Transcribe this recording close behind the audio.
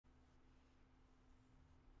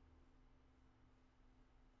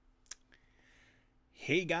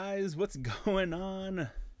Hey guys, what's going on?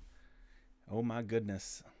 Oh my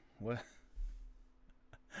goodness. What?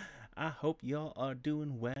 I hope y'all are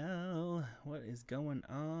doing well. What is going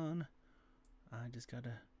on? I just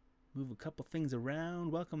gotta move a couple things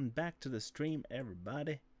around. Welcome back to the stream,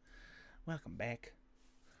 everybody. Welcome back.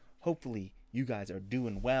 Hopefully you guys are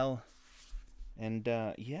doing well. And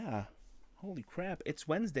yeah, holy crap, it's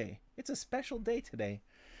Wednesday. It's a special day today.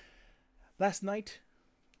 Last night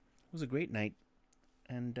was a great night.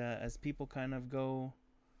 And as people kind of go,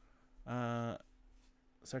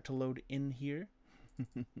 start to load in here,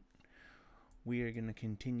 we are going to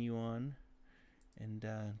continue on and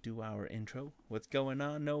do our intro. What's going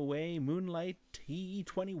on? No way. Moonlight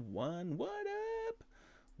T21. What up?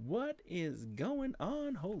 What is going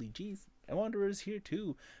on? Holy jeez. Wanderer's here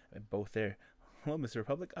too. Both there. Hello, Mr.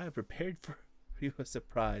 Republic. I have prepared for you a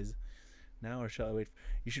surprise. Now or shall I wait?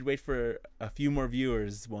 You should wait for a few more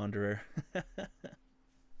viewers, Wanderer.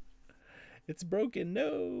 It's broken.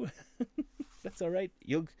 No. That's all right.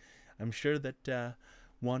 I'm sure that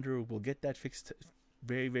Wanderer will get that fixed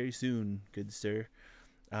very, very soon, good sir.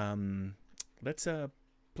 Let's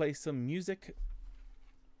play some music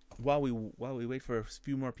while we wait for a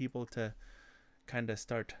few more people to kind of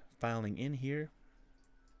start filing in here.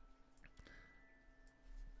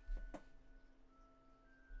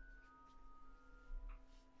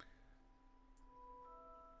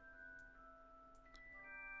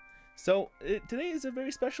 So today is a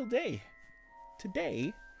very special day.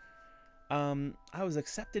 Today, I was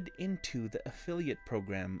accepted into the affiliate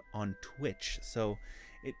program on Twitch. So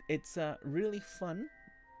it's really fun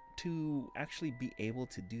to actually be able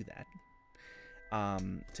to do that.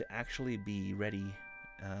 To actually be ready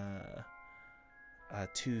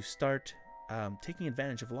to start taking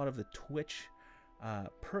advantage of a lot of the Twitch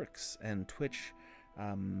perks and Twitch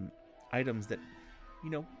items that,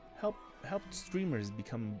 help streamers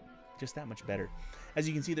become just that much better. As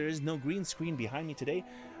you can see, there is no green screen behind me today.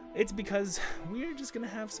 It's because we're just gonna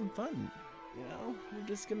have some fun. We're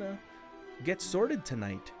just gonna get sorted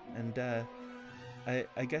tonight, and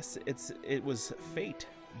I guess it was fate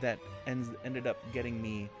that ended up getting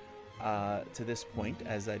me to this point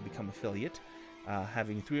as I become affiliate,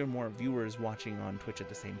 having 3 or more viewers watching on Twitch at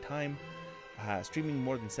the same time, streaming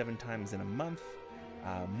more than 7 times in a month,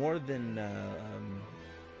 more than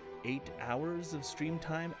 8 hours of stream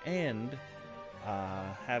time, and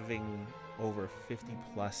having over 50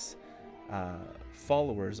 plus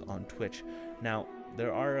followers on Twitch. Now,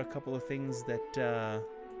 there are a couple of things that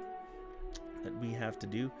we have to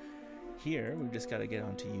do here. We've just got to get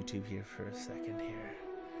onto YouTube here for a second here.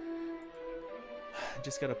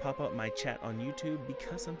 Just got to pop up my chat on YouTube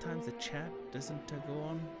because sometimes the chat doesn't go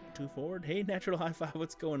on too forward. Hey, Natural High Five,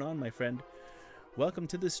 what's going on, my friend? Welcome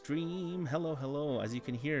to the stream. Hello, hello. As you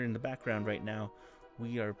can hear in the background right now,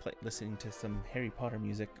 we are listening to some Harry Potter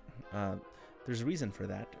music. There's a reason for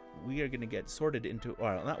that. We are going to get sorted into,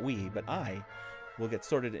 or not we, but I will get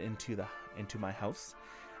sorted into my house.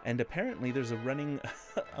 And apparently there's a running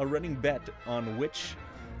bet on which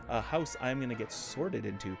house I'm going to get sorted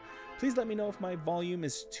into. Please let me know if my volume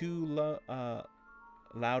is too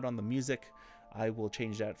loud on the music. I will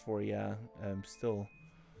change that for you.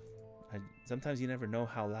 Sometimes you never know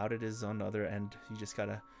how loud it is on the other end. You just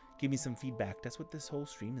gotta give me some feedback. That's what this whole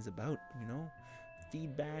stream is about,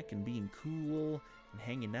 feedback and being cool and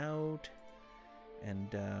hanging out.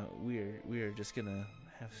 And we're just gonna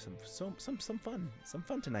have some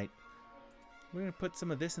fun tonight. We're gonna put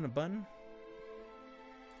some of this in a bun.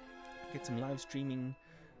 Get some live streaming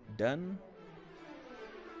done.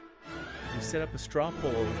 We set up a straw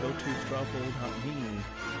poll. Go to strawpoll.me.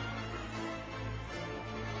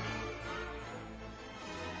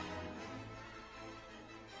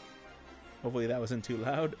 Hopefully that wasn't too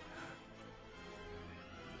loud.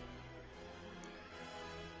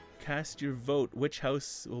 Cast your vote. Which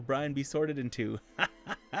house will Brian be sorted into?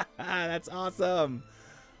 That's awesome.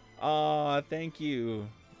 Aw, thank you.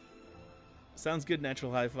 Sounds good,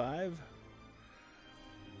 Natural High Five.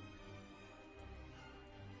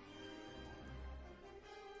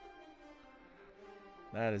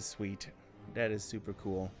 That is sweet. That is super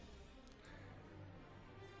cool.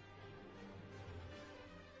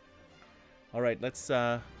 All right, let's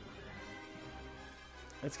get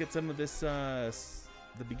some of this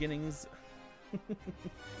the beginnings.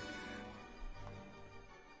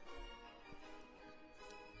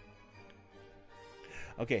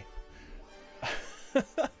 Okay.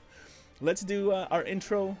 Let's do our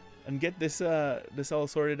intro and get this all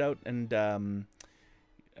sorted out, and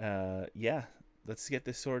yeah, let's get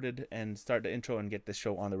this sorted and start the intro and get this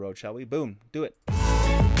show on the road, shall we? Boom, do it.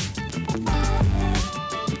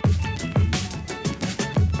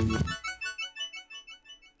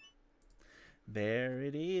 There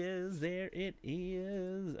it is. There it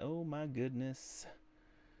is. Oh my goodness.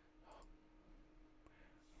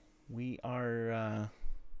 We are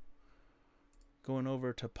going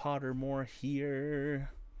over to Pottermore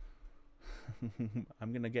here. I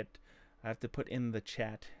have to put in the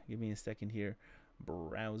chat. Give me a second here.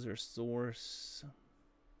 Browser source.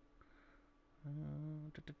 I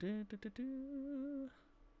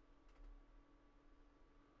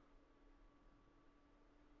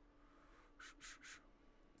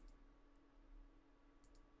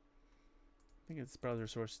think it's browser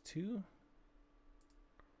source 2.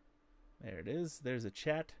 There it is. There's a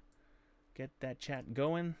chat. Get that chat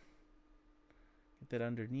going. Get that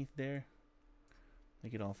underneath there.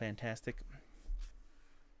 Make it all fantastic.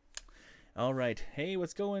 All right. Hey,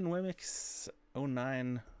 what's going,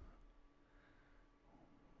 Wemix09?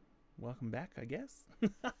 Welcome back, I guess.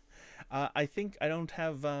 I think I don't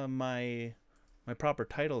have my proper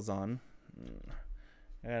titles on.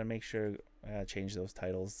 I gotta make sure I gotta change those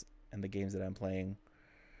titles and the games that I'm playing.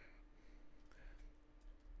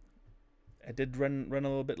 I did run a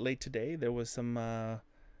little bit late today. There was some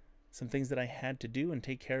things that I had to do and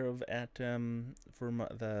take care of at for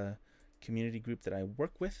the community group that I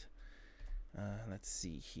work with. Let's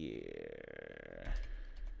see here.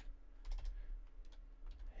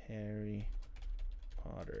 Harry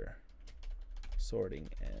Potter sorting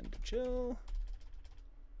and chill.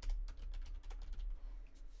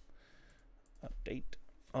 Update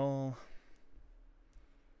all.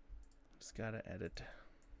 Just gotta edit.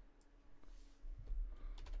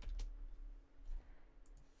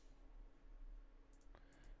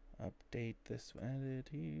 Update this, edit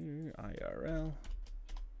here, IRL.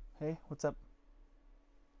 Hey, what's up?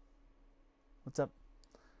 What's up?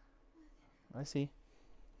 I see.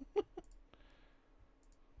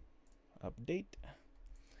 Update.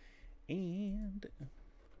 And I'm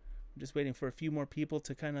just waiting for a few more people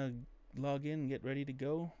to kind of log in and get ready to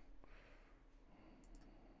go.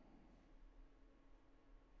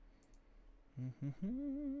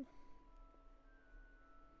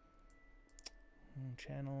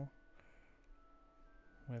 Channel.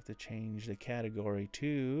 We have to change the category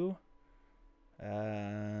to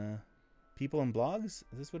people and blogs.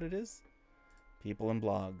 Is this what it is? People and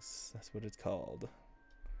blogs. That's what it's called.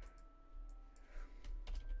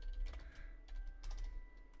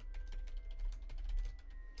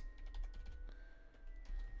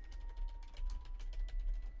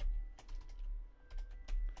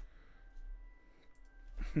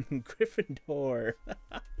 Gryffindor.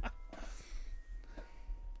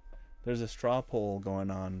 There's a straw poll going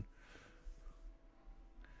on.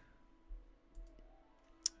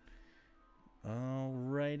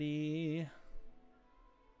 Alrighty.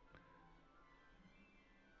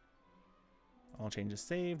 All changes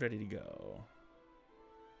saved, ready to go.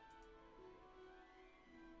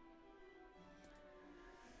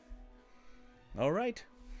 All right.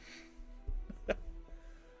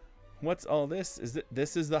 What's all this?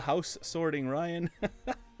 This is the house sorting, Ryan?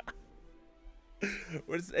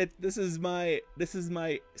 This is my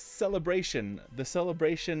celebration. The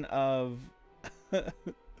celebration of the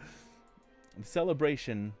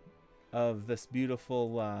celebration of this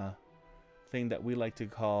beautiful thing that we like to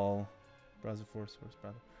call browser source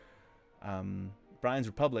browser. Brian's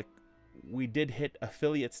Republic. We did hit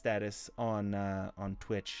affiliate status on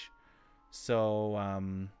Twitch, so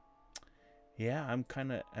yeah, I'm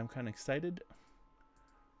kind of excited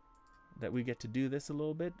that we get to do this a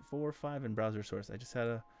little bit. 4, 5, and browser source. I just had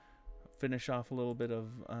to finish off a little bit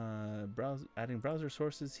of adding browser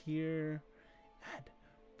sources here. Add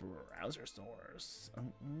browser source.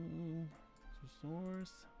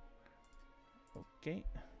 Source. Okay.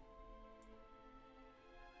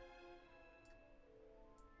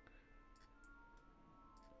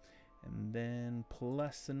 And then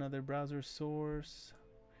plus another browser source.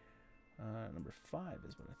 Number 5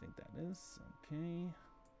 is what I think that is. Okay.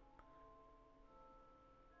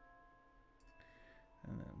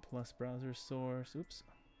 And then plus browser source. Oops.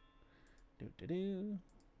 What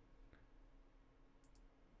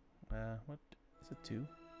is it? 2?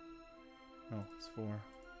 No, it's 4.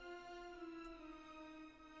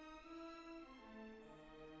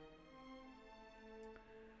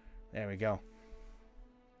 There we go.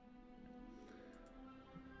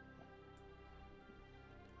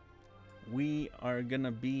 We are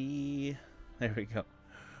gonna be. There we go.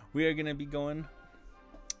 We are gonna be going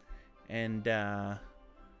and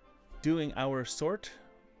doing our sort.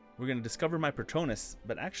 We're gonna discover my Patronus,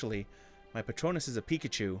 but actually, my Patronus is a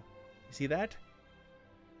Pikachu. You see that?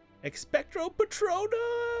 Expectro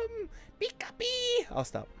Patronum! Pikapi! I'll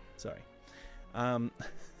stop. Sorry.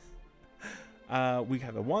 We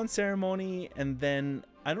have a wand ceremony, and then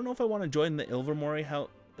I don't know if I want to join the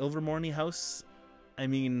Ilvermorny house. I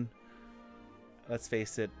mean, let's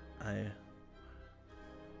face it,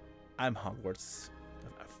 I'm Hogwarts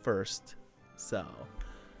first, so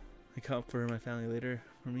I come for my family later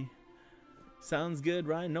for me. Sounds good,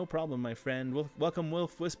 Ryan. No problem, my friend. Welcome,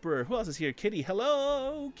 Wolf Whisperer. Who else is here? Kitty.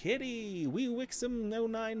 Hello, Kitty. We Wixom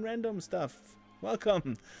 09 random stuff.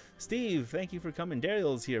 Welcome. Steve, thank you for coming.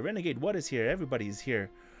 Daryl's here. Renegade, what is here? Everybody's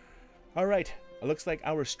here. All right. It looks like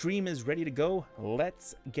our stream is ready to go.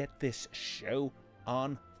 Let's get this show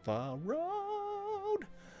on the road.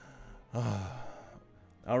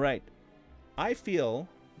 All right. I feel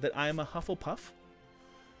that I'm a Hufflepuff.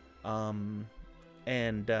 I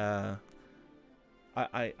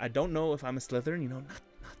don't know if I'm a Slytherin. You know,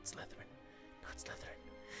 not Slytherin. Not Slytherin.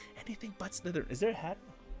 Anything but Slytherin. Is there a hat?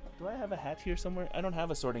 Do I have a hat here somewhere? I don't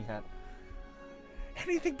have a sorting hat.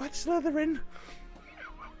 Anything but Slytherin.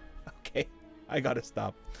 Okay, I gotta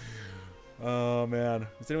stop. Oh man,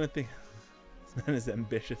 does anyone think this man is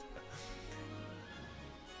ambitious?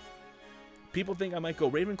 People think I might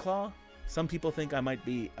go Ravenclaw. Some people think I might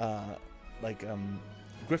be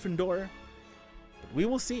Gryffindor. But we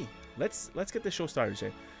will see. Let's get the show started,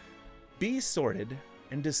 Jay. Be sorted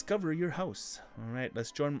and discover your house. All right,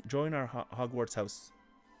 let's join our Hogwarts house.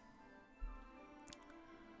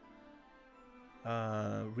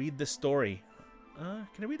 Read the story. Can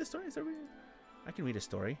I read the story? I can read a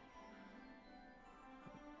story.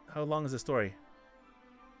 How long is the story?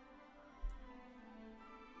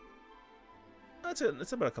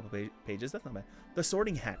 It's about a couple pages. That's not bad. The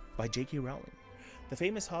Sorting Hat by J.K. Rowling. The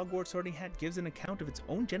famous Hogwarts Sorting Hat gives an account of its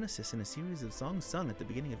own genesis in a series of songs sung at the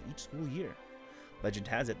beginning of each school year. Legend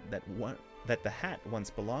has it that the hat once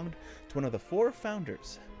belonged to one of the 4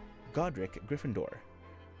 founders, Godric Gryffindor,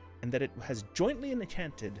 and that it has jointly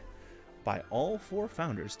enchanted by all 4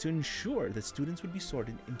 founders to ensure that students would be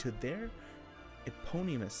sorted into their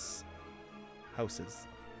eponymous houses,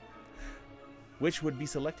 which would be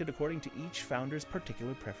selected according to each founder's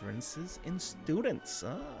particular preferences in students.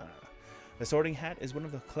 The Sorting Hat is one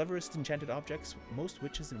of the cleverest enchanted objects most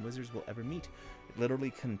witches and wizards will ever meet. It literally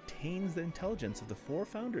contains the intelligence of the 4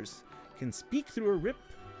 founders, can speak through a rip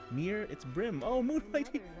near its brim. Oh,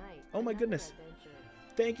 Moonlight Tea! Oh my goodness.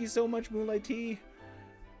 Thank you so much, Moonlight Tea.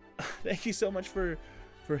 Thank you so much for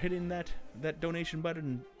hitting that donation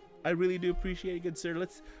button. I really do appreciate it, good sir.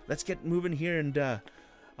 Let's get moving here, and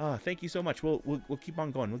thank you so much. We'll keep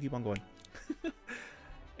on going. We'll keep on going.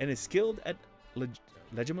 And is skilled at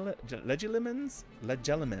legilimens.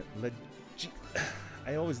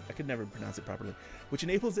 I could never pronounce it properly. Which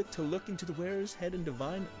enables it to look into the wearer's head and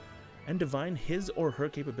divine his or her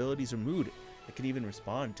capabilities or mood. It can even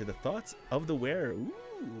respond to the thoughts of the wearer.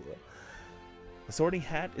 Ooh. The Sorting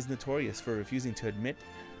Hat is notorious for refusing to admit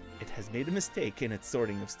it has made a mistake in its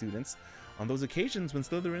sorting of students. On those occasions when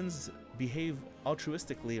Slytherins behave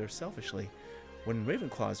altruistically or selfishly, when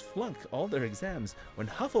Ravenclaws flunk all their exams, when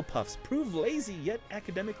Hufflepuffs prove lazy yet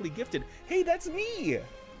academically gifted. Hey, that's me!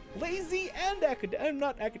 Lazy and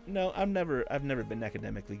academic. I've never been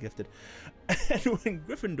academically gifted. And when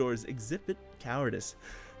Gryffindors exhibit cowardice,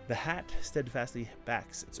 the hat steadfastly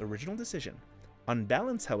backs its original decision. On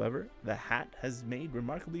balance, however, the hat has made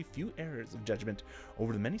remarkably few errors of judgment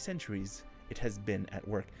over the many centuries it has been at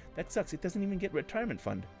work. That sucks. It doesn't even get retirement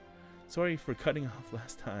fund. Sorry for cutting off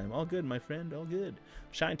last time. All good, my friend. All good.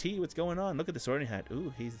 Shine T, what's going on? Look at the Sorting Hat.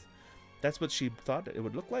 Ooh, that's what she thought it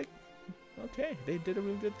would look like? Okay, they did a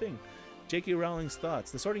really good thing. J.K. Rowling's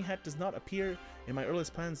thoughts. The Sorting Hat does not appear in my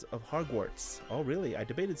earliest plans of Hogwarts. Oh, really? I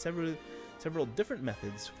debated several different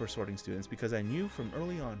methods for sorting students because I knew from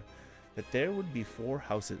early on that there would be 4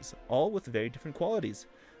 houses, all with very different qualities.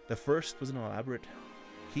 The first was an elaborate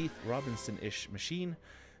Heath Robinson-ish machine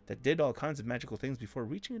that did all kinds of magical things before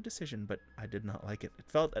reaching a decision, but I did not like it. It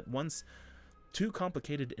felt at once too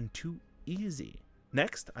complicated and too easy.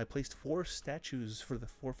 Next, I placed 4 statues for the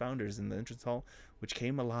 4 founders in the entrance hall, which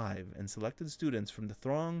came alive and selected students from the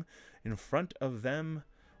throng in front of them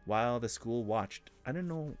while the school watched. I don't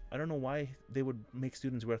know why they would make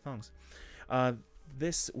students wear thongs.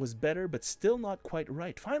 This was better, but still not quite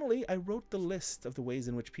right. Finally, I wrote the list of the ways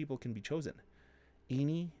in which people can be chosen.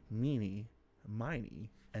 Eeny, meeny,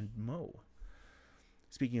 miny, and Mo.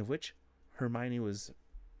 Speaking of which, Hermione was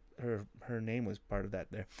her name was part of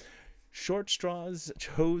that there. Short straws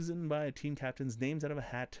chosen by team captains, names out of a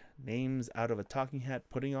hat, names out of a talking hat,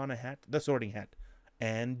 putting on a hat, the Sorting Hat,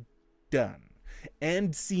 and done.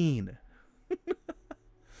 And scene.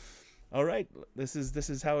 All right, this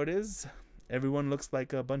is how it is. Everyone looks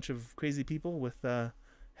like a bunch of crazy people with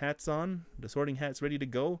hats on. The Sorting Hat's ready to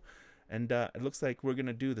go. And it looks like we're going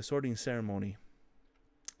to do the sorting ceremony.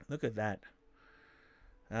 Look at that.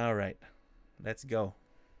 All right. Let's go.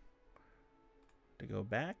 To go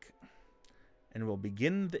back. And we'll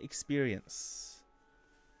begin the experience.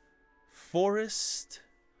 Forest.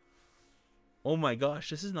 Oh my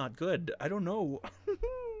gosh, this is not good. I don't know.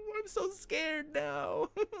 I'm so scared now.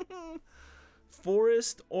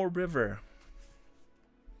 Forest or river?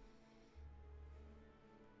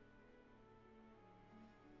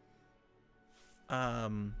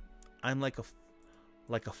 I'm like a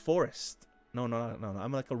forest. No.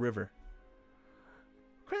 I'm like a river.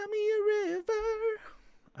 Cry me a river.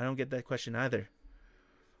 I don't get that question either.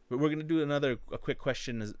 But we're gonna do a quick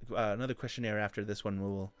question, another questionnaire after this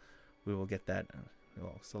one. We will get that.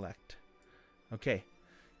 We'll select. Okay.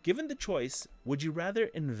 Given the choice, would you rather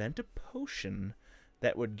invent a potion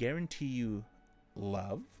that would guarantee you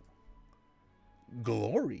love,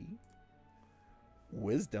 glory,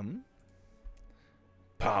 wisdom,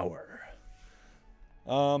 power?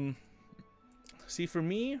 See, for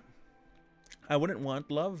me, I wouldn't want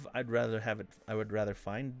love. I would rather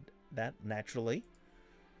find that naturally.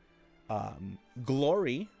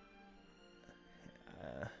 Glory.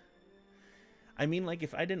 I mean, like,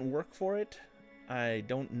 if I didn't work for it, I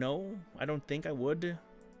don't know. I don't think I would.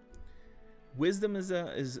 Wisdom is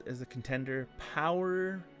a contender.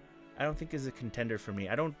 Power, I don't think is a contender for me.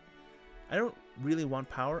 I don't really want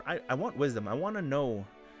power. I want wisdom. I want to know.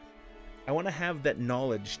 I want to have that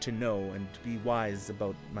knowledge to know and to be wise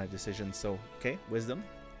about my decisions. So, okay, wisdom.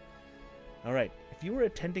 All right. If you were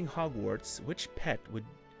attending Hogwarts, which pet would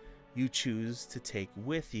you choose to take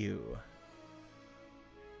with you?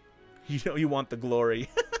 You know you want the glory.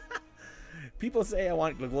 People say I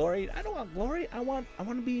want the glory. I don't want glory. I want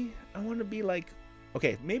to be like,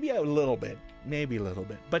 okay, maybe a little bit,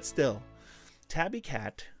 but still. Tabby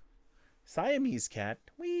cat, Siamese cat.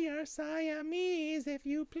 We are Siamese, if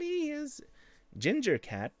you please. Ginger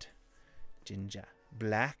cat, Ginger.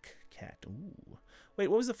 Black cat. Ooh. Wait,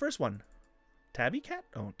 what was the first one? Tabby cat?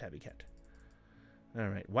 Oh, tabby cat. All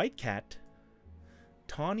right. White cat,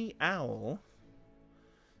 tawny owl,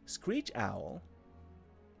 screech owl,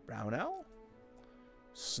 brown owl,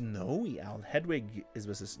 snowy owl. Hedwig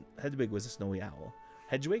was a snowy owl.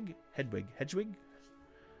 Hedwig.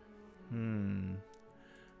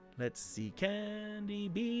 Let's see. Candy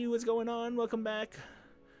B, what's going on? Welcome back.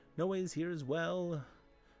 Noah's here as well.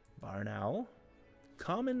 Barn owl,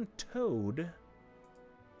 common toad,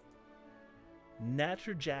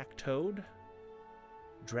 natterjack toad,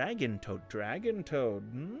 dragon toad, dragon toad,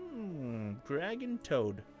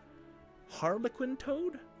 harlequin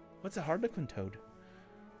toad. What's a harlequin toad?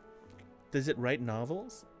 Does it write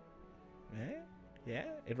novels? Yeah,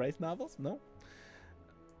 it writes novels? No.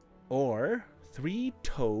 Or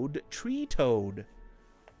three-toed tree toad.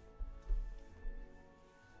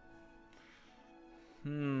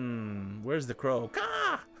 Where's the crow?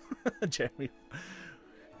 Caw! Jeremy.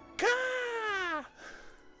 Caw!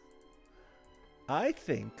 I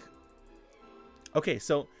think. Okay,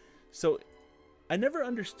 so I never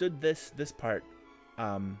understood this part.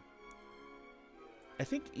 I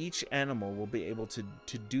think each animal will be able to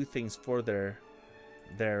do things for their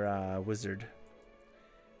wizard.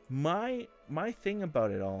 My thing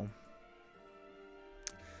about it all,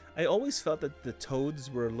 I always felt that the toads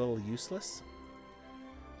were a little useless.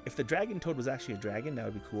 If the dragon toad was actually a dragon, that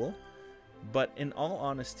would be cool. But in all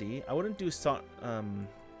honesty, I wouldn't do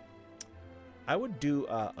I would do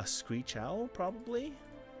a screech owl probably,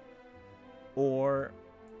 or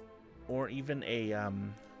even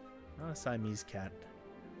not a Siamese cat.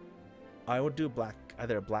 I would do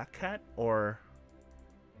either a black cat or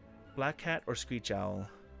screech owl.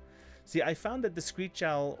 See, I found that the screech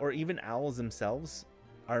owl or even owls themselves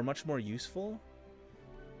are much more useful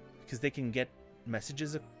because they can get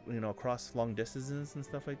messages, across long distances and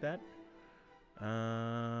stuff like that.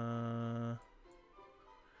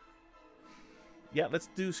 Yeah, let's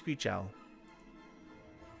do screech owl.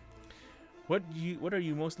 What are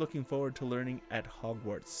you most looking forward to learning at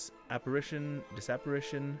Hogwarts? Apparition,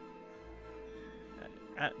 disapparition.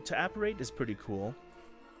 To apparate is pretty cool.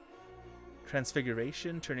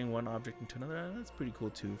 Transfiguration, turning one object into another. That's pretty cool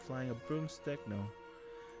too. Flying a broomstick, no.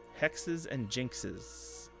 Hexes and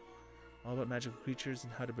jinxes. All about magical creatures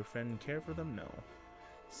and how to befriend and care for them, no.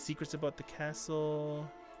 Secrets about the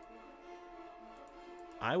castle.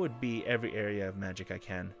 I would be every area of magic I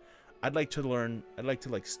can. I'd like to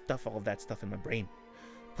stuff all of that stuff in my brain.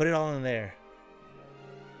 Put it all in there.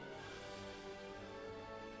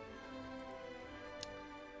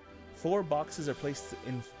 Four boxes are placed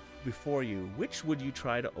in before you. Which would you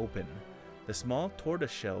try to open? The small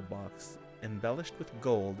tortoiseshell box, embellished with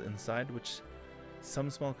gold, inside which some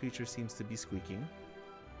small creature seems to be squeaking.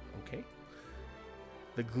 Okay.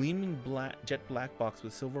 The gleaming jet black box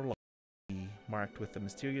with silver lock marked with a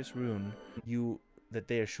mysterious rune. That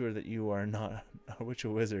they are sure that you are not a witch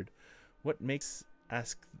or wizard. What makes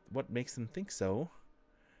them think so?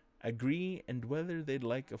 Agree, and whether they'd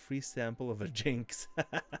like a free sample of a jinx.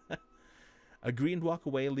 Agree and walk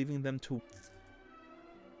away, leaving them to...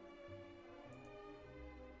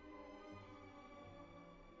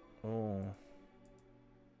 Oh.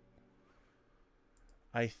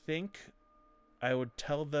 I think I would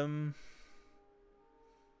tell them...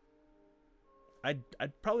 I'd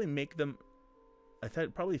probably make them...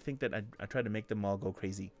 probably think that I'd try to make them all go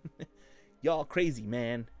crazy. Y'all crazy,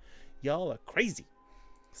 man. Y'all are crazy.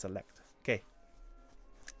 Select. Okay.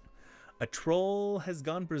 A troll has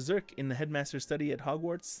gone berserk in the headmaster's study at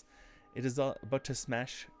Hogwarts. It is about to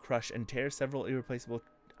smash, crush, and tear several irreplaceable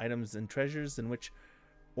items and treasures. In which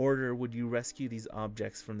order would you rescue these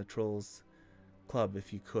objects from the troll's club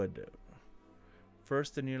if you could?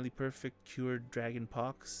 First, a nearly perfect cured dragon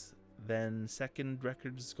pox. Then, second,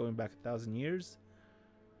 records going back 1,000 years.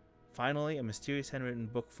 Finally, a mysterious handwritten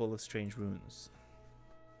book full of strange runes.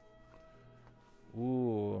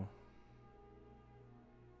 Ooh.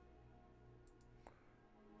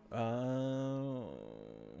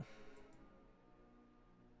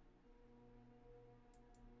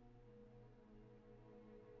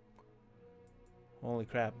 Holy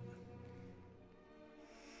crap.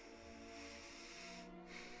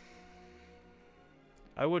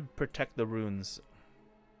 I would protect the runes.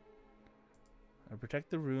 I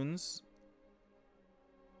protect the runes.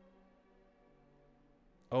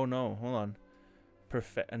 Oh no, hold on.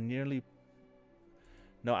 Perfect. Nearly.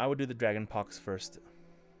 No, I would do the dragon pox first.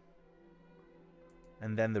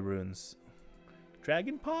 And then the runes.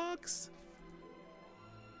 Dragon pox?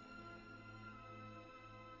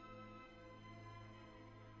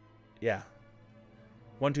 Yeah.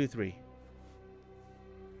 1, 2, 3.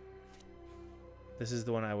 This is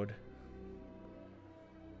the one I would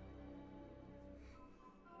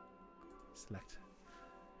select.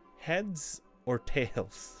 Heads or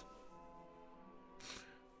tails?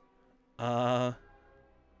 I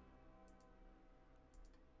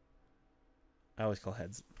always call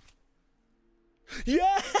heads.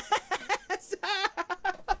 Yes!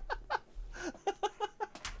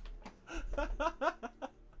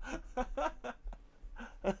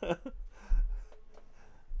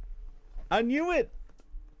 I knew it!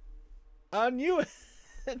 I knew it!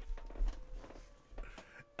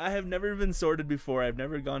 I have never been sorted before. I've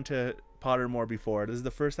never gone to Pottermore before. This is the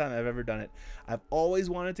first time I've ever done it. I've always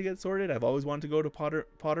wanted to get sorted. I've always wanted to go to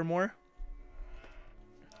Pottermore.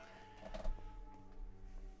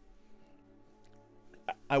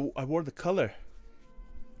 I wore the color.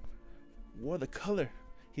 Wore the color.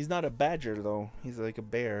 He's not a badger though. He's like a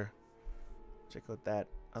bear. Check out that.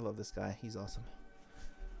 I love this guy. He's awesome.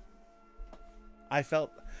 I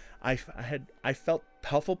felt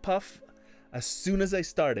Hufflepuff as soon as I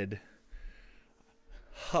started.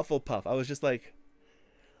 Hufflepuff. I was just like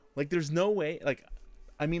there's no way. Like,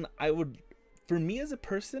 I mean, I would, for me as a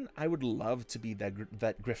person, I would love to be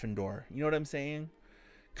that Gryffindor. You know what I'm saying?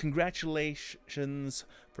 Congratulations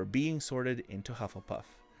for being sorted into Hufflepuff.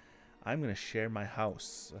 I'm gonna share my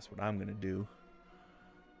house. That's what I'm gonna do.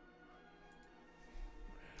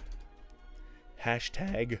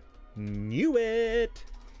 Hashtag knew it.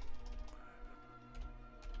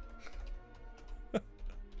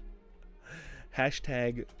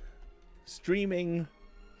 Hashtag streaming.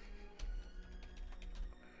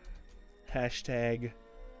 Hashtag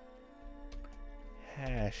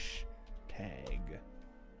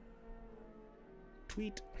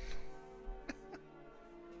tweet.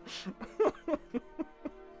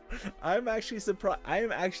 I am actually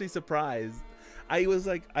surprised. I was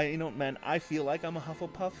like, man, I feel like I'm a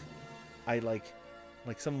Hufflepuff. I like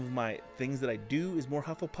some of my things that I do is more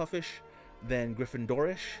Hufflepuffish than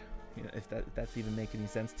Gryffindorish. You know, if that's even make any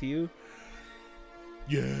sense to you.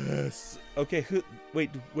 Yes. Okay.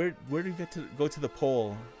 Wait. Where do you get to go to the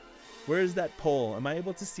poll? Where is that poll? Am I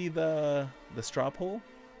able to see the straw poll?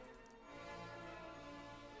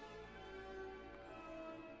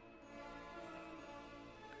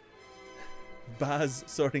 Baz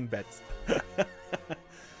sorting bets.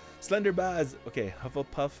 Slender Baz. Okay,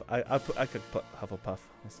 Hufflepuff. I could put Hufflepuff.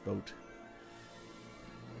 Let's vote.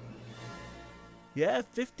 Yeah,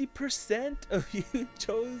 50% of you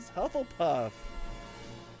chose Hufflepuff.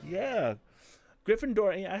 Yeah,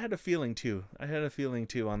 Gryffindor. I had a feeling too.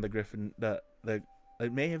 On the Griffin. The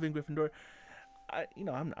it may have been Gryffindor.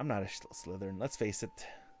 I'm not a Slytherin. Let's face it.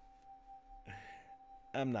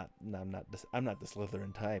 I'm not the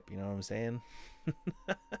Slytherin type. You know what I'm saying?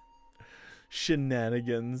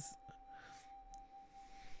 Shenanigans.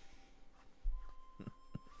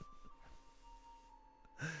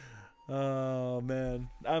 Oh man,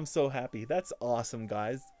 I'm so happy. That's awesome,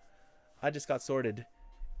 guys. I just got sorted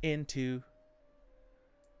into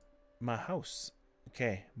my house.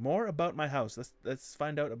 Okay, more about my house. Let's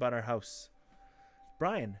find out about our house.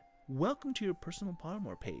 Brian, welcome to your personal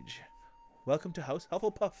Pottermore page. Welcome to House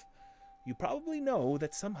Hufflepuff. You probably know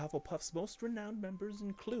that some Hufflepuff's most renowned members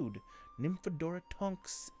include Nymphadora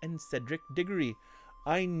Tonks and Cedric Diggory.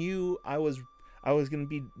 I knew I was gonna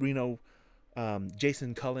be,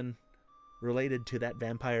 Jason Cullen related to that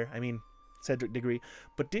vampire. I mean, Cedric Diggory.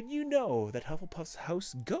 But did you know that Hufflepuff's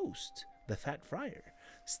house ghost, the Fat Friar,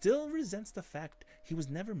 still resents the fact he was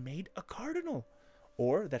never made a cardinal?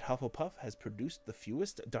 Or that Hufflepuff has produced the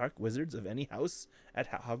fewest dark wizards of any house at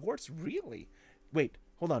Hogwarts? Really? Wait,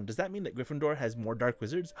 hold on. Does that mean that Gryffindor has more dark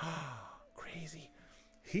wizards? Crazy.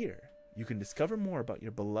 Here, you can discover more about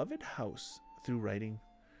your beloved house through writing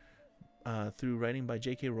by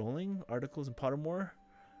J.K. Rowling, articles in Pottermore,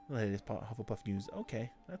 the latest Hufflepuff news. Okay,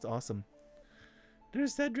 that's awesome.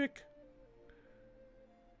 There's Cedric.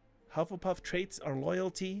 Hufflepuff traits are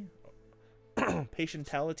loyalty, patience,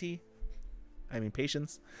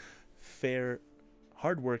 fair,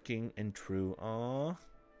 hardworking, and true. Aww.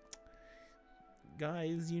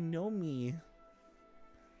 Guys, you know me.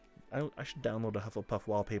 I should download a Hufflepuff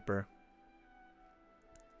wallpaper.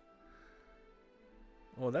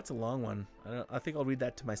 Oh, that's a long one. I think I'll read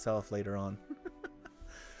that to myself later on.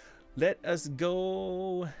 Let us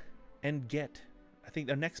go and get... I think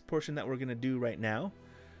the next portion that we're going to do right now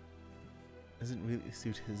doesn't really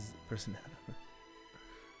suit his personality.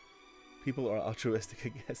 People are altruistic, I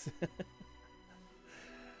guess.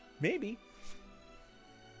 Maybe.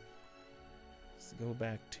 Let's go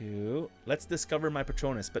back to... Let's discover my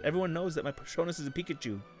Patronus. But everyone knows that my Patronus is a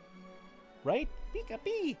Pikachu. Right?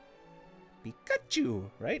 Pika-pee! Pikachu!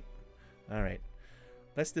 Right? Alright.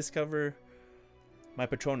 Let's discover my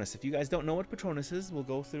Patronus. If you guys don't know what Patronus is, we'll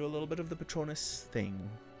go through a little bit of the Patronus thing.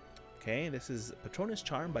 Okay, this is Patronus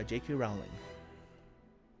Charm by J.K. Rowling.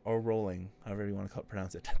 Or Rowling, however you want to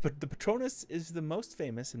pronounce it. But the Patronus is the most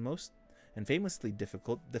famous and famously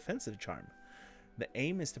difficult defensive charm. The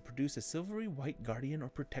aim is to produce a silvery white guardian or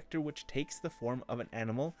protector which takes the form of an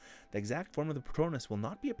animal. The exact form of the Patronus will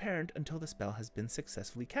not be apparent until the spell has been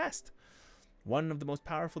successfully cast. One of the most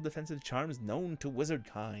powerful defensive charms known to wizard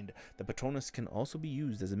kind, the Patronus can also be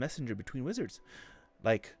used as a messenger between wizards,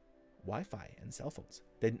 like Wi-Fi and cell phones,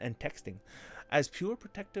 and texting, as pure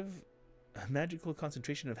protective magical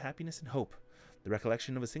concentration of happiness and hope. The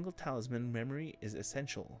recollection of a single talisman memory is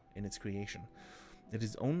essential in its creation. It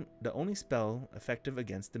is the only spell effective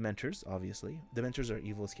against Dementors, obviously. Dementors are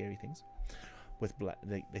evil, scary things.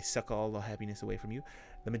 They suck all the happiness away from you.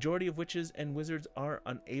 The majority of witches and wizards are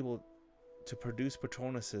unable to produce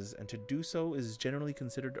Patronuses, and to do so is generally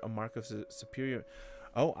considered a mark of superior...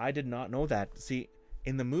 Oh, I did not know that. See,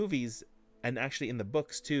 in the movies, and actually in the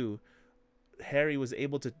books too, Harry was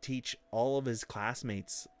able to teach all of his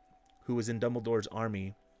classmates who was in Dumbledore's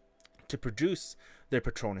army to produce their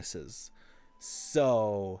Patronuses.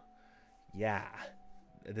 So, yeah.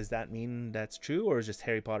 Does that mean that's true, or is just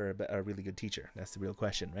Harry Potter a really good teacher? That's the real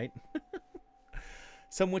question, right?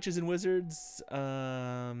 Some witches and wizards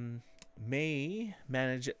may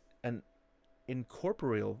manage an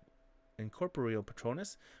incorporeal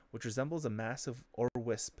Patronus, which resembles a massive or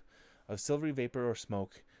wisp of silvery vapor or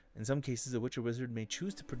smoke. In some cases, a witch or wizard may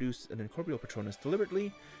choose to produce an incorporeal Patronus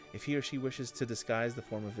deliberately if he or she wishes to disguise the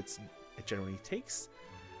form it generally takes.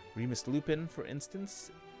 Remus Lupin, for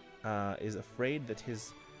instance, is afraid that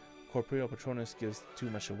his corporeal Patronus gives too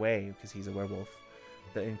much away because he's a werewolf.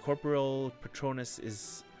 The incorporeal Patronus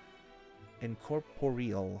is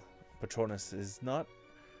not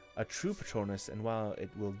a true Patronus, and while it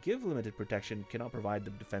will give limited protection, it cannot provide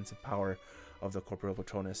the defensive power of the corporeal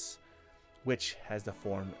Patronus, which has the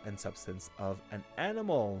form and substance of an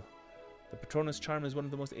animal. The Patronus charm is one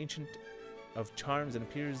of the most ancient of charms and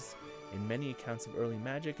appears in many accounts of early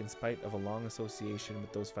magic in spite of a long association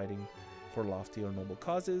with those fighting for lofty or noble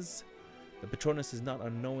causes. The Patronus is not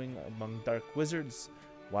unknown among dark wizards,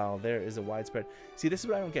 while there is a widespread... See, this is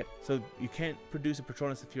what I don't get. So you can't produce a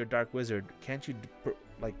Patronus if you're a dark wizard. Can't you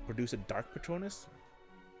produce a dark Patronus?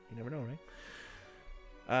 You never know,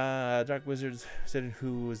 right? Dark wizards said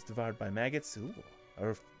who was devoured by maggots. Ooh.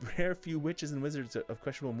 A rare few witches and wizards of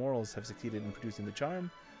questionable morals have succeeded in producing the charm.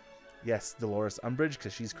 Yes, Dolores Umbridge,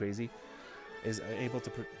 because she's crazy, is able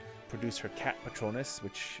to produce her cat Patronus,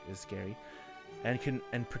 which is scary.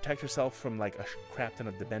 and protect herself from like a crap ton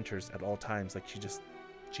of debentors at all times. Like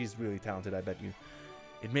she's really talented, I bet you.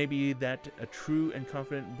 It may be that a true and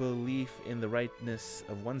confident belief in the rightness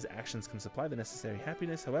of one's actions can supply the necessary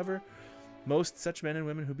happiness. However, most such men and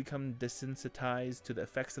women who become desensitized to the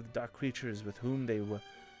effects of the dark creatures with whom they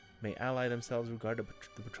may ally themselves regard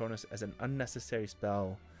the Patronus as an unnecessary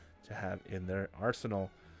spell to have in their arsenal.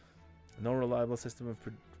 No reliable system of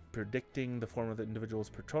predicting the form of the individual's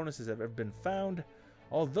Patronus has ever been found,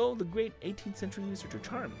 although the great 18th century researcher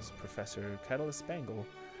Charles, Professor Catalyst Spangle,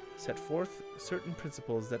 set forth certain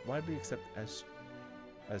principles that widely accept as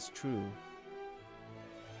true.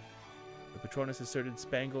 The Patronus asserted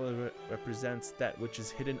Spangle represents that which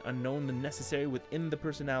is hidden, unknown, and necessary within the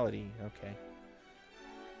personality. Okay.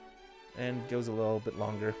 And goes a little bit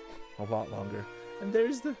longer, a lot longer. And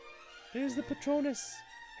there's the Patronus,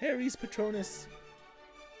 Harry's Patronus.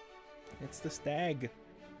 It's the stag.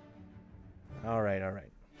 All right.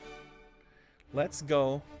 Let's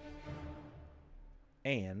go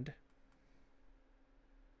and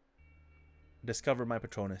discover my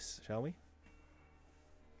Patronus, shall we?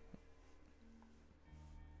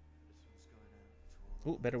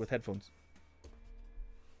 Oh, better with headphones.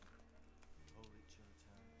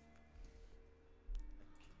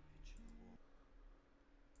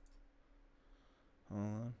 Hold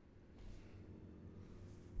on.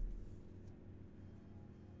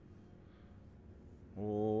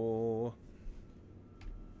 Oh.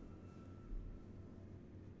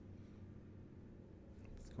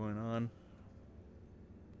 What's going on?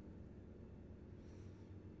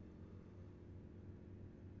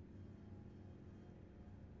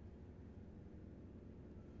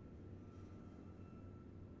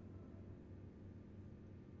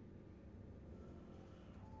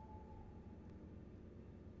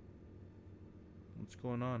 What's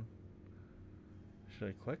going on? Should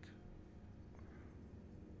I click?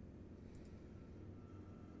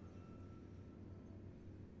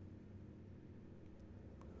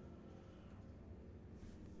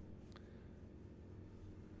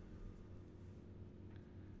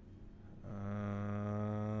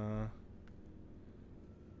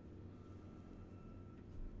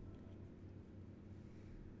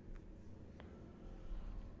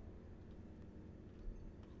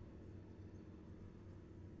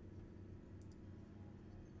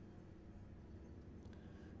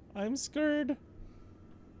 I'm scared.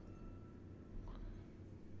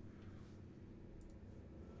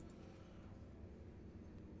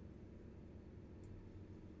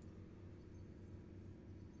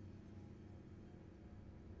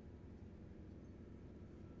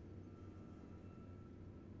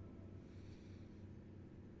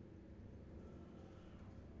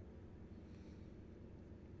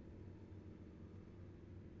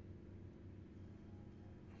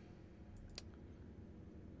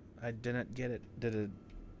 I didn't get it. Did it?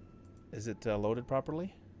 Is it loaded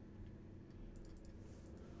properly?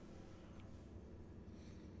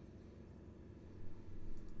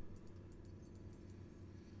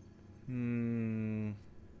 You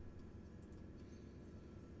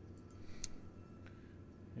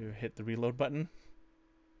hit the reload button.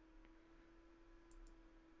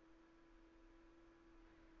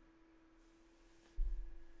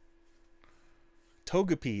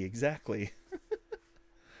 Togepi, exactly.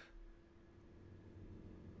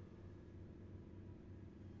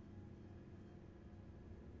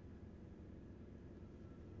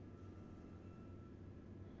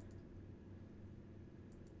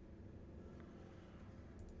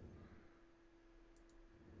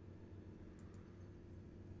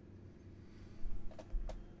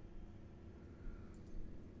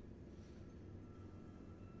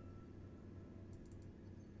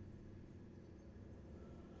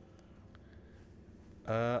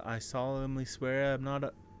 I solemnly swear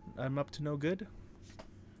I'm up to no good.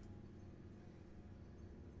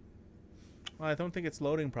 Well, I don't think it's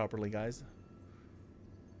loading properly, guys.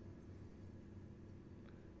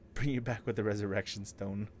 Bring you back with the resurrection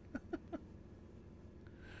stone.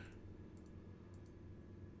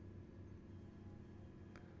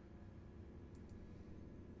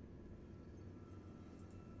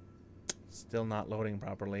 Still not loading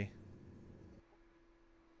properly.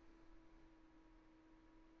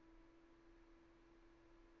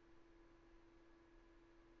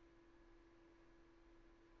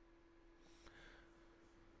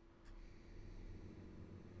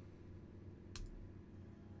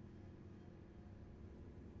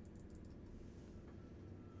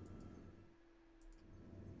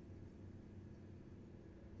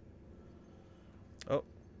 Oh,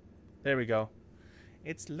 there we go.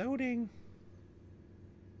 It's loading.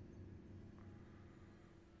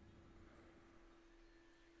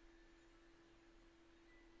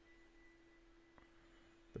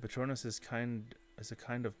 The Patronus is a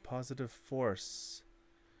kind of positive force,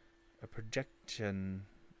 a projection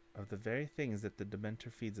of the very things that the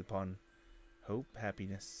Dementor feeds upon: hope,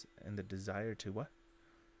 happiness, and the desire to what?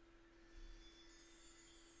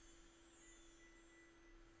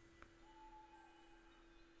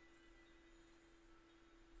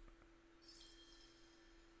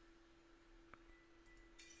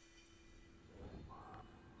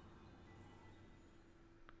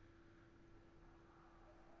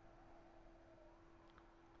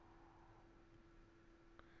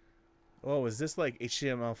 Oh, is this like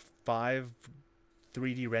HTML5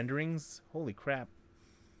 3D renderings? Holy crap.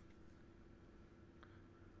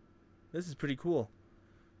 This is pretty cool.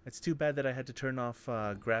 It's too bad that I had to turn off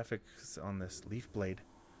graphics on this leaf blade.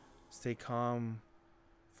 Stay calm,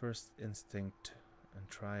 first instinct, and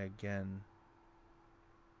try again.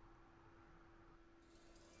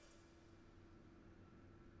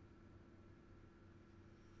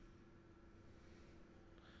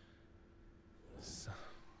 So,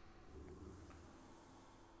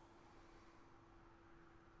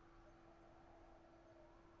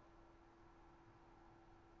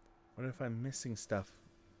 what if I'm missing stuff?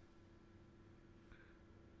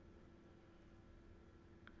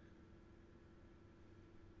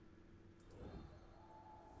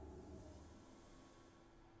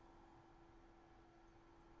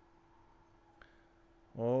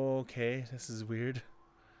 Okay, this is weird.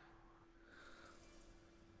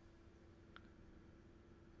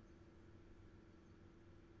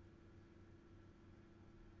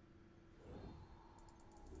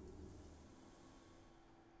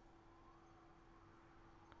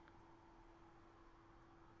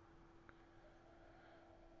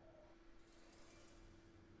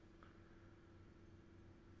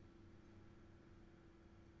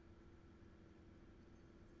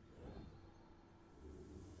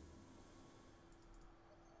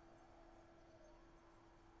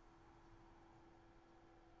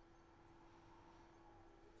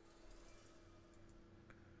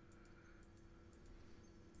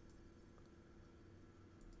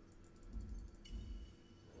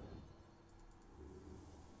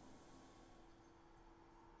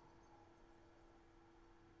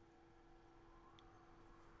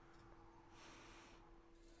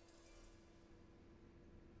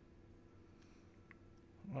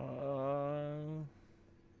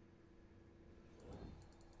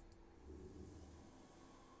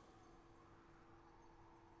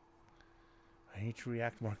 I need to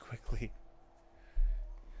react more quickly.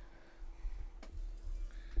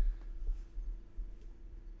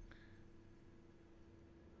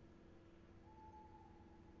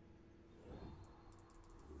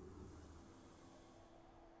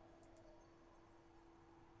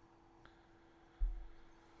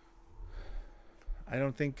 I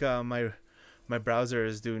don't think my browser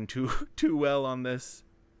is doing too well on this.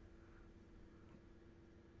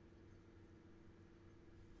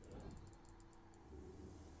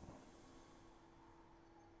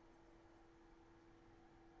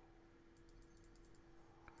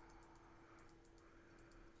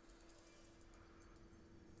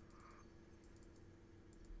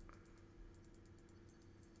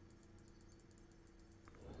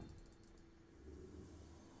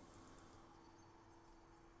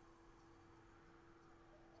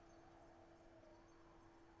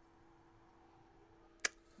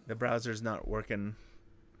 The browser's not working.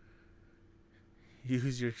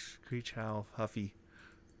 Use your screech owl, Huffy.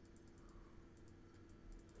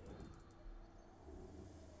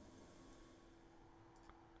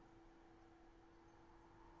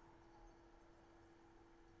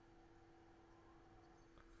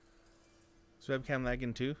 Is webcam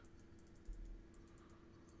lagging too?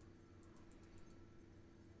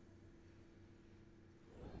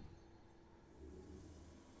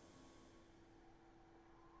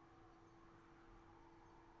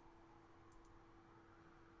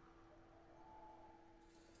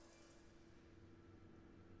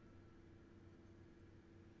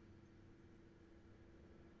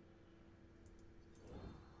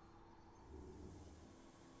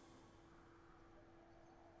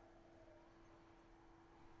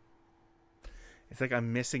 It's like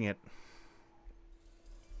I'm missing it.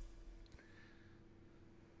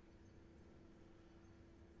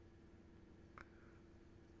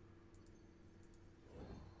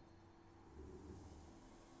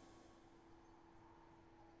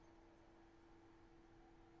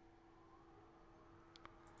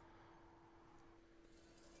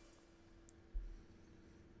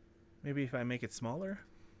 Maybe if I make it smaller?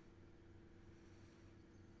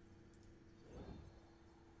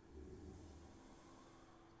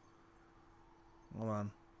 Hold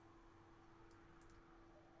on.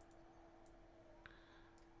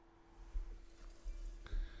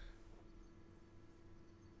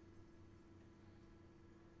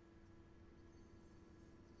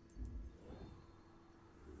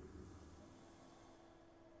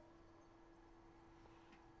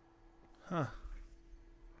 Huh.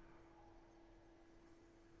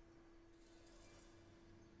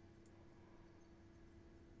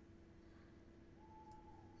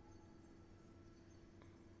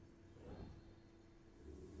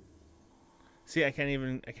 See, I can't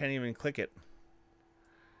even click it.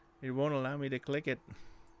 It won't allow me to click it.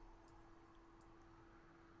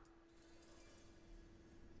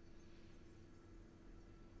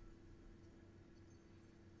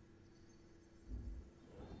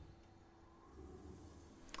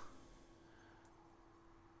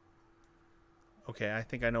 Okay, I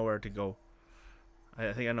think I know where to go.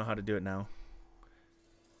 I think I know how to do it now.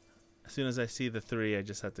 As soon as I see the 3, I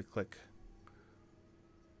just have to click.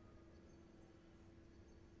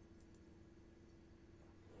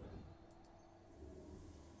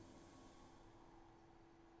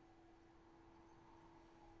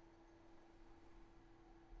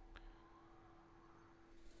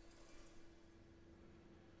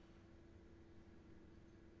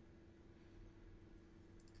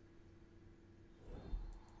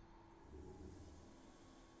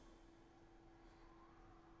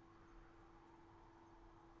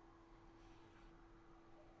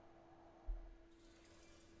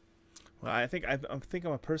 Well, I think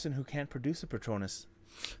I'm a person who can't produce a Patronus.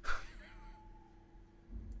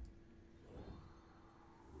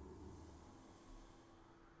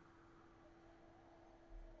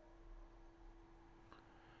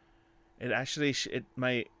 It actually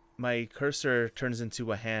my cursor turns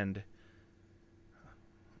into a hand,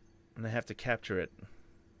 and I have to capture it.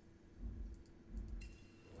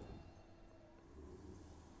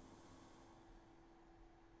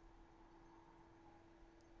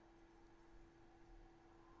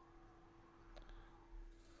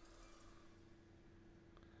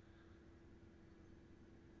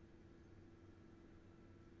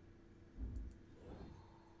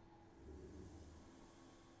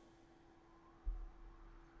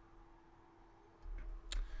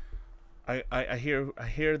 I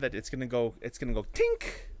hear that it's gonna go tink.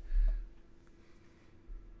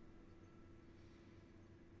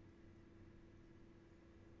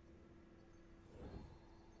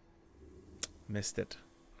 Missed it.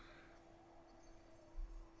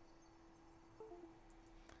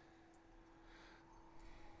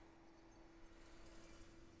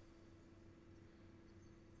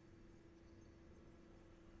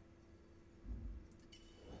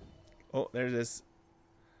 Oh, there it is.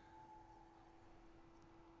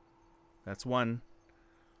 That's one.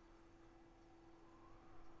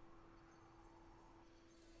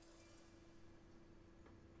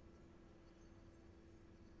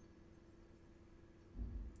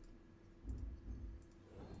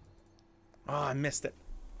 Oh, I missed it.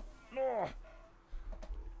 Oh.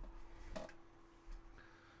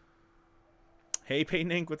 Hey,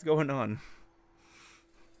 Peyton Inc., what's going on?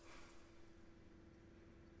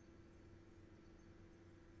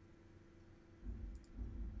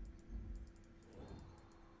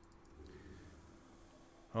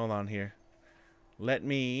 Hold on here. Let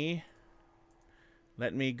me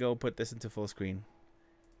go put this into full screen.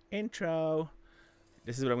 Intro.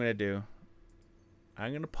 This is what I'm going to do.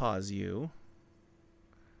 I'm going to pause you.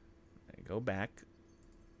 Go back.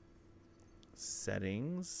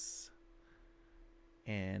 Settings.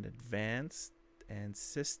 And advanced. And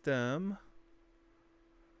system.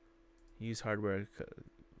 Use hardware.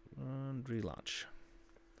 And relaunch.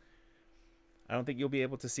 I don't think you'll be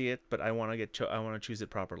able to see it, but I want to choose it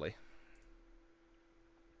properly.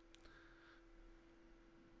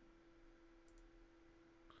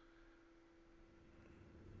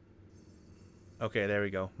 Okay, there we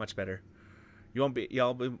go. Much better. Y'all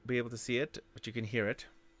be able to see it, but you can hear it.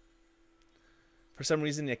 For some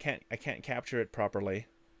reason, I can't capture it properly.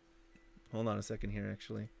 Hold on a second here,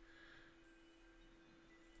 actually.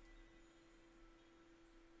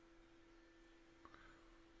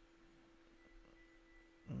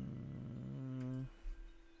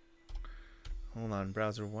 Hold on,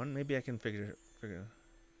 browser 1. Maybe I can figure.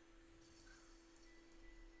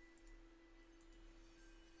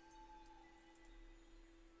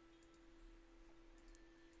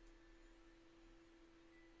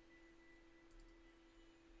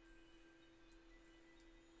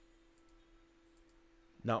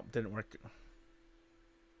 No, didn't work.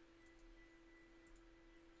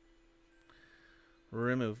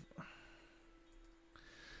 Remove.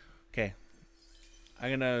 Okay.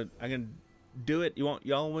 I'm gonna do it.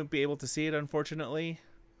 Y'all won't be able to see it, unfortunately.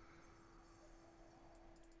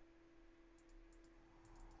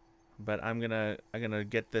 But I'm gonna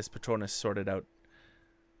get this Patronus sorted out.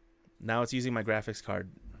 Now it's using my graphics card.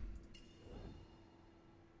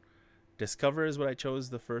 Discover is what I chose,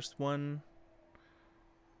 the first one.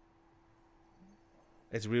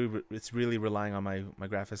 It's really relying on my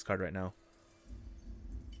graphics card right now.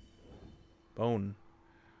 Bone.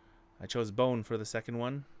 I chose bone for the second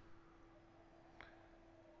one.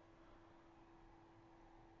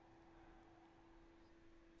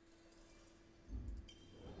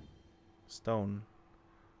 Stone.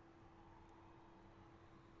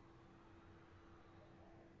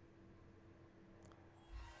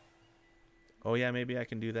 Oh yeah, maybe I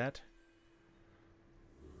can do that.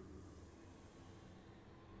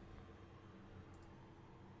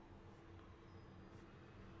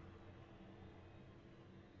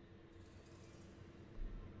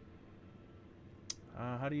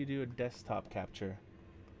 How do you do a desktop capture?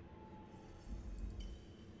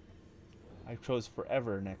 I chose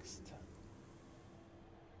forever next.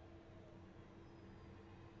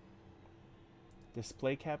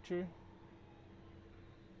 Display capture?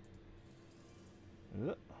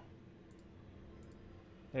 Ugh.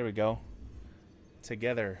 There we go.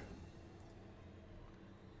 Together.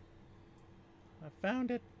 I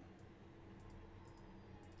found it.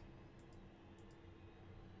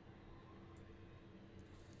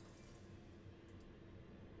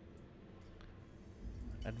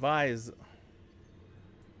 Advise.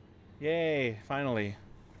 Yay, finally.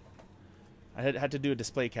 I had to do a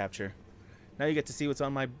display capture. Now you get to see what's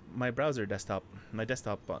on my browser desktop. My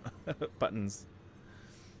desktop buttons.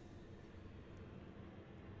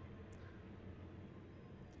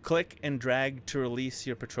 Click and drag to release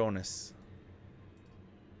your Patronus.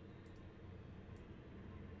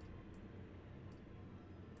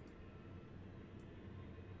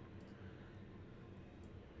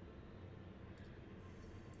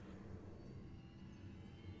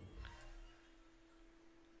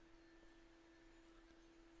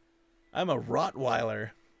 I'm a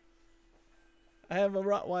Rottweiler. I have a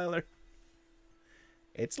Rottweiler.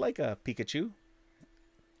 It's like a Pikachu.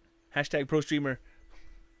 Hashtag pro streamer.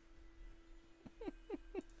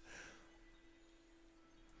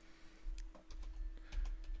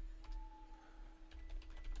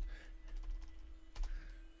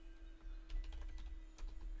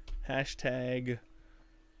 Hashtag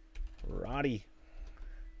Roddy.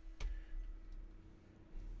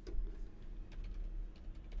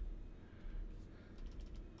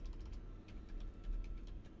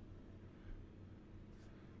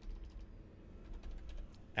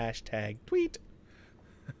 Hashtag tweet.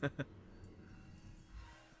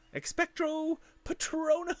 Expectro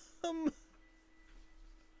Patronum.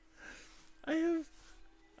 I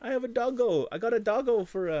have a doggo. I got a doggo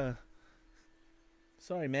for a.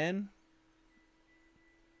 Sorry, man.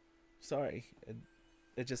 Sorry.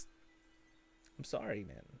 It just. I'm sorry,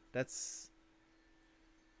 man. That's.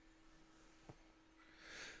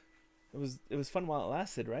 It was fun while it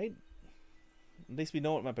lasted, right? At least we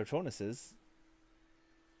know what my Patronus is.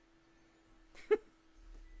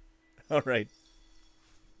 All right.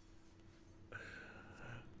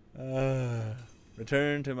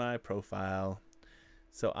 Return to my profile.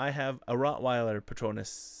 So I have a Rottweiler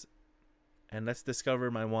Patronus. And let's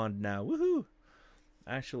discover my wand now. Woohoo!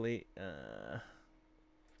 Actually,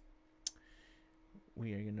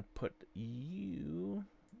 we are going to put you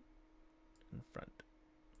in front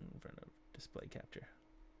of display capture.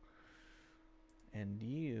 And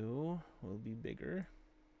you will be bigger.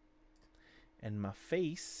 And my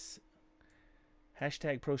face,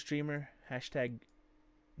 hashtag pro streamer, hashtag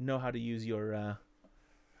know how to use your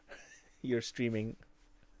your streaming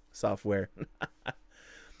software.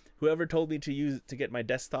 Whoever told me to get my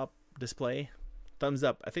desktop display, thumbs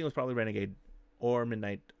up. I think it was probably Renegade or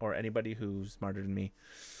Midnight or anybody who's smarter than me.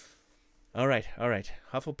 All right.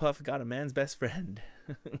 Hufflepuff got a man's best friend.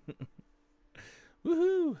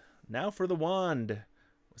 Woohoo! Now for the wand.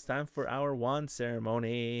 It's time for our wand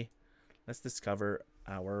ceremony. Let's discover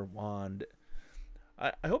our wand.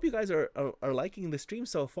 I hope you guys are liking the stream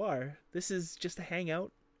so far. This is just a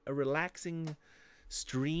hangout, a relaxing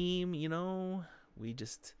stream, you know.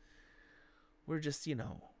 We're just, you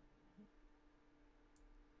know,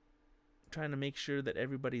 trying to make sure that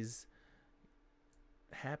everybody's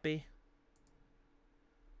happy.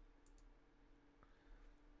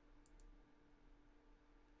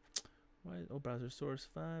 Why? Oh, browser source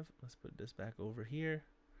 5. Let's put this back over here.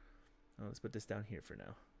 Oh, let's put this down here for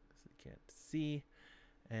now because we can't see.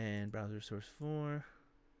 And browser source 4.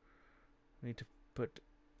 We need to put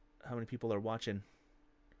how many people are watching.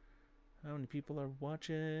 How many people are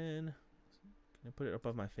watching? Can I put it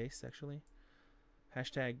above my face, actually?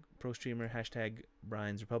 Hashtag pro streamer, hashtag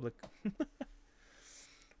Brian's Republic.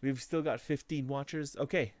 We've still got 15 watchers.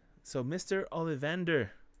 Okay, so Mr. Ollivander.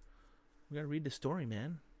 We gotta read the story,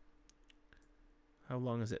 man. How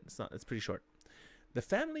long is it? It's pretty short. The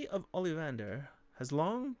family of Ollivander has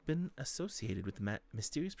long been associated with the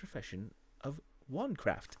mysterious profession of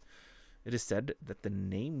wandcraft. It is said that the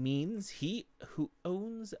name means he who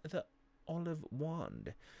owns the olive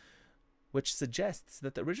wand, which suggests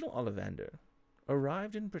that the original Ollivander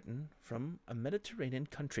arrived in Britain from a Mediterranean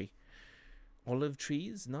country, olive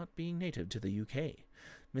trees not being native to the UK.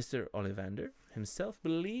 Mr. Ollivander himself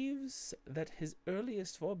believes that his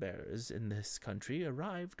earliest forebears in this country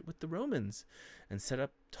arrived with the Romans and set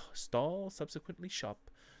up stall, subsequently shop,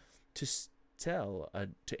 to sell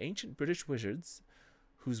to ancient British wizards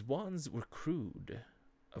whose wands were crude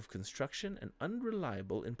of construction and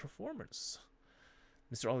unreliable in performance.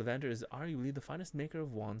 Mr. Ollivander is arguably the finest maker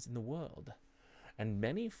of wands in the world, and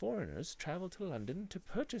many foreigners travel to London to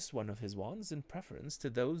purchase one of his wands in preference to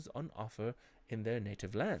those on offer in their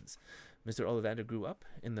native lands. Mr. Ollivander grew up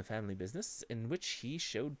in the family business, in which he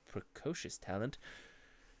showed precocious talent.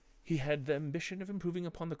 He had the ambition of improving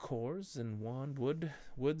upon the cores and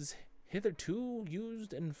woods hitherto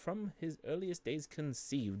used, and from his earliest days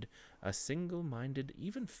conceived a single-minded,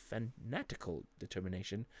 even fanatical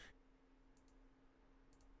determination.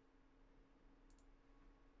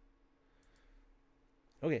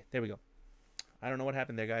 Okay, there we go. I don't know what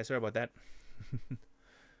happened there, guys. Sorry about that.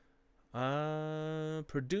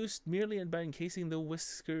 Produced merely by encasing the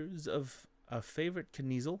whiskers of a favorite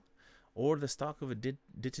Kneazle, or the stalk of a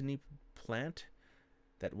dittany plant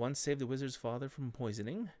that once saved the wizard's father from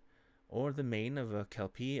poisoning, or the mane of a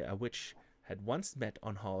kelpie a witch had once met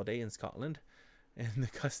on holiday in Scotland, and the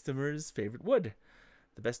customer's favorite wood.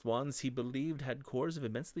 The best wands, he believed, had cores of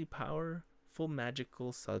immensely powerful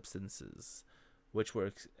magical substances, which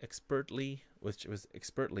was expertly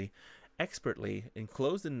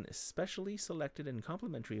enclosed in specially selected and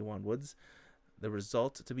complementary wand woods, the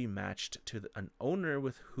result to be matched to an owner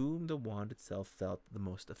with whom the wand itself felt the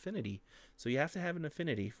most affinity. So you have to have an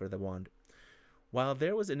affinity for the wand. While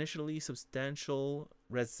there was initially substantial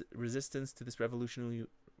resistance to this revolutionary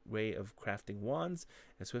way of crafting wands,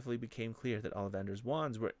 it swiftly became clear that Ollivander's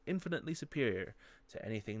wands were infinitely superior to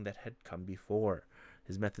anything that had come before.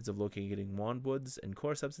 His methods of locating wand woods and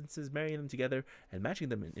core substances, marrying them together, and matching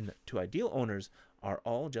them to ideal owners are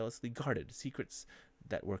all jealously guarded secrets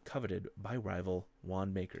that were coveted by rival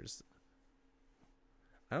wand makers.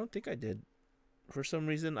 I don't think I did. For some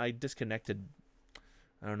reason, I disconnected.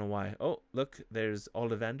 I don't know why. Oh, look, there's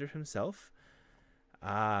Ollivander himself.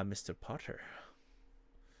 Ah, Mr. Potter.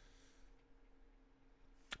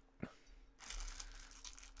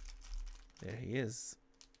 There he is.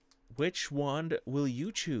 Which wand will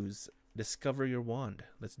you choose? Discover your wand.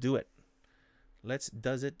 Let's do it. Let's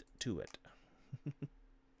does it to it.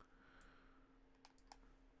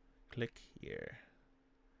 Click here.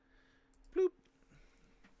 Bloop.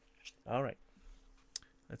 All right.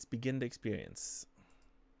 Let's begin the experience.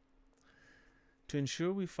 To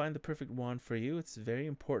ensure we find the perfect wand for you, it's very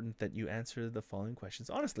important that you answer the following questions.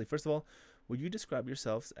 Honestly, first of all, would you describe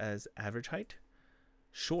yourselves as average height,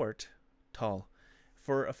 short, tall?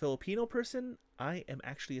 For a Filipino person, I am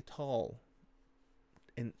actually a tall.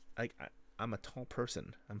 And I'm a tall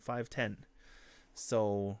person. I'm 5'10".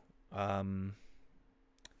 So, 5'11".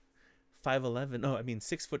 Oh, I mean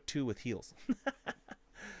 6'2" with heels.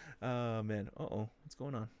 Oh man. Uh-oh. What's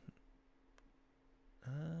going on?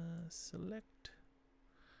 Select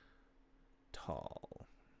tall.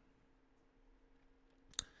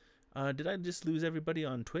 Did I just lose everybody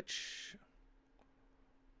on Twitch?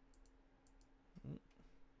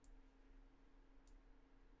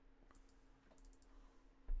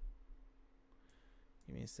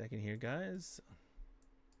 Give me a second here, guys.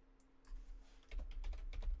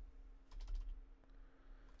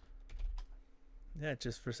 Yeah,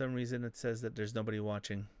 just for some reason it says that there's nobody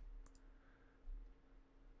watching.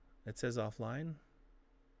 It says offline.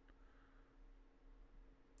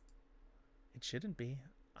 It shouldn't be.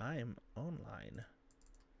 I'm online.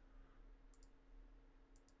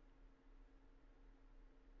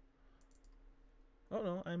 Oh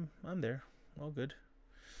no, I'm there. All good.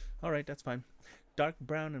 All right, that's fine. Dark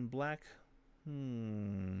brown and black.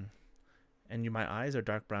 And my eyes are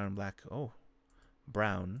dark brown and black. Oh,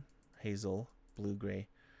 brown, hazel, blue, gray.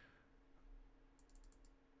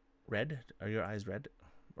 Red? Are your eyes red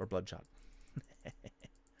or bloodshot?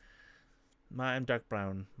 I'm dark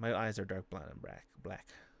brown. My eyes are dark brown and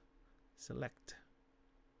black. Select.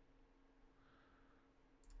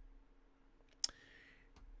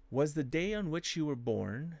 Was the day on which you were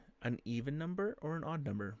born an even number or an odd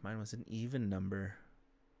number? Mine was an even number.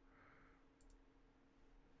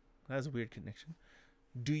 That was a weird connection.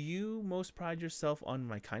 Do you most pride yourself on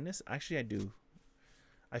my kindness? Actually, I do.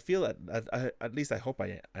 I feel that, at least I hope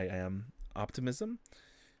I am. Optimism.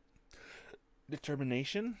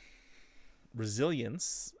 determination,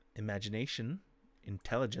 resilience, imagination,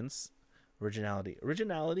 intelligence, originality.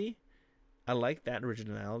 Originality, I like that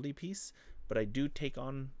originality piece, but I do take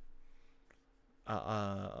on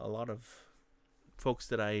a lot of folks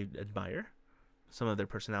that I admire. Some of their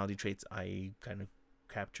personality traits I kind of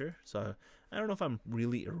capture. So I don't know if I'm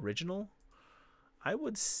really original. I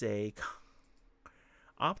would say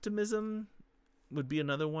optimism would be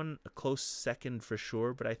another one, a close second for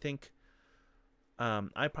sure. But I think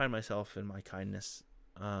I pride myself in my kindness.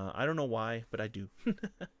 I don't know why, but I do.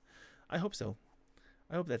 I hope so.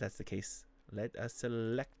 I hope that that's the case. Let us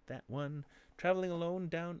select that one. Traveling alone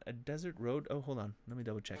down a desert road. Oh, hold on. Let me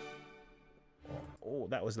double check. Oh,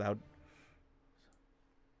 that was loud.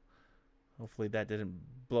 Hopefully that didn't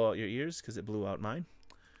blow out your ears, because it blew out mine.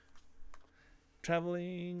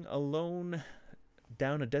 Traveling alone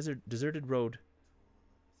down a deserted road.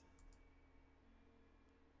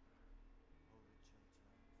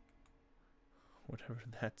 Whatever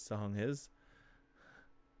that song is.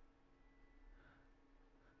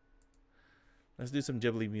 Let's do some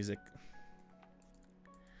Ghibli music.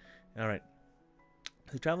 Alright.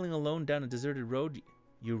 So traveling alone down a deserted road,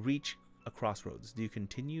 you reach a crossroads. Do you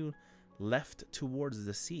continue left towards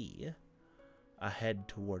the sea, ahead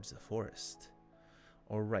towards the forest,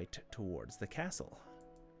 or right towards the castle?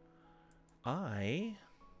 I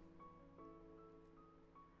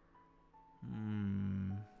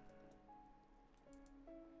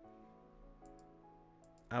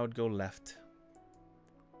would go left.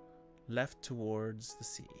 Left towards the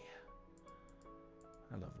sea.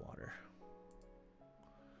 I love water.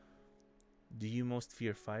 Do you most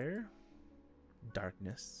fear fire,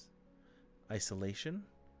 darkness, isolation,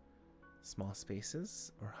 small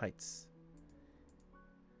spaces, or heights?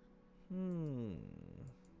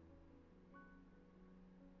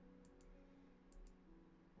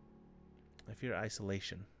 I fear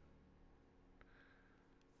isolation.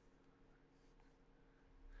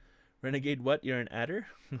 Renegade what? You're an adder?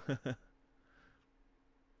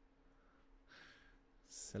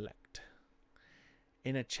 Select.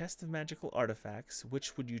 In a chest of magical artifacts,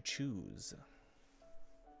 which would you choose?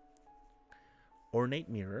 Ornate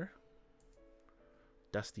mirror,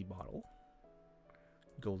 dusty bottle,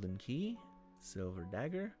 golden key, silver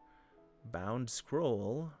dagger, bound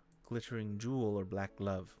scroll, glittering jewel, or black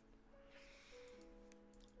glove?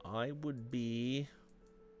 I would do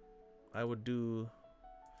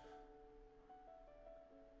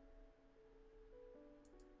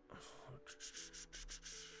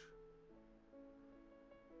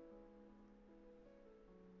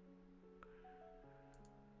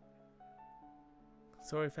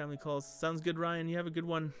Sorry, family calls. Sounds good, Ryan. You have a good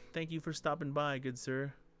one. Thank you for stopping by, good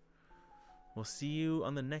sir. We'll see you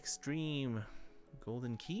on the next stream.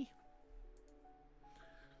 Golden key?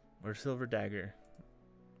 Or silver dagger?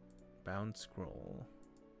 Bound scroll.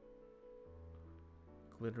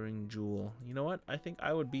 Glittering jewel. You know what? I think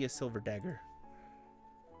I would be a silver dagger.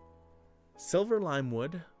 Silver lime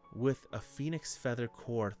wood with a phoenix feather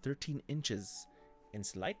core, 13 inches, and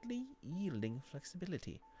slightly yielding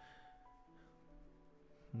flexibility.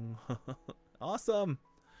 Awesome.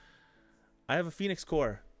 I have a phoenix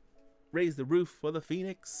core. Raise the roof for the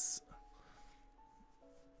phoenix.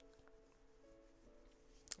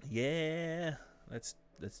 Yeah. Let's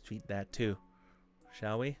tweet that too,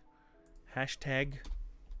 shall we? Hashtag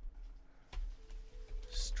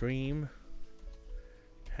stream.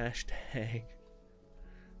 Hashtag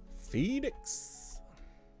Phoenix.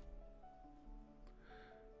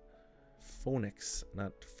 Phonix,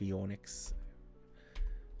 not Phoenix.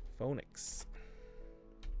 Phonix.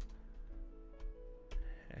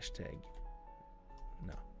 Hashtag.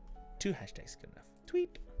 No. 2 hashtags good enough.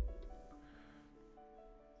 Tweet.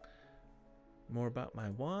 More about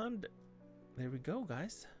my wand. There we go,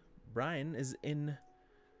 guys. Brian is in.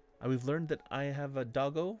 We've learned that I have a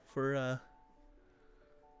doggo for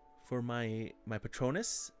my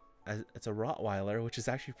Patronus. It's a Rottweiler, which is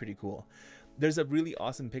actually pretty cool. There's a really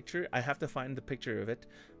awesome picture. I have to find the picture of it,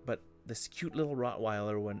 but this cute little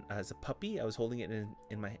Rottweiler, when as a puppy, I was holding it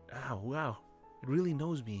in my. Oh wow, it really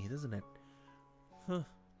knows me, doesn't it? Huh,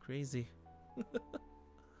 crazy.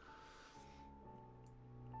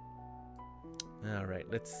 All right,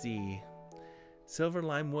 let's see. Silver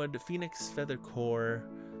lime wood, phoenix feather core,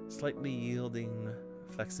 slightly yielding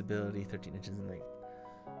flexibility, 13 inches in length.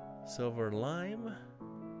 Silver lime.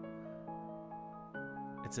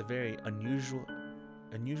 It's a very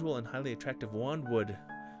unusual and highly attractive wand wood.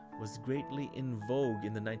 Was greatly in vogue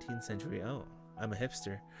in the 19th century. Oh, I'm a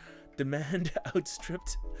hipster. Demand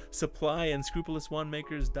outstripped supply, and scrupulous wand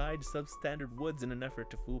makers dyed substandard woods in an effort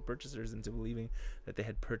to fool purchasers into believing that they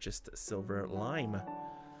had purchased silver lime.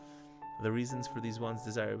 The reasons for these wands'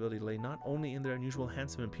 desirability lay not only in their unusual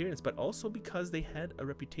handsome appearance, but also because they had a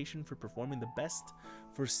reputation for performing the best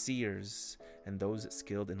for seers and those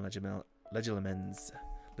skilled in legilimens.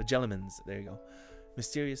 There you go.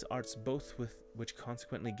 Mysterious arts, both with which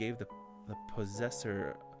consequently gave the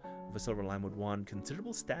possessor of a silver limewood wand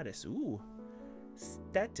considerable status. Ooh,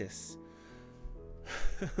 status.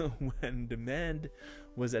 When demand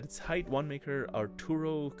was at its height, wandmaker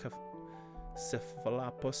Arturo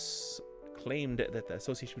Cephalopoulos claimed that the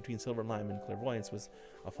association between silver lime and clairvoyance was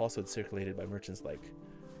a falsehood circulated by merchants like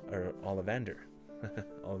Ollivander,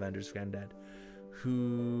 Ollivander's granddad,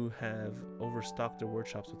 who have overstocked their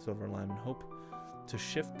workshops with silver lime in hope to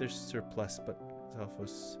shift their surplus, but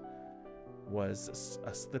Cephalopoulos was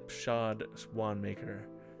a slipshod wand maker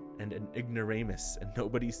and an ignoramus, and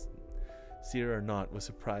nobody, seer or not, was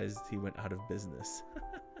surprised he went out of business.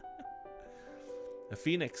 A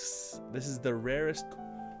phoenix. This is the rarest.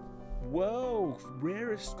 Whoa,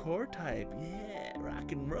 rarest core type. Yeah,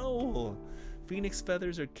 rock and roll. Phoenix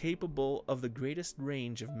feathers are capable of the greatest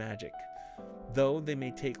range of magic, though they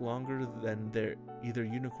may take longer than their either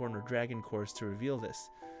unicorn or dragon cores to reveal this.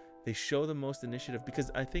 They show the most initiative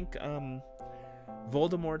because I think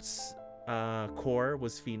Voldemort's core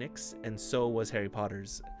was Phoenix, and so was Harry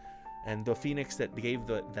Potter's. And the Phoenix that gave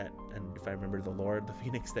and if I remember the lore, the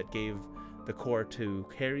Phoenix that gave the core to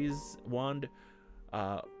Harry's wand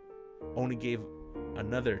only gave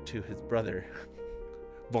another to his brother,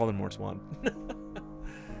 Voldemort's wand.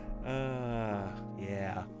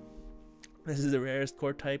 Yeah. This is the rarest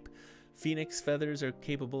core type. Phoenix feathers are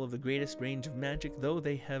capable of the greatest range of magic, though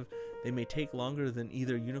they may take longer than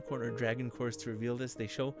either unicorn or dragon cores to reveal this. They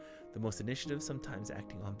show the most initiative, sometimes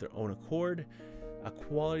acting on their own accord, a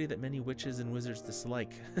quality that many witches and wizards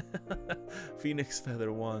dislike. Phoenix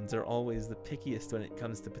feather wands are always the pickiest when it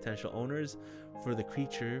comes to potential owners, for the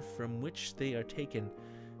creature from which they are taken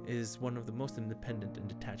is one of the most independent and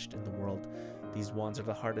detached in the world. These wands are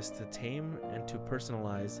the hardest to tame and to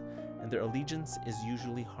personalize, and their allegiance is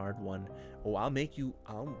usually hard won. Oh, I'll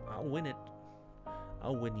win it.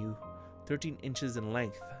 I'll win you. 13 inches in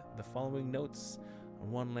length. The following notes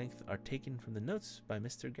on wand length are taken from the notes by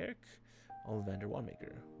Mr. Garrick, Ollivander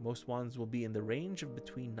Wandmaker. Most wands will be in the range of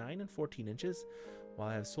between 9 and 14 inches, while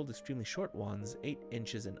I have sold extremely short wands, 8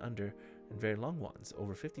 inches and under, and very long wands,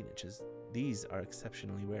 over 15 inches. These are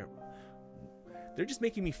exceptionally rare. They're just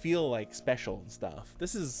making me feel like special and stuff.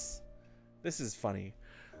 This is funny.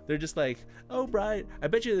 They're just like, oh, Brian, I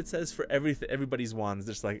bet you it says for everybody's wands,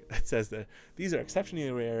 just like it says that these are exceptionally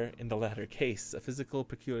rare in the latter case. A physical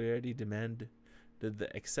peculiarity demanded the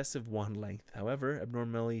excessive wand length. However,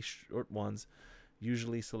 abnormally short wands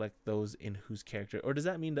usually select those in whose character, or does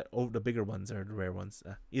that mean that the bigger ones are the rare ones?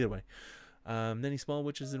 Either way. Many small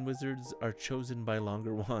witches and wizards are chosen by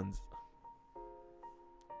longer wands.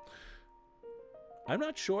 I'm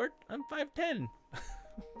not short. I'm 5'10".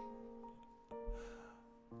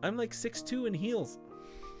 I'm like 6'2" in heels.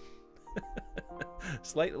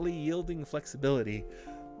 Slightly yielding flexibility.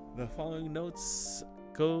 The following notes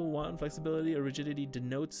go wand flexibility or rigidity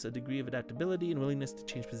denotes a degree of adaptability and willingness to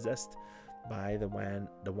change possessed by the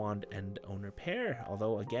wand and owner pair.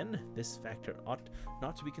 Although, again, this factor ought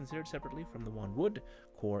not to be considered separately from the wand wood,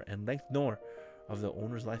 core, and length, nor of the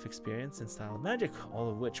owner's life experience and style of magic, all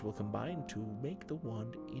of which will combine to make the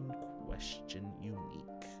wand in question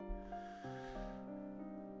unique.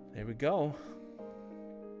 There we go.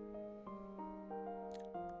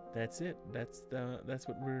 That's it. That's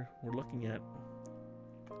what we're looking at.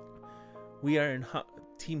 We are in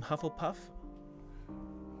Team Hufflepuff.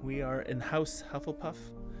 We are in House Hufflepuff.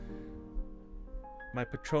 My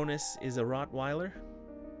Patronus is a Rottweiler.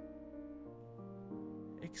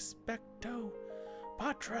 Expecto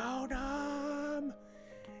Patronum!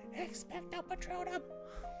 Expecto Patronum!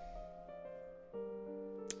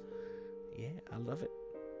 Yeah, I love it.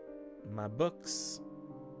 My books.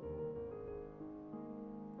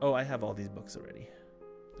 Oh, I have all these books already.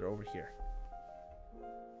 They're over here.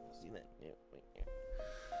 See that? Yeah, right there.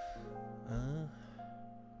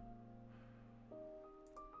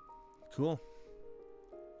 Cool.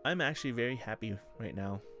 I'm actually very happy right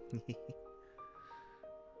now.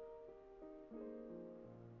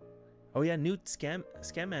 Oh yeah, Newt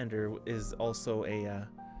Scamander is also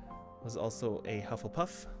was also a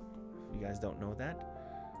Hufflepuff. If you guys don't know that.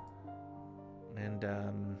 And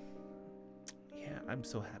yeah, I'm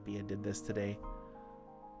so happy I did this today.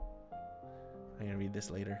 I'm gonna read this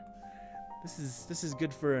later. This is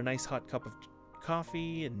good for a nice hot cup of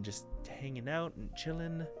coffee and just hanging out and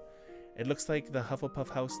chilling. It looks like the Hufflepuff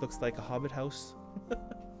house looks like a Hobbit house.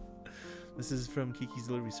 This is from Kiki's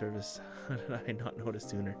Delivery Service. How did I not notice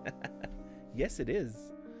sooner? Yes, it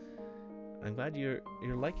is. I'm glad you're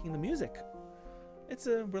liking the music. It's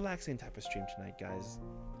a relaxing type of stream tonight, guys.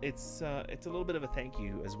 It's a little bit of a thank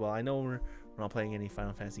you as well. I know we're not playing any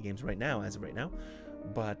Final Fantasy games right now, as of right now,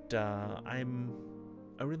 but I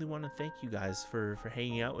really want to thank you guys for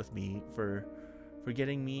hanging out with me, for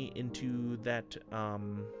getting me into that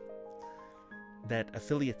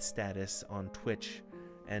affiliate status on Twitch.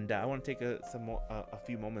 And I want to take a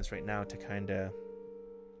few moments right now to kind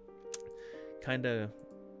of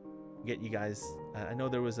get you guys. I know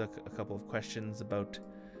there was a couple of questions about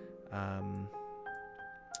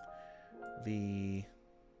the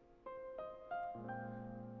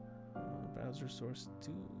browser source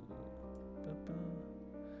 2.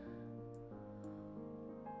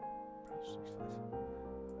 Browser source 5.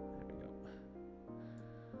 There we go.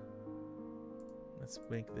 Let's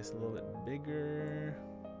make this a little bit bigger,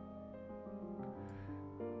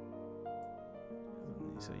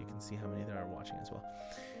 so you can see how many there are watching as well.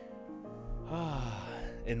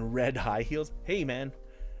 In red high heels. Hey, man.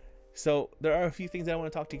 So there are a few things I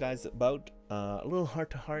want to talk to you guys about. A little heart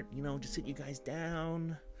to heart, just sit you guys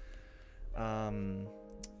down. Let's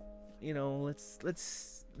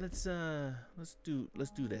do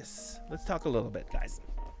this. Let's talk a little bit, guys.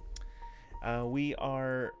 We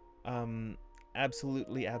are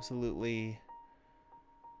absolutely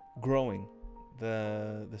growing.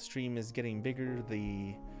 The stream is getting bigger.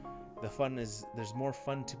 The fun is, there's more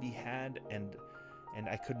fun to be had, and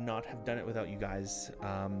I could not have done it without you guys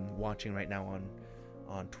watching right now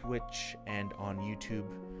on Twitch and on YouTube.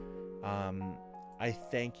 I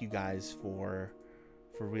thank you guys for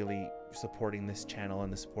really supporting this channel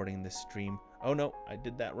and supporting this stream. Oh no, I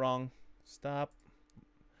did that wrong. Stop.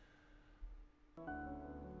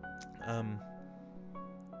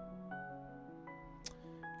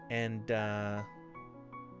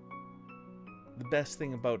 The best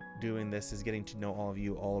thing about doing this is getting to know all of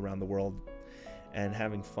you all around the world and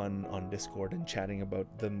having fun on Discord and chatting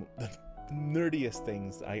about the nerdiest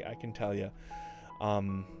things I can tell you.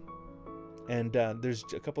 There's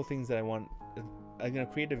a couple things that I'm gonna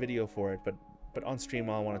create a video for it, but on stream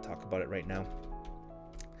I want to talk about it right now.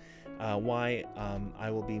 Why I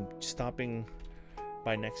will be stopping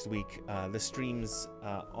by next week the streams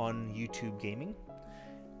on YouTube Gaming.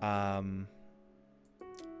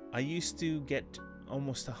 I used to get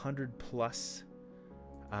almost 100 plus.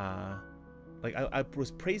 I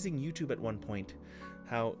was praising YouTube at one point,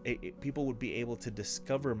 how people would be able to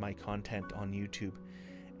discover my content on YouTube,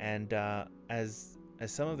 and as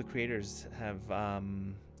some of the creators have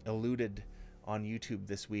alluded on YouTube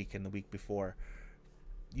this week and the week before,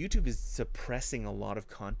 YouTube is suppressing a lot of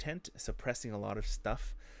content, suppressing a lot of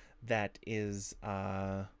stuff that is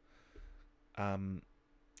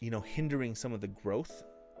hindering some of the growth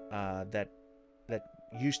that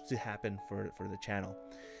used to happen for the channel.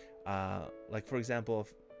 Like, for example,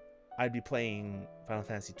 if I'd be playing Final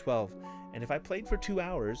Fantasy 12, and if I played for 2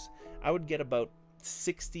 hours, I would get about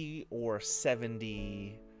 60 or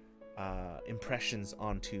 70 impressions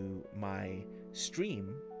onto my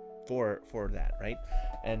stream for that, right?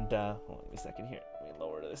 And hold on a second here. Let me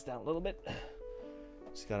lower this down a little bit.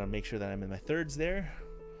 Just gotta make sure that I'm in my thirds there.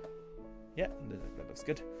 Yeah, that looks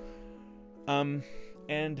good.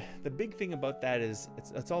 And the big thing about that is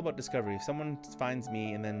it's all about discovery. If someone finds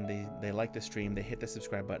me and then they like the stream, they hit the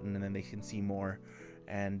subscribe button, and then they can see more,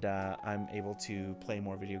 and I'm able to play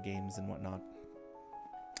more video games and whatnot.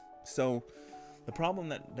 So the problem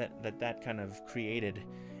that kind of created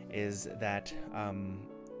is that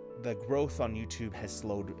the growth on YouTube has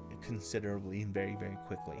slowed considerably and very, very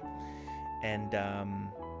quickly. And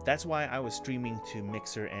that's why I was streaming to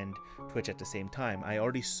Mixer and Twitch at the same time. I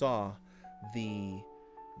already saw the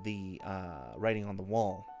writing on the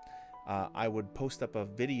wall. I would post up a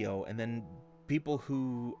video, and then people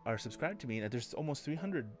who are subscribed to me, there's almost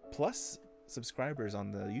 300 plus subscribers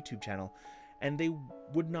on the YouTube channel, and they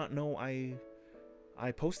would not know I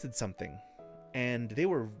posted something. And they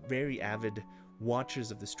were very avid watchers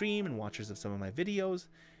of the stream and watchers of some of my videos,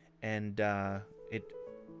 and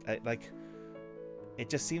it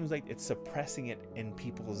just seems like it's suppressing it in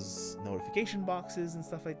people's notification boxes and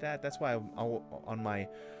stuff like that. That's why on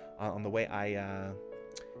the way I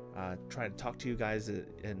try to talk to you guys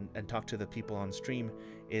and talk to the people on stream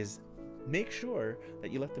is make sure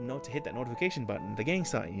that you let them know to hit that notification button, the gang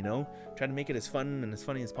sign, try to make it as fun and as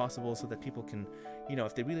funny as possible so that people can,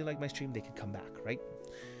 if they really like my stream, they can come back, right?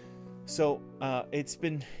 So it's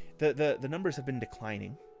been, the numbers have been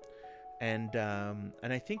declining, and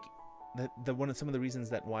I think that some of the reasons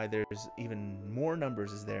that why there's even more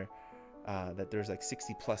numbers is that there's like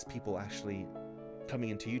 60 plus people actually coming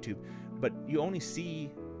into YouTube, but you only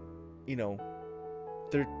see, you know,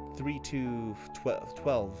 3 to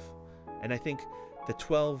 12, and I think the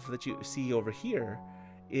 12 that you see over here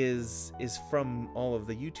is from all of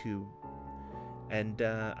the YouTube, and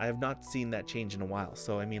I have not seen that change in a while.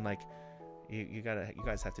 So I mean, like, you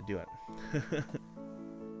guys have to do it.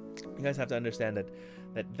 You guys have to understand that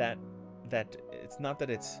it's not that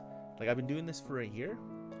it's like I've been doing this for a year,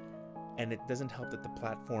 and it doesn't help that the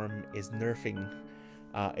platform is nerfing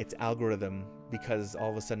its algorithm, because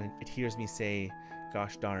all of a sudden it hears me say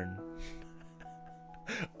gosh darn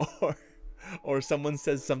or someone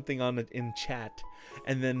says something on it in chat,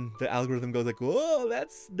 and then the algorithm goes like, whoa,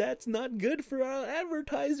 that's not good for our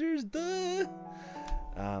advertisers, duh.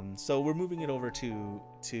 So we're moving it over to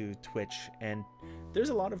Twitch, and there's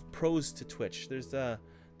a lot of pros to Twitch. There's that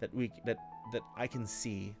I can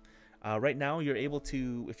see. Right now, you're able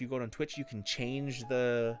to, if you go on Twitch, you can change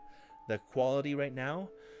the quality. Right now,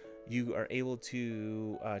 you are able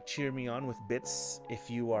to cheer me on with bits. If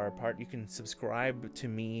you are a part, you can subscribe to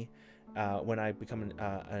me when I become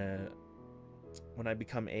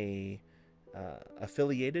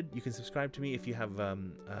affiliated. You can subscribe to me if you have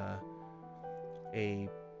a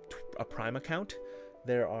Prime account.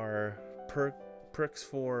 There are perks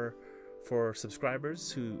for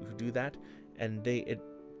subscribers who do that, and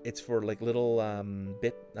it's for like little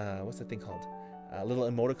what's that thing called,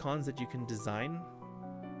 little emoticons that you can design.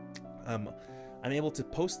 I'm able to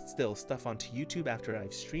post still stuff onto YouTube after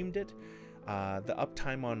I've streamed it. The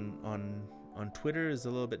uptime on Twitter is a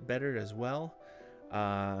little bit better as well.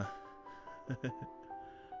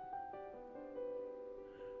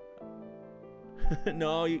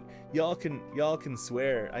 No, y'all can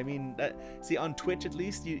swear. I mean, see, on Twitch at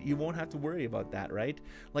least you won't have to worry about that, right?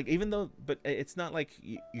 Like, even though, but it's not like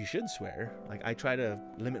you should swear. Like, I try to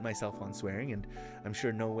limit myself on swearing, and I'm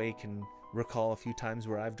sure No Way can recall a few times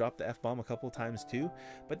where I've dropped the F-bomb a couple times too.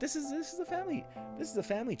 But this is a family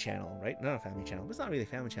channel, right? Not a family channel, but it's not really a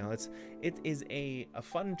family channel. It is a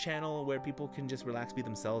fun channel where people can just relax, be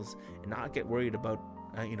themselves, and not get worried about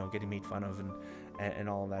getting made fun of and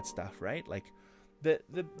all of that stuff, right? Like,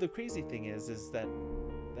 the crazy thing is that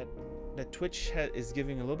Twitch is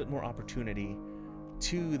giving a little bit more opportunity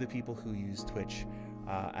to the people who use Twitch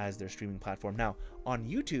as their streaming platform. Now on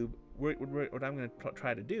YouTube, what I'm going to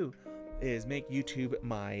try to do is make YouTube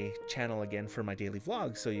my channel again for my daily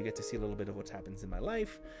vlogs, so you get to see a little bit of what happens in my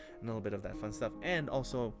life and a little bit of that fun stuff, and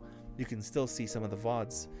also you can still see some of the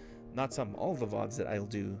VODs, all of the VODs that I'll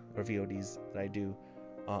do, or VODs that I do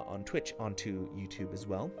on Twitch onto YouTube as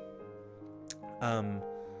well.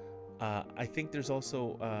 I think there's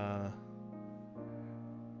also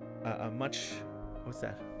what's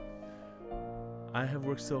that? I have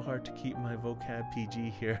worked so hard to keep my vocab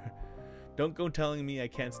PG here. Don't go telling me I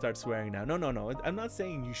can't start swearing now. No. I'm not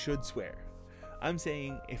saying you should swear. I'm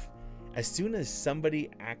saying as soon as somebody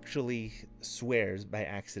actually swears by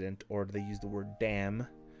accident, or they use the word damn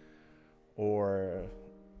or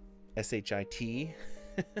shit,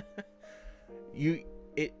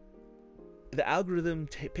 the algorithm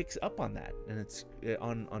picks up on that, and it's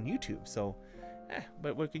on YouTube. So,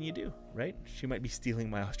 but what can you do, right? She might be stealing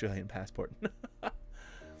my Australian passport.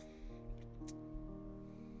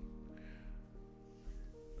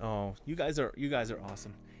 Oh, you guys are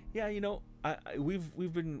awesome. Yeah,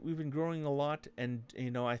 we've been growing a lot, and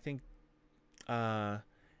I think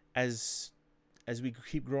as we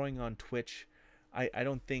keep growing on Twitch, I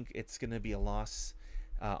don't think it's gonna be a loss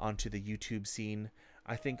onto the YouTube scene.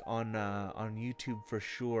 I think on YouTube for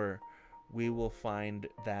sure we will find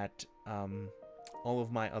that all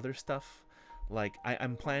of my other stuff, like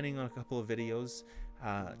I'm planning on a couple of videos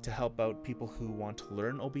to help out people who want to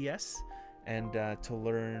learn OBS, and to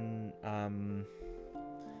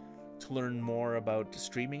learn more about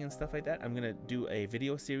streaming and stuff like that. I'm gonna do a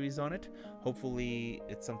video series on it. Hopefully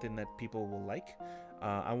it's something that people will like.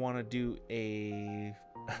 I want to do a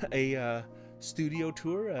studio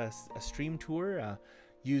tour, a stream tour,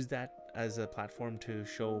 use that as a platform to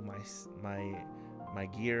show my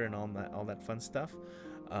gear and all that fun stuff,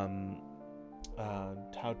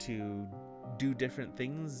 how to do different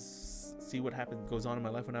things, see what goes on in my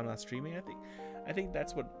life when I'm not streaming. I think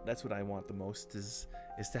that's what I want the most, is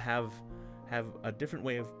to have a different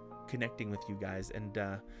way of connecting with you guys, and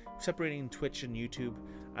separating Twitch and YouTube.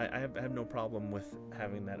 I have no problem with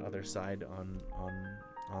having that other side on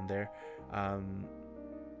there.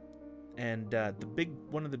 And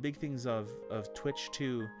one of the big things of Twitch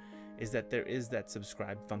too is that there is that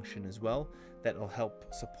subscribe function as well that will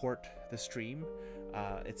help support the stream.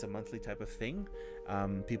 It's a monthly type of thing.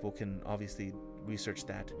 People can obviously research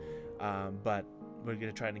that, but we're going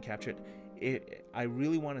to try and capture it. I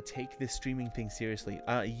really want to take this streaming thing seriously.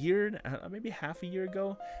 A year, maybe half a year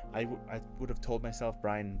ago, I would have told myself,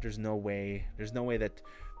 Brian, there's no way that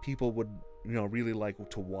people would, really like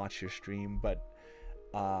to watch your stream. But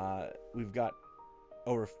we've got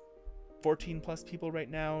over 14 plus people right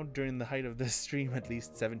now. During the height of this stream, at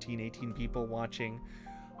least 17, 18 people watching.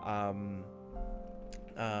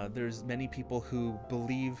 There's many people who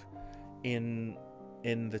believe in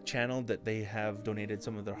the channel, that they have donated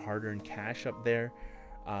some of their hard-earned cash up there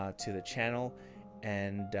to the channel,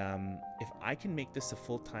 and if I can make this a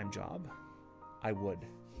full-time job, I would,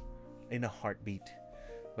 in a heartbeat.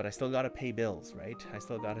 But I still gotta pay bills, right? I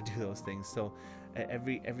still gotta do those things. So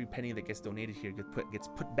every penny that gets donated here gets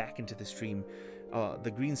put back into the stream.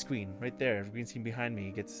 The green screen right there, the green screen behind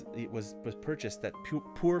me, was purchased. That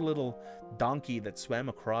poor little donkey that swam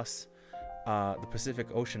across the Pacific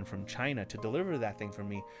Ocean from China to deliver that thing for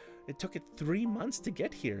me. It took it 3 months to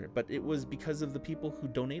get here, but it was because of the people who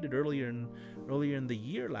donated earlier in the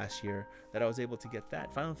year last year that I was able to get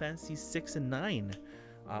that. Final Fantasy 6 and 9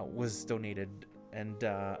 was donated, and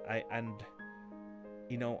I've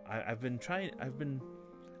been trying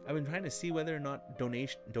to see whether or not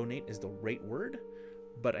donate is the right word,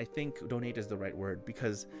 but I think donate is the right word,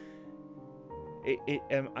 because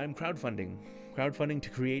I'm crowdfunding to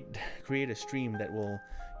create a stream that will,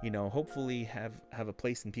 hopefully have a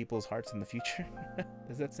place in people's hearts in the future.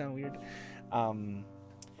 Does that sound weird?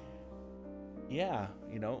 Yeah,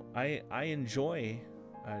 I enjoy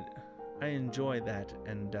that,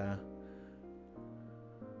 and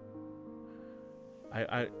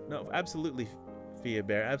no, absolutely, Fia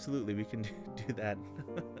Bear, absolutely, we can do that.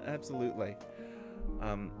 Absolutely.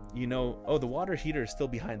 The water heater is still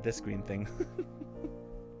behind this green thing.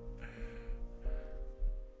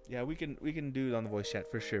 Yeah, we can do it on the voice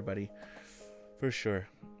chat for sure, buddy, for sure.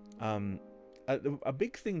 A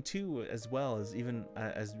big thing too, as well, is even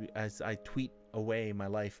as I tweet away my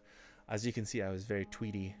life. As you can see, I was very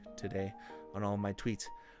tweety today on all my tweets.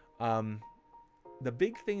 The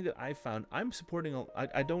big thing that I found, I'm supporting.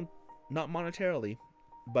 I don't, not monetarily,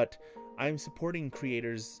 but I'm supporting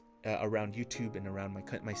creators around YouTube and around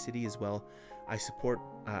my city as well. I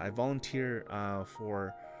volunteer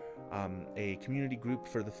for a community group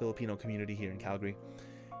for the Filipino community here in Calgary.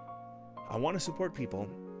 I want to support people,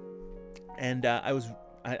 and I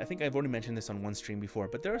think I've already mentioned this on one stream before,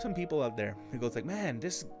 but there are some people out there who goes like, man,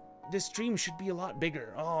 this stream should be a lot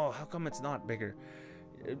bigger. Oh, how come it's not bigger?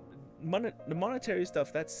 The monetary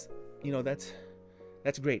stuff, that's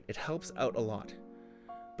great. It helps out a lot.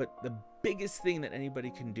 But the biggest thing that anybody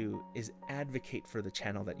can do is advocate for the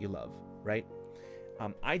channel that you love, right?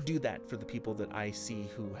 I do that for the people that I see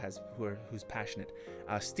who's passionate.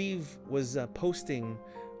 Steve was posting.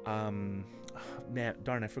 Darn,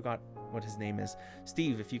 I forgot what his name is.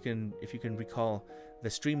 Steve, if you can recall the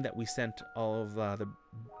stream that we sent all of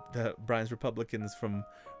the Brian's Republicans from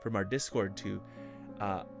our Discord to.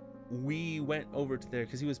 We went over to there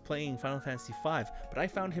because he was playing Final Fantasy V, but I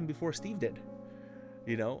found him before Steve did.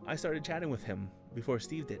 I started chatting with him before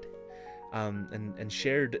Steve did, and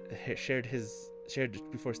shared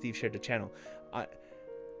before Steve shared the channel.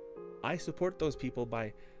 I support those people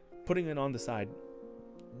by putting it on the side.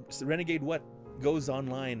 Renegade What goes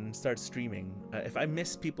online and starts streaming. If I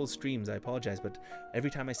miss people's streams, I apologize, but every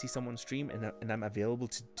time I see someone stream and I'm available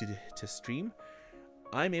to stream,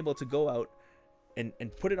 I'm able to go out and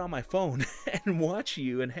put it on my phone and watch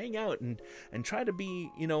you and hang out and try to be,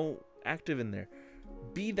 active in there.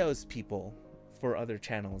 Be those people for other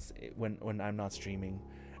channels when I'm not streaming.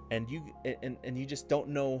 And you just don't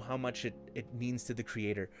know how much it means to the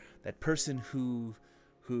creator. That person who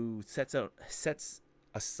sets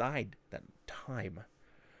aside that time,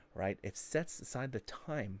 right? It sets aside the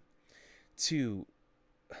time to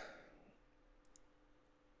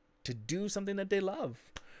do something that they love,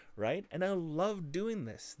 right? And I love doing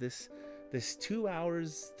this 2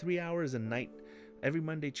 hours, 3 hours a night, every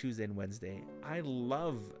Monday, Tuesday, and Wednesday. I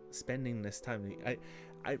love spending this time.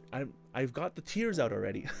 I've got the tears out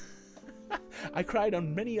already. I cried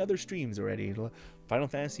on many other streams already. Final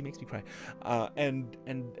Fantasy makes me cry, and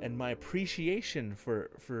my appreciation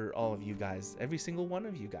for all of you guys, every single one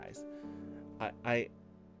of you guys.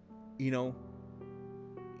 You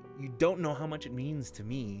don't know how much it means to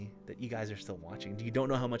me that you guys are still watching. You don't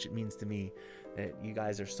know how much it means to me that you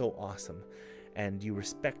guys are so awesome, and you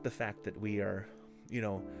respect the fact that we are,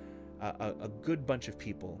 a good bunch of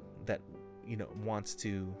people that wants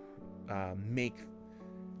to make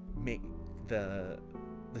make the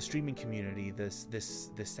streaming community, this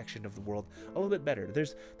section of the world, a little bit better.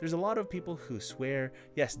 There's a lot of people who swear.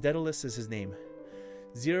 Yes, Daedalus is his name.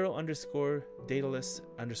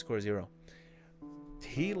 0_Daedalus_0.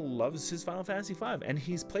 He loves his Final Fantasy V, and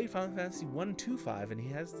he's played Final Fantasy 1 to 5, and he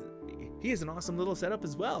has an awesome little setup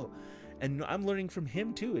as well. And I'm learning from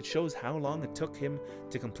him too. It shows how long it took him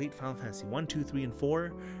to complete Final Fantasy 1, 2, 3, and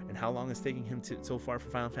 4, and how long it's taking him so far for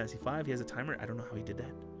Final Fantasy 5. He has a timer. I don't know how he did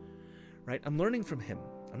that. Right? I'm learning from him.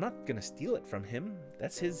 I'm not gonna steal it from him.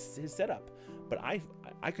 That's his setup. But I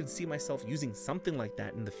could see myself using something like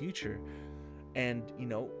that in the future. And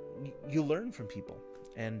you learn from people.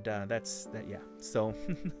 And that's that. Yeah. So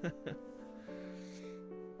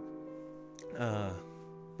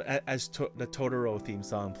as the Totoro theme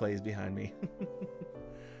song plays behind me.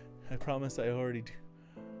 I promise I already do.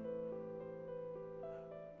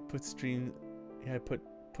 Put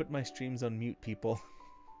my streams on mute, people.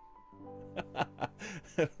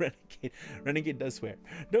 Renegade does swear.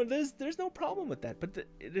 No, there's no problem with that. But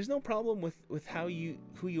there's no problem with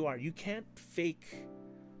who you are. You can't fake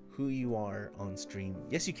who you are on stream.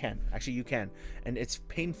 Yes, you can. Actually, you can. And it's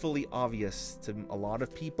painfully obvious to a lot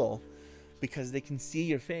of people because they can see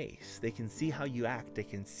your face. They can see how you act. They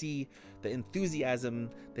can see the enthusiasm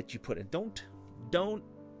that you put in.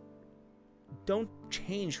 Don't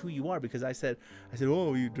change who you are because I said,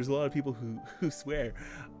 oh, there's a lot of people who swear.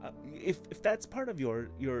 If that's part of your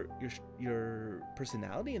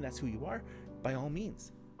personality and that's who you are, by all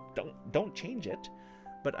means, don't change it.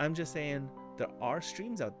 But I'm just saying there are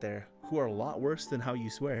streams out there who are a lot worse than how you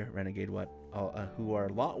swear, Renegade. Who are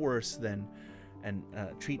a lot worse than and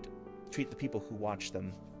treat the people who watch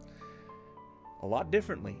them a lot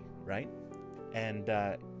differently, right? And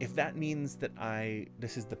if that means that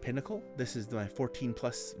this is the pinnacle, this is my 14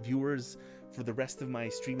 plus viewers for the rest of my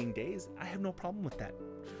streaming days, I have no problem with that,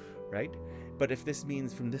 right? But if this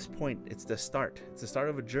means from this point, it's the start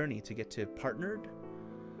of a journey to get to partnered,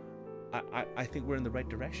 I think we're in the right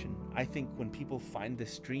direction. I think when people find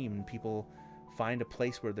this stream, people find a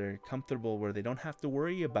place where they're comfortable, where they don't have to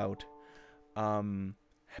worry about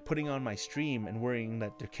putting on my stream and worrying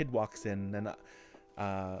that their kid walks in and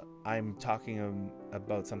I'm talking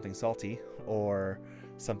about something salty or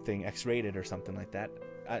something X-rated or something like that.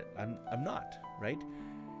 I'm not, right?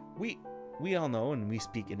 We all know and we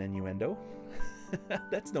speak in innuendo.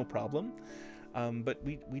 That's no problem. But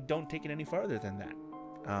we don't take it any farther than that.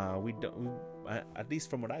 We don't, at least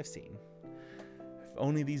from what I've seen. If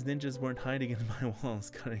only these ninjas weren't hiding in my walls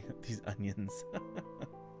cutting up these onions.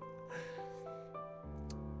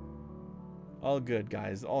 All good,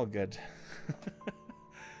 guys. All good.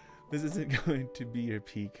 This isn't going to be your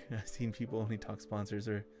peak. I've seen people only talk sponsors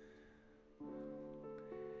or...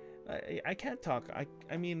 I can't talk.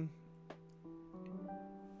 I mean...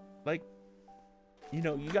 Like...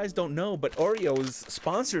 you guys don't know, but Oreos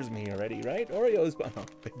sponsors me already, right? Oreos... No,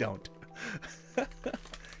 they don't.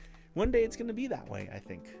 One day it's going to be that way, I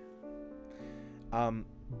think.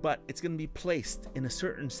 But it's going to be placed in a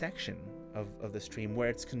certain section of the stream where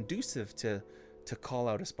it's conducive to call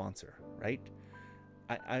out a sponsor, right?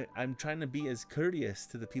 I'm trying to be as courteous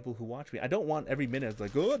to the people who watch me. I don't want every minute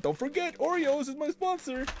like, oh, don't forget Oreos is my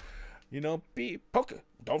sponsor. Don't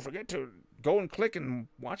forget to go and click and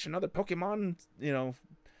watch another Pokemon,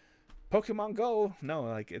 Pokemon Go. No,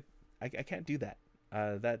 like I can't do that.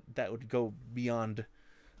 That would go beyond.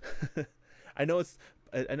 I know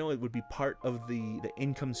it would be part of the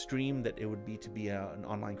income stream that it would be to be an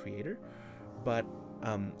online creator, but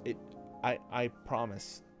I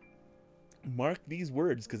promise. Mark these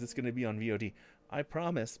words because it's going to be on VOD. I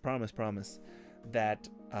promise that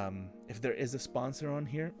if there is a sponsor on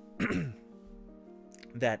here,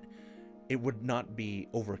 that it would not be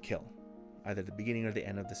overkill, either the beginning or the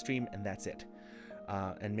end of the stream, and that's it.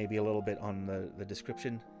 And maybe a little bit on the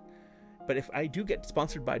description. But if I do get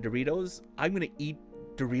sponsored by Doritos, I'm going to eat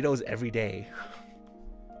Doritos every day.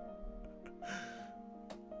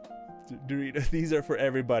 Doritos, these are for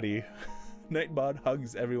everybody. Nightbot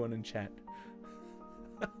hugs everyone in chat.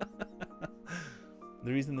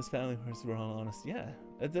 The reason this family was we're all honest. Yeah,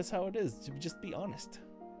 that's how it is. To just be honest.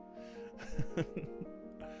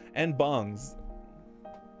 And bongs.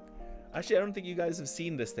 Actually, I don't think you guys have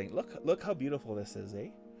seen this thing. Look how beautiful this is, eh?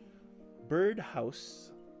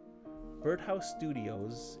 Birdhouse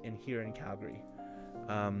Studios here in Calgary.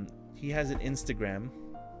 He has an Instagram.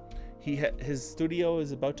 His studio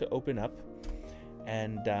is about to open up,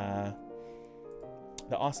 and the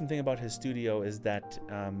awesome thing about his studio is that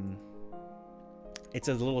it's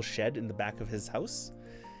a little shed in the back of his house,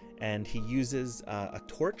 and he uses a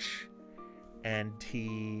torch, and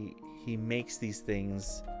he makes these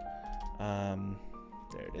things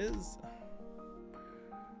There it is.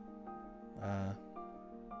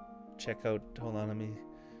 Check out, hold on, let me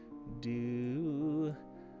do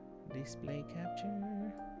display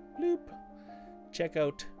capture. Bloop. Check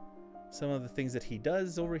out some of the things that he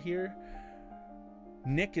does over here.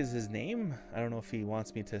 Nick is his name. I don't know if he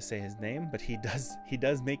wants me to say his name, but he does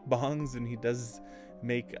make bongs, and he does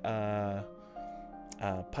make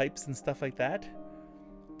pipes and stuff like that.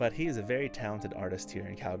 But he is a very talented artist here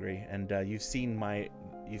in Calgary, and you've seen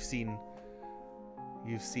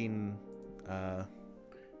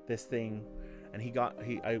this thing, and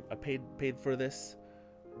I paid for this,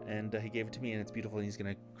 and he gave it to me, and it's beautiful, and he's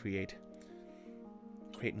gonna create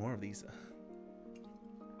more of these.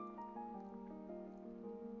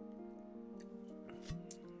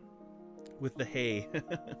 With the hay.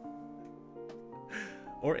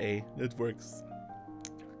 Or A, it works.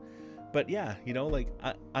 But yeah, you know, like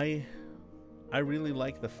I really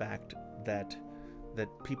like the fact that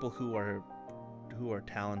people who are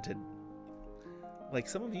talented, like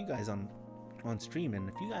some of you guys on stream, and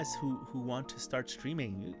if you guys who want to start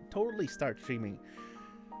streaming, totally start streaming.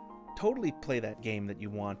 Totally play that game that you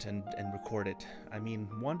want and record it. I mean,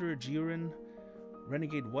 Wanderer Jiren,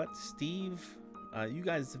 Renegade What, Steve, you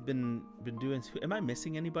guys have been doing. Am I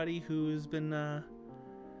missing anybody who's been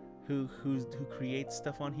who creates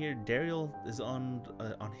stuff on here? Daryl is on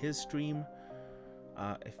his stream.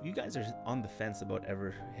 If you guys are on the fence about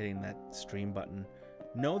ever hitting that stream button,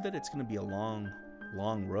 know that it's going to be a long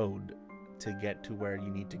road to get to where you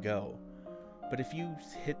need to go. But if you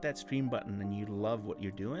hit that stream button and you love what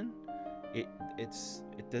you're doing, it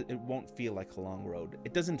won't feel like a long road.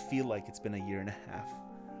 It doesn't feel like it's been a year and a half,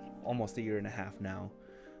 almost a year and a half now.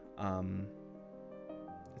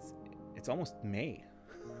 It's almost May.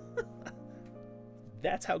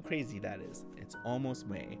 That's how crazy that is. It's almost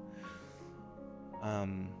May. I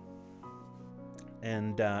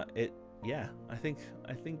think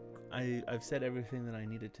I've said everything that I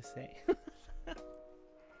needed to say.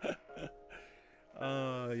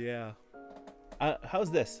 Yeah. How's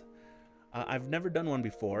this? I've never done one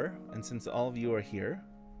before, and since all of you are here,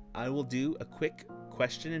 I will do a quick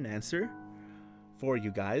question and answer for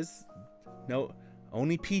you guys. No,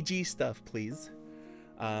 only PG stuff, please.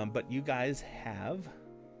 But you guys have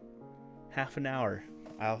half an hour.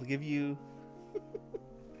 I'll give you.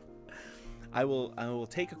 I will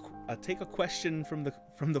take a question from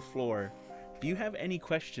the floor. If you have any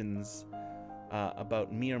questions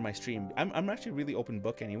about me or my stream, I'm actually really open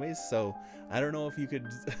book anyways, so I don't know if you could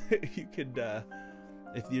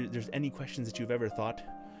if there's any questions that you've ever thought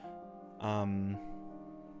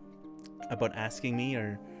about asking me,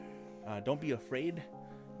 or don't be afraid.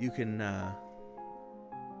 You can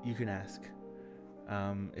ask.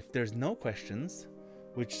 If there's no questions,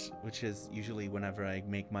 which is usually whenever I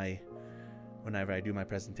do my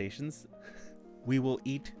presentations, we will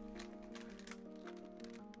eat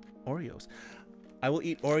Oreos. I will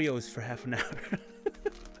eat Oreos for half an hour.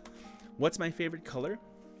 What's my favorite color?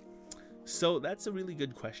 So that's a really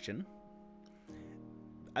good question.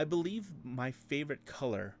 I believe my favorite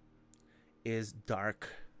color is dark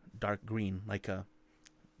green, like a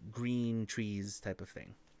green trees type of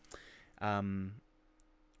thing.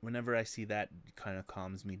 Whenever I see that, it kind of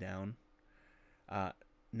calms me down.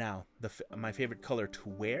 Now, my favorite color to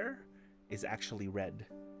wear is actually red.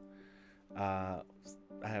 I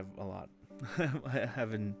have a lot.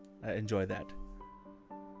 I enjoy that.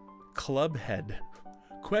 Clubhead.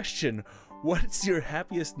 Question: what's your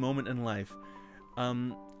happiest moment in life?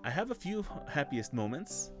 I have a few happiest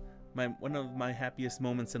moments. One of my happiest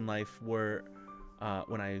moments in life were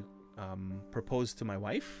when I proposed to my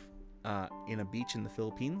wife in a beach in the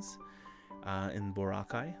Philippines, in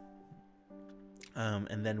Boracay.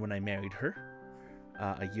 And then when I married her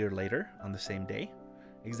a year later on the same day,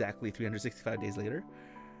 exactly 365 days later,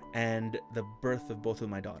 and the birth of both of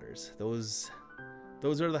my daughters. Those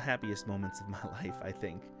are the happiest moments of my life, I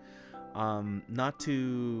think. Not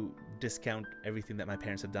to discount everything that my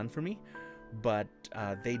parents have done for me, but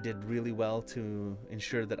they did really well to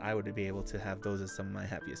ensure that I would be able to have those as some of my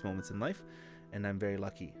happiest moments in life, and I'm very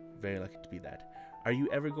lucky to be that. Are you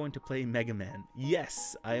ever going to play Mega Man?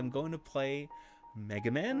 Yes, I am going to play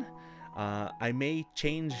Mega Man. I may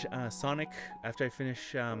change Sonic after I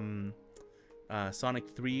finish Sonic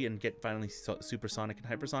 3 and get finally Supersonic and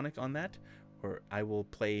Hypersonic on that, or I will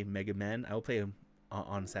play Mega Man. I will play him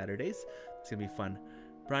on Saturdays. It's gonna be fun.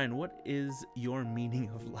 Brian, what is your meaning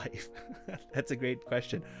of life? That's a great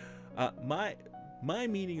question. My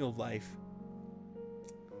meaning of life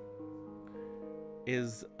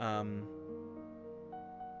is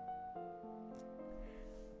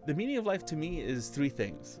the meaning of life to me is three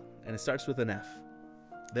things, and it starts with an F.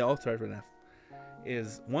 They all start with an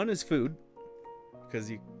F. One is food, because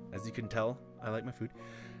as you can tell, I like my food.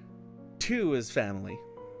 2 is family,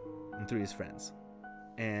 and 3 is friends.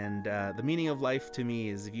 And the meaning of life to me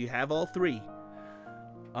is if you have all 3,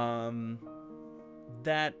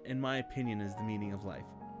 that, in my opinion, is the meaning of life.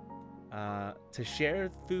 To share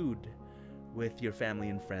food with your family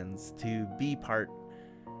and friends, to be part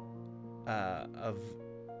of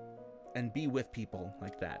and be with people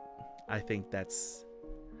like that. I think that's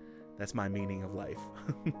my meaning of life.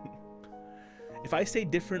 If I say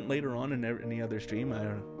different later on in any other stream,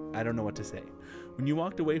 I don't know what to say. When you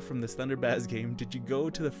walked away from this Thunderbaz game, did you go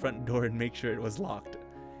to the front door and make sure it was locked?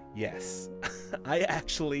 Yes. I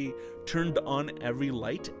actually turned on every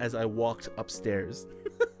light as I walked upstairs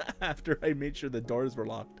after I made sure the doors were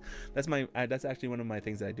locked. That's actually one of my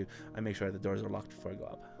things that I do. I make sure the doors are locked before I go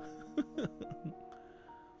up.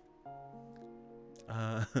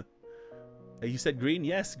 You said green?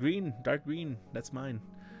 Yes, green. Dark green. That's mine.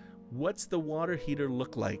 What's the water heater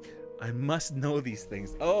look like? I must know these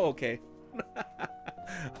things. Oh, okay.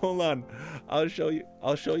 Hold on. I'll show you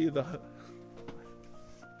the...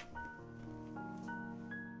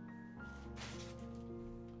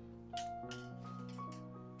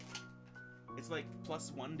 It's like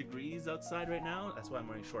 +1 degrees outside right now. That's why I'm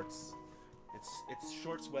wearing shorts. It's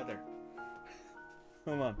shorts weather.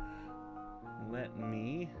 Hold on. Let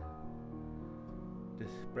me...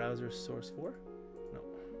 This browser source 4? No.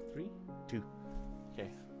 3? 2. Okay.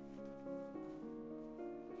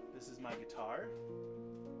 This is my guitar.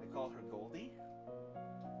 I call her Goldie.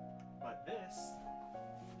 But this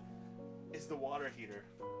is the water heater.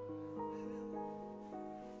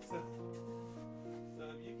 So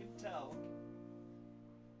if you can tell,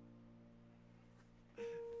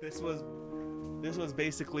 this was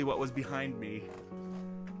basically what was behind me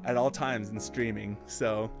at all times in streaming.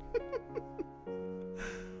 So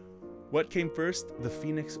what came first, the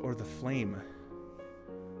phoenix or the flame?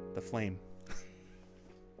 The flame.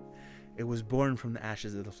 It was born from the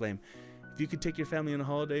ashes of the flame. If you could take your family on a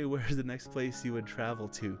holiday, where's the next place you would travel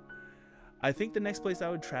to? I think the next place I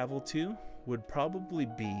would travel to would probably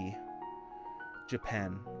be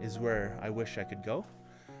Japan, is where I wish I could go.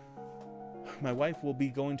 My wife will be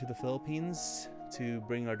going to the Philippines to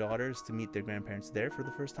bring our daughters to meet their grandparents there for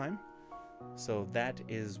the first time. So that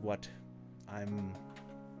is what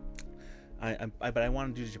but I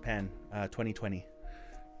want to do Japan 2020.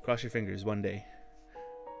 Cross your fingers one day.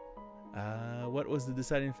 What was the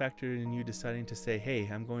deciding factor in you deciding to say, hey,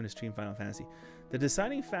 I'm going to stream Final Fantasy? The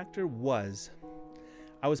deciding factor was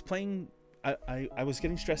I was playing, I was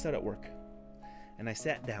getting stressed out at work, and I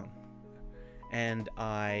sat down and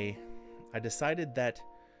I decided that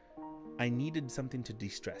I needed something to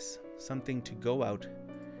de-stress, something to go out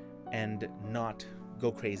and not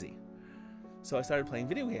go crazy. So I started playing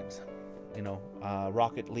video games,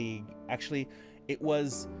 Rocket League. Actually, it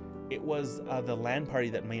was the LAN party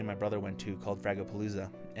that me and my brother went to called Fragapalooza,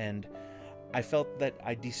 and I felt that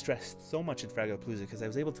I de-stressed so much at Fragapalooza because I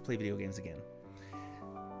was able to play video games again.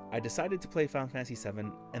 I decided to play Final Fantasy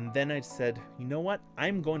VII, and then I said, you know what?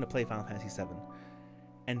 I'm going to play Final Fantasy VII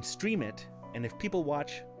and stream it, and if people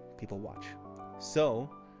watch, people watch. So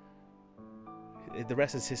the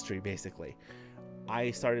rest is history, basically.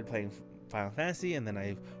 I started playing Final Fantasy, and then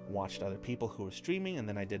I watched other people who were streaming, and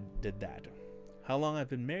then I did that. How long I've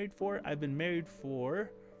been married for? I've been married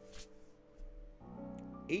for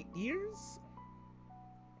 8 years?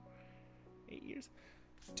 8 years?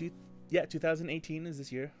 2018 is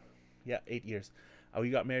this year. Yeah, 8 years. We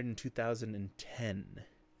got married in 2010.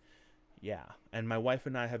 Yeah, and my wife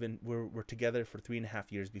and I we're together for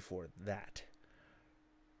 3.5 years before that.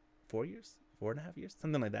 4 years? 4.5 years?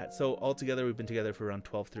 Something like that. So altogether, we've been together for around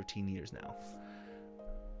 12, 13 years now.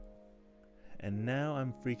 And now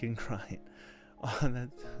I'm freaking crying. Oh, that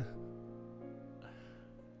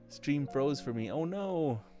stream froze for me. Oh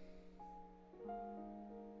no.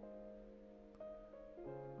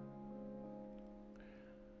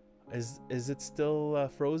 Is it still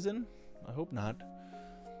frozen? I hope not.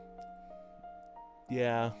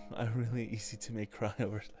 Yeah, I'm really easy to make cry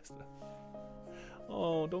over stuff.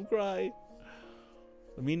 Oh, don't cry.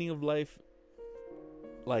 The meaning of life,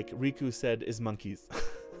 like Riku said, is monkeys.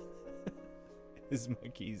 Is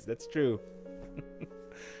monkeys. That's true.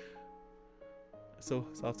 So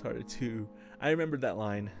soft-hearted too. I remember that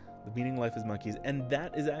line. The meaning of life is monkeys, and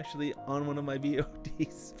that is actually on one of my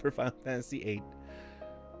VODs for Final Fantasy VIII.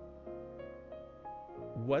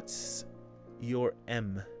 What's your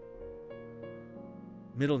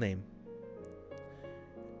middle name?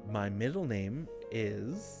 My middle name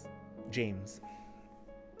is James.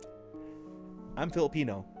 I'm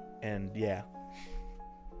Filipino. And yeah,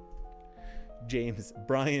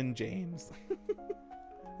 Brian James.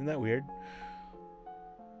 Isn't that weird?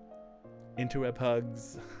 Interweb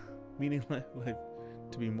hugs, meaning life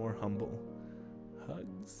to be more humble.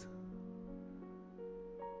 Hugs.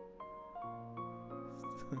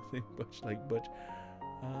 Butch like Butch.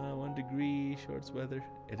 1 degree, shorts weather.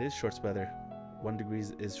 It is shorts weather. 1 degree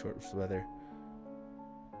is shorts weather.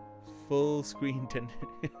 Full screen 10.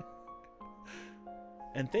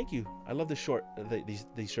 And thank you. I love these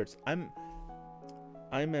shirts.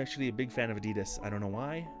 I'm actually a big fan of Adidas. I don't know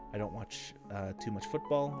why. I don't watch too much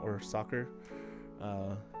football or soccer.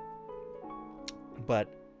 But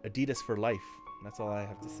Adidas for life. That's all I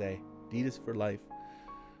have to say. Adidas for life.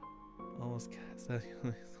 Almost.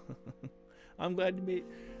 I'm glad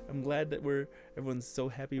that everyone's so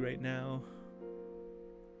happy right now.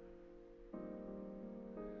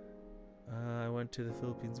 I went to the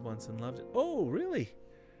Philippines once and loved it. Oh, really?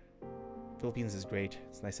 Philippines is great.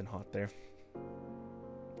 It's nice and hot there.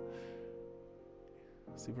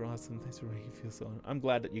 Super awesome. Thanks for making me feel so. I'm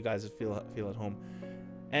glad that you guys feel at home,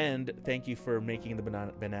 and thank you for making the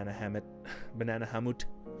banana hammock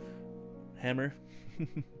hammer.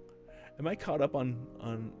 Am I caught up on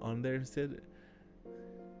there instead?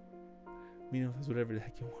 You know, it's whatever the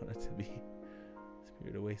heck you want it to be.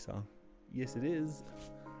 Spirit Away song. Yes, it is.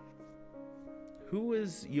 Who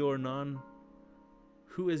is your non-FF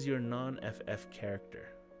character?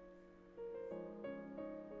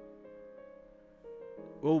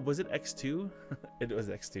 Oh, was it X2? It was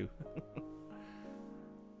X2.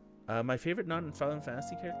 My favorite non-Final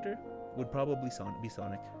Fantasy character would probably be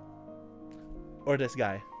Sonic. Or this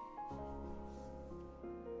guy.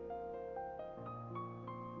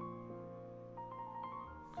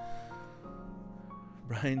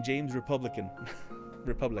 Brian James, Republic.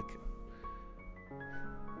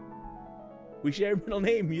 We share a middle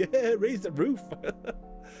name. Yeah, raise the roof.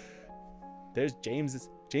 There's James.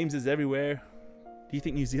 James is everywhere. Do you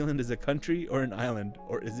think New Zealand is a country or an island,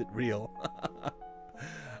 or is it real?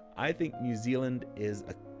 I think New Zealand is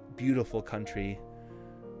a beautiful country,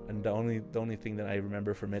 and the only thing that I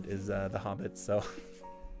remember from it is The Hobbit. So,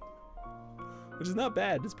 which is not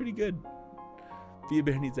bad. It's pretty good. Via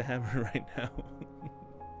Bear needs a hammer right now.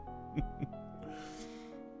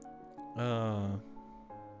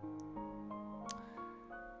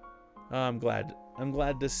 I'm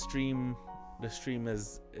glad this stream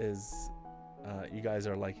is you guys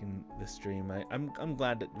are liking the stream. I'm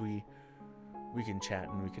glad that we can chat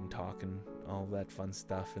and we can talk and all that fun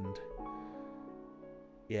stuff. And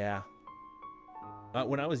yeah,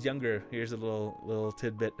 when I was younger, here's a little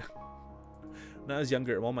tidbit. When I was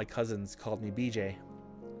younger, all my cousins called me BJ.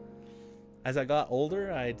 As I got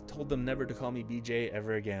older, I told them never to call me BJ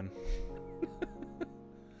ever again.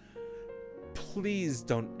 Please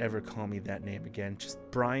don't ever call me that name again. Just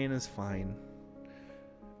Brian is fine.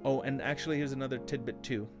 Oh, and actually, here's another tidbit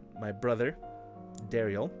too. My brother,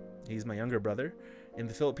 Daryl, he's my younger brother. In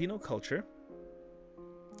the Filipino culture,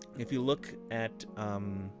 if you look at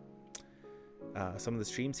some of the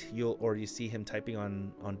streams, you see him typing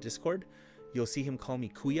on Discord, you'll see him call me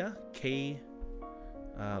Kuya, K,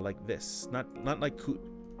 like this, not like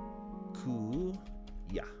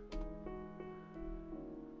yeah.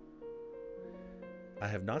 I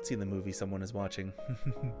have not seen the movie. Someone is watching.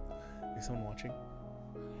 Is someone watching?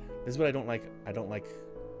 This is what I don't like. I don't like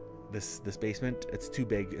this basement. It's too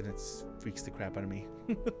big and it freaks the crap out of me.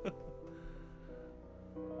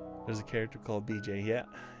 There's a character called BJ. Yeah.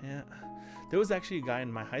 There was actually a guy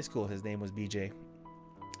in my high school. His name was BJ,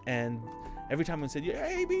 and every time I said,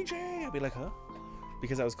 "Hey BJ," I'd be like, "Huh?"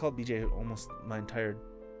 Because I was called BJ almost my entire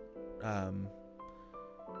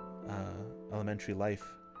elementary life.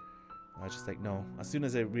 I was just like, no. As soon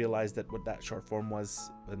as I realized that what that short form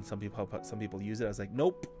was, and some people use it, I was like,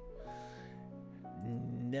 nope,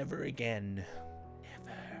 never again,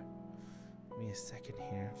 never. Give me a second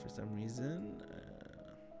here. For some reason,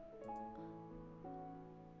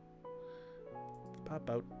 pop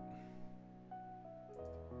out.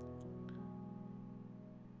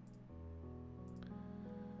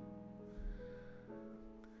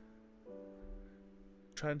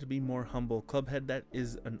 Trying to be more humble. Clubhead, that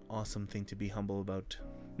is an awesome thing to be humble about.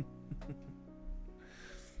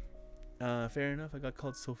 Fair enough. I got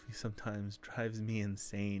called Sophie sometimes. Drives me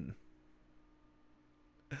insane.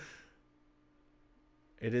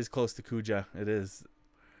 It is close to Kuja. It is.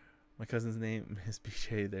 My cousin's name is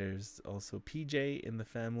PJ. There's also PJ in the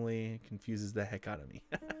family. It confuses the heck out of me.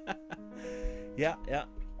 Yeah.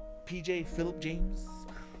 PJ, Philip James.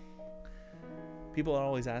 People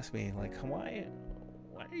always ask me, like, why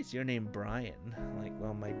is your name Brian? Like,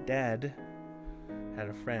 well, my dad had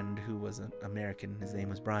a friend who was an American. His name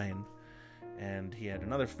was Brian, and he had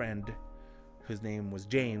another friend whose name was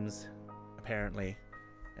James, apparently,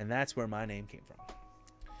 and that's where my name came from.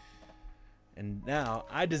 And now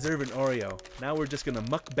I deserve an Oreo. Now we're just gonna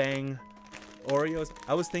mukbang Oreos.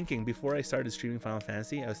 I was thinking before I started streaming Final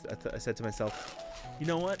Fantasy, I said to myself, you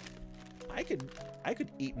know what? I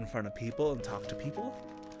could eat in front of people and talk to people.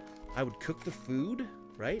 I would cook the food,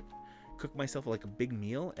 right? Cook myself like a big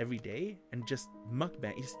meal every day and just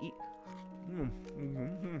mukbang. Just eat.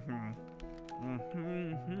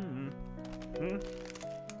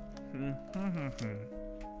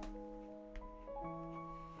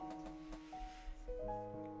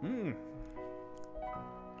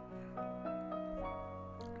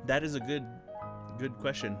 That is a good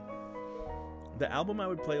question. The album I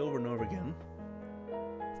would play over and over again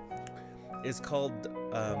is called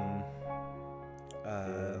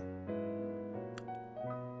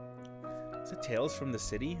is it Tales from the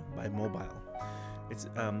City by Mobile. It's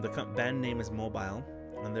the band name is Mobile,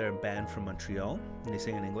 and they're a band from Montreal, and they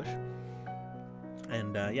sing in English.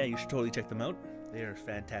 And yeah, you should totally check them out. They are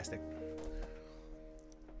fantastic.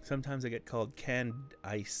 Sometimes I get called canned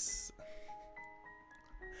ice,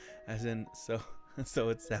 as in so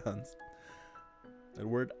it sounds. The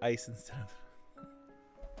word ice instead of.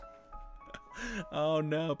 Oh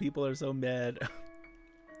no, people are so mad.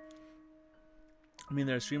 I mean,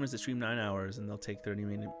 there are streamers that stream 9 hours and they'll take 30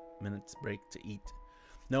 minutes break to eat.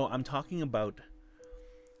 No, I'm talking about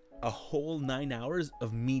a whole 9 hours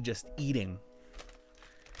of me just eating.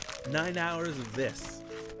 9 hours of this.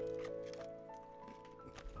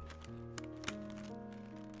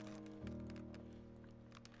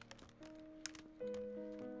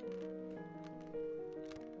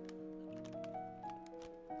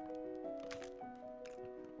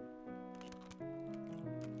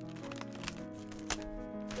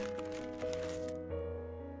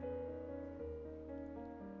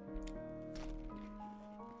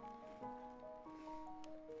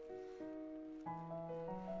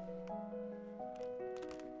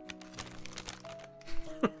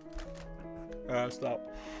 Stop.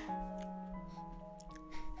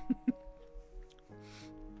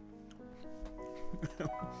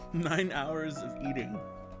 Nine hours of eating.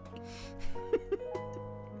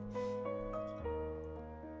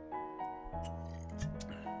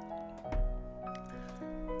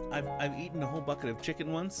 I've eaten a whole bucket of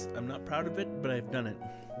chicken once. I'm not proud of it, but I've done it.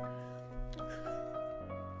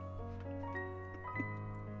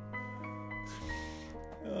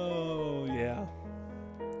 Oh yeah.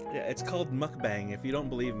 Yeah, it's called mukbang. If you don't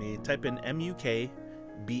believe me, type in MUKBANG.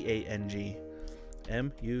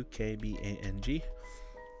 MUKBANG.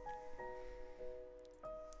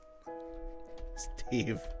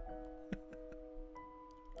 Steve.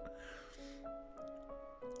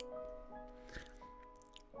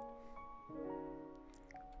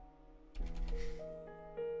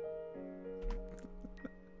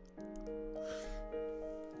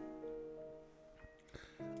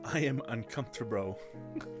 I am uncomfortable.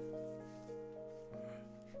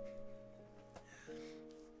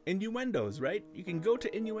 Innuendos, right? You can go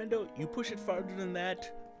to innuendo, you push it farther than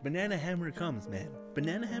that, banana hammer comes, man.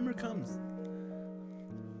 Banana hammer comes.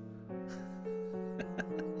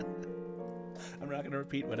 I'm not going to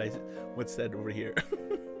repeat what's said over here.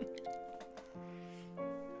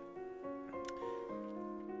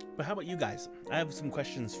 But how about you guys? I have some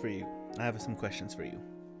questions for you.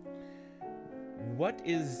 What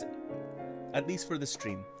is, at least for the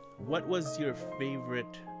stream, what was your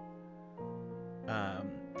favorite,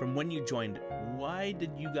 from when you joined, why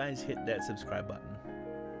did you guys hit that subscribe button?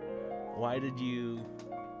 Why did you,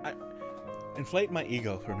 inflate my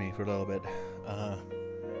ego for me for a little bit.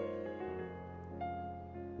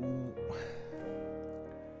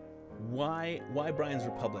 Why Brian's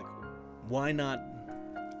Republic? Why not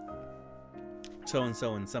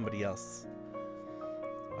so-and-so and somebody else?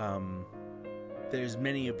 There's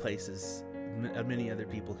many places, many other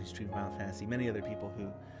people who stream Final Fantasy, many other people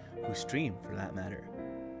who stream for that matter.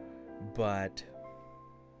 But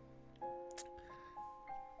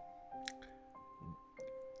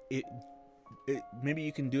it maybe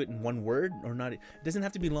you can do it in one word or not. It doesn't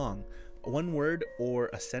have to be long. One word or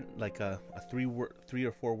a like a 3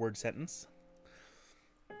 or 4 word sentence.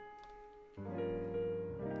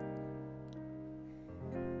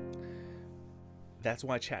 That's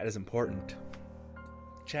why chat is important.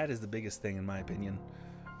 Chat is the biggest thing in my opinion.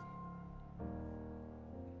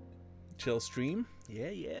 Chill stream?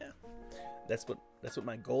 Yeah. That's what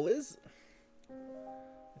my goal is.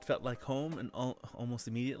 It felt like home and almost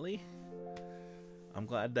immediately. I'm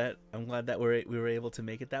glad that we were able to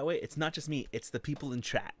make it that way. It's not just me; it's the people in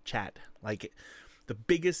chat. Like the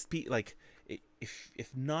biggest like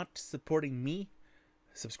if not supporting me,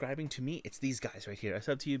 subscribing to me, it's these guys right here. I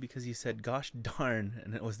subbed to you because you said "gosh darn,"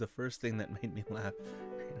 and it was the first thing that made me laugh.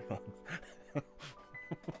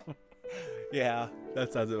 Yeah,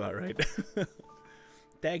 that sounds about right.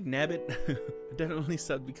 Dag nabbit. Definitely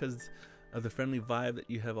subbed because of the friendly vibe that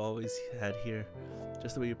you have always had here.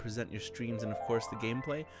 Just the way you present your streams and of course the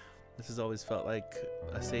gameplay. This has always felt like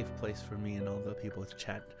a safe place for me, and all the people with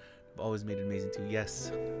chat have always made it amazing too.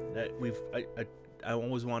 Yes, I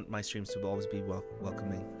always want my streams to always be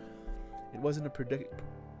welcoming. It wasn't a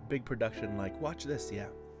big production like watch this. Yeah,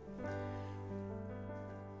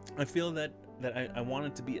 I feel that I want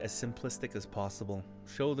it to be as simplistic as possible.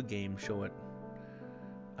 Show the game, show it.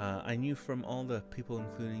 I knew from all the people,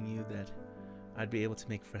 including you, that I'd be able to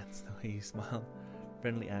make friends the way you smiled.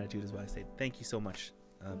 Friendly attitude is why I say thank you so much,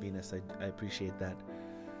 Venus. I appreciate that.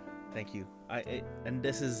 Thank you. And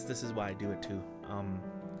this is why I do it too.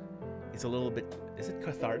 It's a little bit. Is it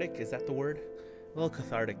cathartic? Is that the word? A little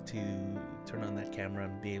cathartic to turn on that camera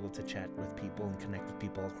and be able to chat with people and connect with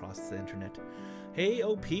people across the internet. Hey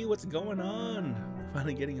OP, what's going on?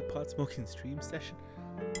 Finally getting a pot smoking stream session.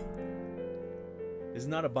 This is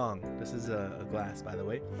not a bong. This is a glass, by the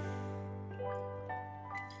way.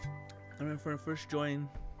 I remember when I first joined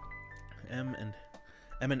M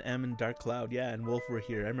and Dark Cloud, yeah, and Wolf were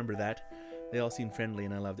here. I remember that. They all seemed friendly,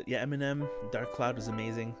 and I loved it. Yeah, Eminem, Dark Cloud was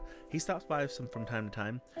amazing. He stops by from time to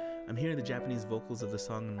time. I'm hearing the Japanese vocals of the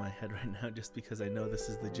song in my head right now, just because I know this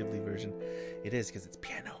is the Ghibli version. It is, because it's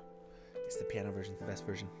piano. It's the piano version, the best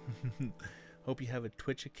version. Hope you have a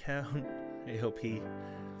Twitch account. Hey, OP.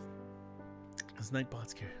 Is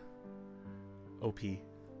Nightbot's here? OP.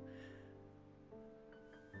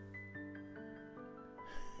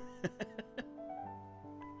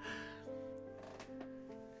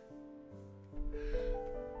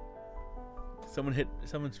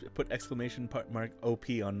 Someone put exclamation mark OP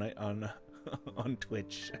on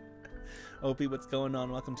Twitch. OP, what's going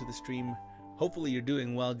on? Welcome to the stream. Hopefully you're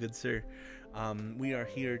doing well, good sir. We are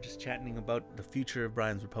here just chatting about the future of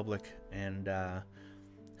Brian's Republic and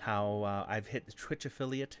how I've hit the Twitch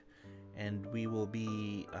affiliate, and we will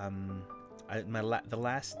be the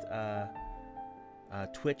last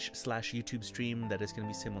Twitch/YouTube stream that is going to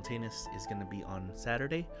be simultaneous is going to be on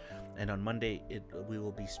Saturday, and on Monday we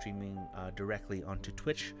will be streaming directly onto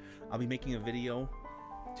Twitch. I'll be making a video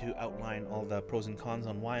to outline all the pros and cons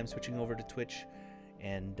on why I'm switching over to Twitch,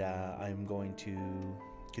 and I'm going to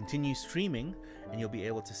continue streaming, and you'll be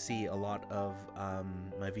able to see a lot of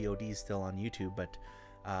my VODs still on YouTube, but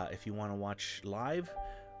if you want to watch live,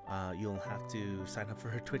 you'll have to sign up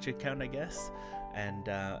for a Twitch account, I guess, and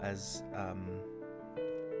as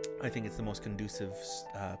I think it's the most conducive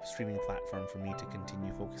streaming platform for me to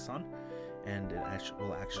continue focus on, and it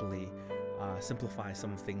will actually simplify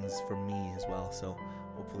some things for me as well, so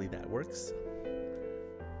hopefully that works.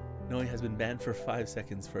 Noe has been banned for 5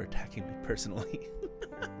 seconds for attacking me personally.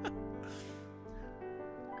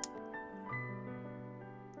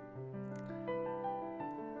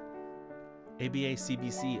 ABA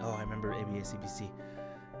CBC. Oh, I remember ABA CBC.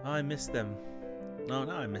 Oh, I missed them. No,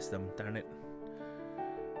 now I miss them. Darn it.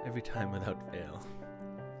 Every time without fail.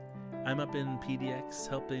 I'm up in PDX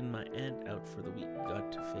helping my aunt out for the week.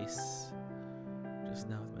 Got to face just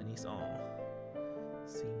now with my niece. Oh,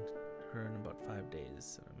 seen her in about 5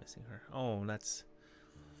 days, and I'm missing her. Oh, that's...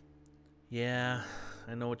 Yeah,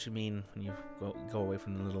 I know what you mean when you go away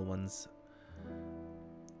from the little ones.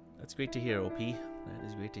 That's great to hear, OP. That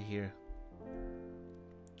is great to hear.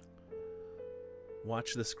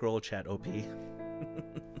 Watch the scroll chat, OP.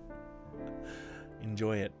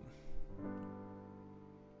 Enjoy it.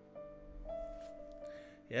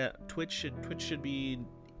 Yeah, Twitch should be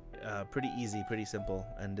pretty easy, pretty simple,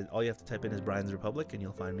 and all you have to type in is Brian's Republic and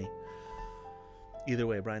you'll find me. Either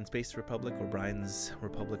way, Brian Space Republic or Brian's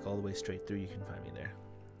Republic all the way straight through, you can find me there.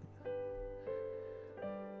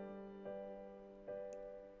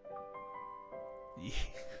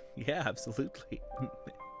 Yeah, absolutely.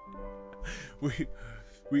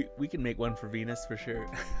 we can make one for Venus for sure.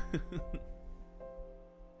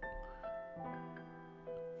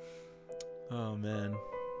 Oh man,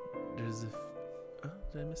 there's oh,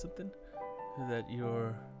 did I miss something? That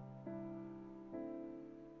you're...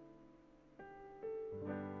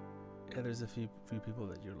 Yeah, there's a few people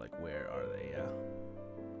that you're like, where are they? Yeah,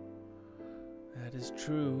 that is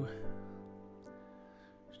true.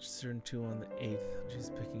 She's turned 2 on the 8th. She's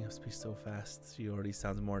picking up speed so fast. She already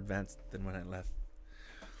sounds more advanced than when I left.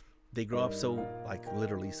 they grow up so, like,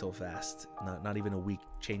 literally so fast. Not even a week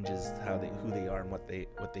changes who they are and what they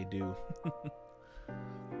do.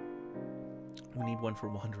 We need one for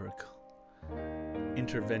Wanderer.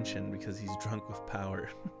 Intervention because he's drunk with power.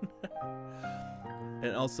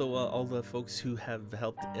 And also all the folks who have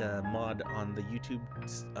helped mod on the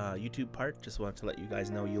YouTube part. Just wanted to let you guys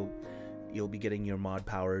know you'll be getting your mod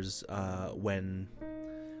powers when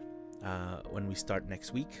we start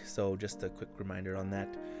next week. So just a quick reminder on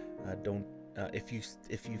that. If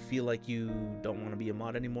you feel like you don't want to be a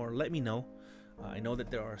mod anymore, let me know. I know that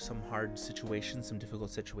there are some hard situations, some difficult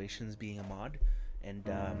situations being a mod, and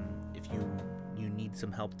if you need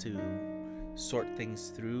some help to sort things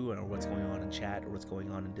through, or what's going on in chat, or what's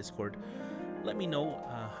going on in Discord, let me know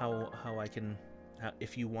how I can.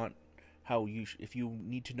 If you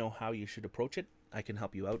need to know how you should approach it, I can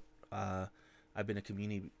help you out. I've been a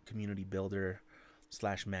community builder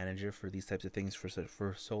 / manager for these types of things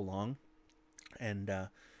for so long, and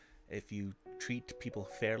if you treat people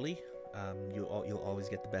fairly, you'll always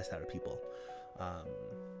get the best out of people.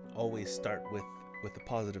 Always start with the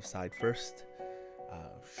positive side first.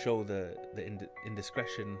 Show the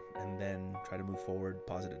indiscretion, and then try to move forward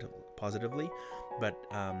positively. But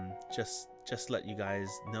just let you guys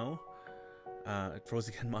know, it froze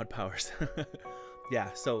again mod powers.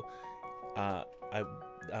 Yeah, so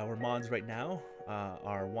our mods right now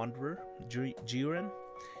are Wanderer, Jiren,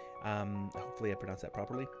 hopefully I pronounced that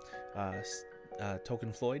properly,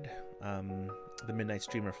 Token Floyd, the Midnight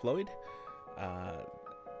Streamer Floyd,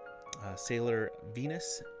 Sailor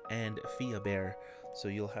Venus, and Fia Bear. So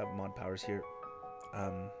you'll have mod powers here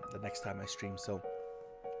the next time I stream. So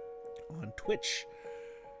on Twitch,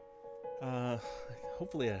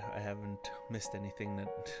 hopefully I haven't missed anything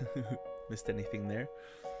there.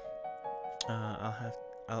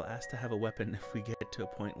 I'll ask to have a weapon if we get to a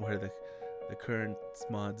point where the current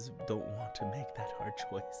mods don't want to make that hard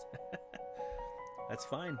choice. That's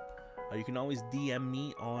fine. You can always DM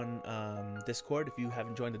me on Discord. If you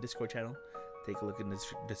haven't joined the Discord channel, take a look in the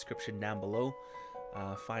description down below.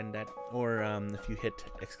 Find that, or if you hit !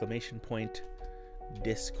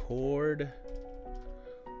 Discord.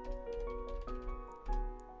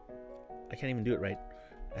 I can't even do it right.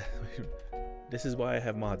 This is why I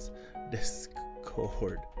have mods.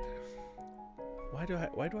 Discord. Why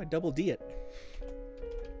do I double D it?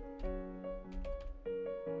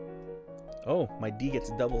 Oh, my D gets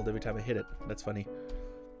doubled every time I hit it. That's funny.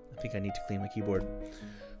 I think I need to clean my keyboard.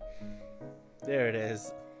 There it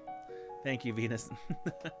is. Thank you, Venus.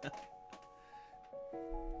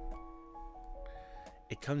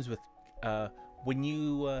 It comes with when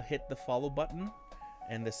you hit the follow button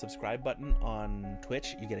and the subscribe button on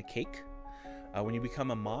Twitch, you get a cake. When you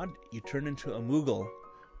become a mod, you turn into a Moogle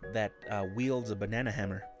that wields a banana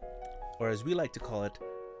hammer, or as we like to call it,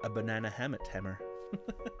 a banana hammer.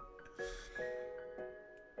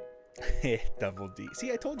 Double D.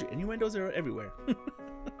 See, I told you, innuendos are everywhere.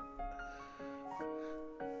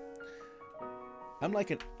 I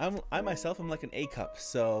myself am like an A cup,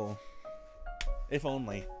 so if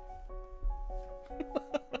only.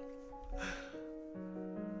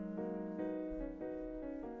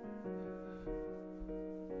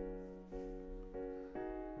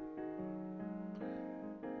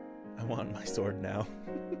 I want my sword now.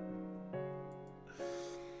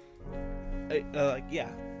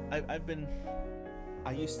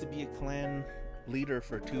 I used to be a clan leader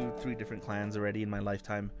for 2-3 different clans already in my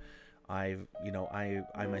lifetime. I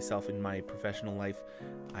myself in my professional life,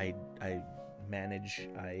 I manage.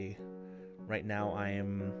 Right now I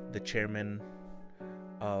am the chairman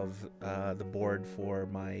of the board for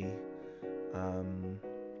my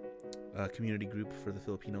community group for the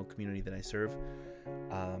Filipino community that I serve.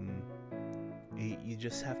 You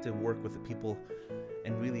just have to work with the people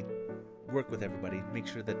and really work with everybody. Make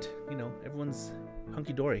sure that everyone's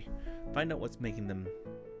hunky-dory. Find out what's making them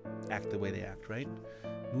act the way they act, right?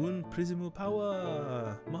 Moon Prismu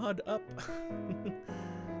Power mod up.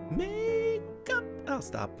 Make up. I'll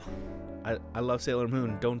stop. I love Sailor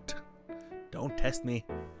Moon. Don't test me.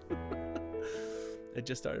 It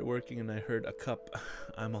just started working and I heard a cup.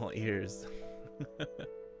 I'm all ears.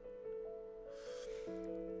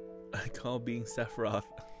 I call being Sephiroth.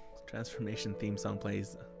 Transformation theme song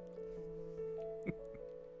plays.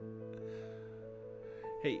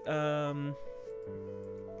 Hey,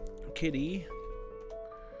 Kitty,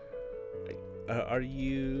 are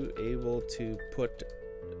you able to put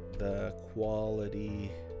the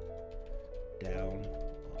quality down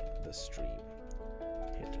on the stream?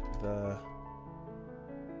 Hit the...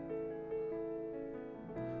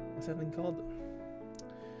 what's that thing called?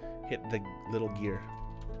 Hit the little gear.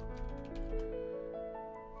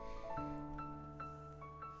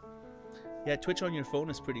 Yeah, Twitch on your phone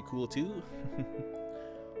is pretty cool too.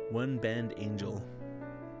 One Band Angel.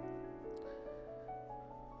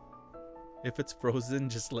 If it's frozen,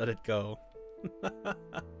 just let it go.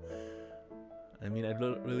 I mean, I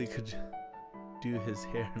really could do his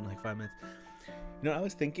hair in like 5 minutes. You know, I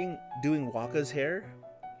was thinking doing Waka's hair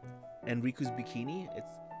and Riku's bikini.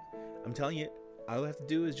 I'm telling you, all I have to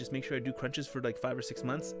do is just make sure I do crunches for like 5 or 6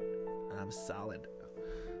 months, and I'm solid.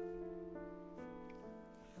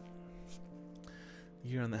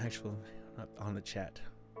 You're on the actual, not on the chat.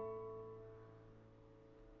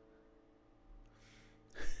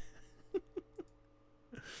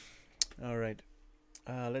 All right.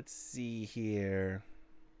 Let's see here.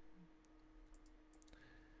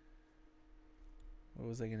 What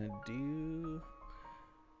was I gonna do?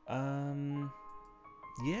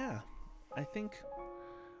 Yeah, I think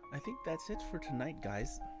that's it for tonight,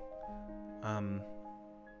 guys.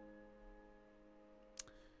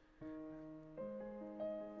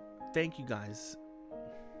 Thank you guys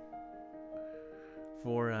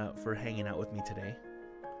for hanging out with me today.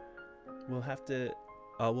 We'll have to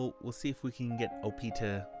we'll see if we can get OP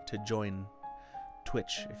to join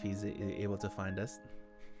Twitch if he's able to find us.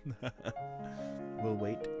 We'll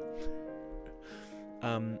wait.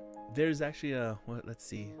 There's actually let's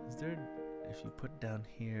see. Is there, if you put down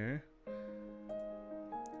here,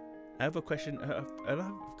 I have a question. I have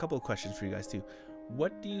a couple of questions for you guys too. How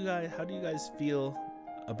do you guys feel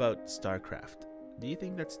about StarCraft? Do you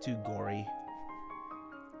think that's too gory?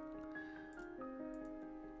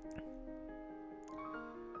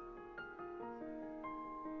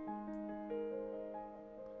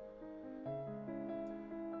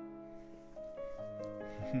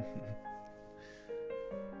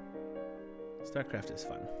 StarCraft is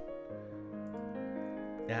fun.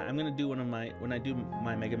 Yeah, I'm gonna do when I do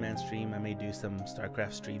my Mega Man stream, I may do some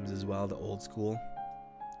StarCraft streams as well, the old school.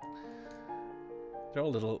 They're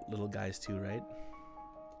all little guys too, right?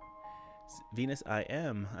 Venus, I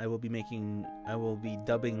will be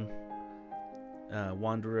dubbing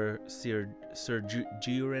Wanderer Sir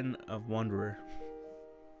Jiren of Wanderer.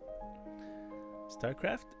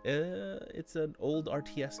 StarCraft, it's an old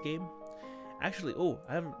RTS game. Actually,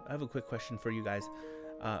 I have a quick question for you guys.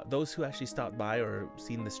 Those who actually stopped by or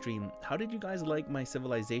seen the stream, how did you guys like my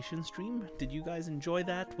Civilization stream? Did you guys enjoy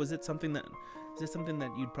that? Is it something that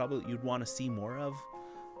you'd want to see more of?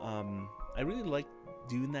 I really like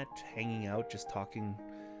doing that, hanging out, just talking,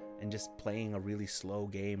 and just playing a really slow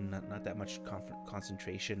game, not that much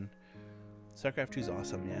concentration. StarCraft 2 is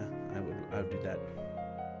awesome. Yeah, I would do that.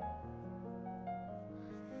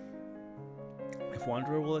 If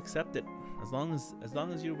Wanderer will accept it, as long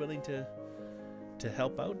as you're willing to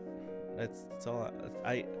help out, that's all.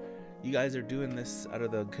 You guys are doing this out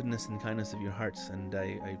of the goodness and kindness of your hearts, and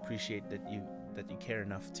I appreciate that you care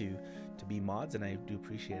enough to be mods, and I do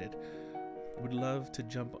appreciate it. Would love to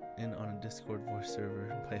jump in on a Discord voice server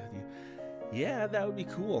and play with you. Yeah, that would be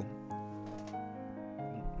cool.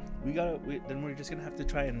 Then we're just gonna have to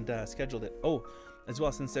try and schedule it. Oh, as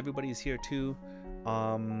well, since everybody's here too,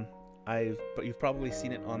 but you've probably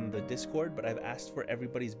seen it on the Discord, but I've asked for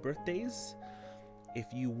everybody's birthdays.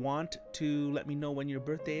 If you want to let me know when your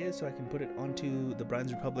birthday is, so I can put it onto the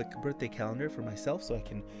Brian's Republic birthday calendar for myself, so I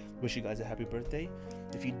can wish you guys a happy birthday.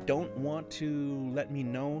 If you don't want to let me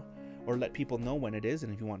know or let people know when it is,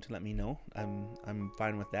 and if you want to let me know, I'm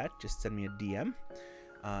fine with that. Just send me a DM,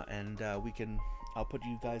 and I'll put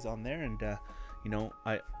you guys on there, and I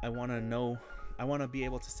want to know, I want to be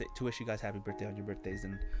able to wish you guys happy birthday on your birthdays,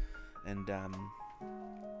 and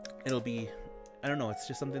it'll be, I don't know, it's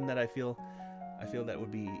just something that I feel that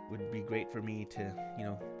would be great for me to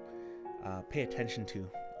pay attention to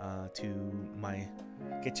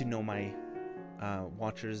get to know my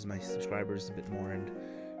watchers, my subscribers a bit more, and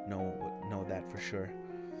know that for sure.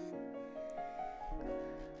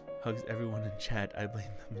 Hugs everyone in chat. I blame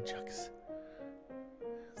them, Chucks.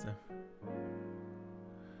 So.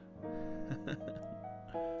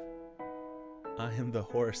 I am the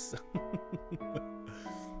horse.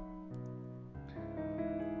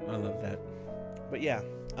 I love that. But yeah,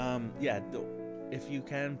 if you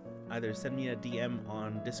can, either send me a DM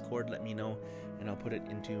on Discord, let me know, and I'll put it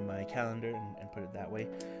into my calendar and put it that way.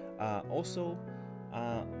 Also,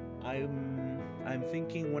 I'm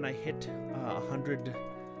thinking when I hit 100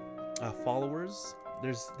 followers,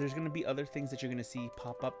 there's going to be other things that you're going to see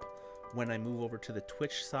pop up when I move over to the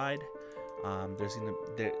Twitch side.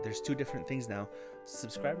 There's two different things now.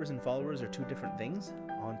 Subscribers and followers are two different things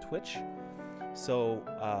on Twitch. So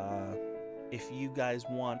if you guys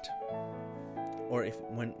want, or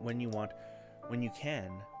when you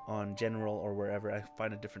can, on general or wherever, I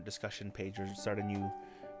find a different discussion page or start a new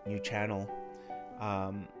new channel,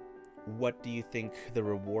 what do you think the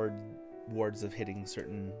rewards of hitting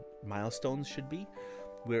certain milestones should be?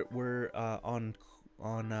 We're on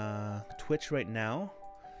Twitch right now.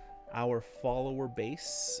 Our follower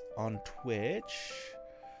base on Twitch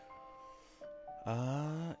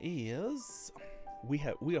is we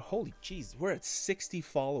are holy jeez, we're at 60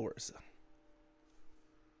 followers.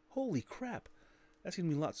 Holy crap, that's gonna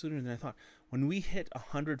be a lot sooner than I thought. When we hit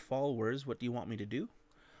 100 followers, what do you want me to do?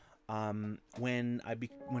 When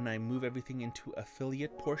I move everything into the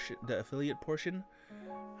affiliate portion,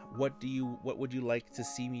 what would you like to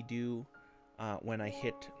see me do when I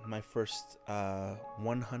hit my first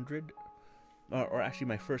 100, or actually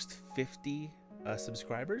my first 50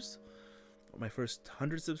 subscribers, my first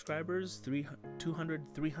 100 subscribers,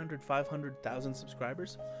 200, 300, 500,000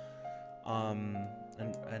 subscribers, and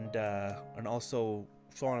also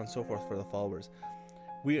so on and so forth for the followers.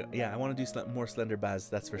 I want to do more Slender Baz,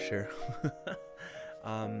 that's for sure.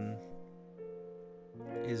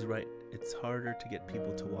 Is right. It's harder to get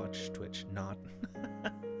people to watch Twitch. Not.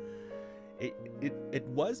 It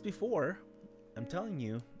was before. I'm telling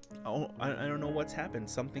you. Oh, I don't know what's happened.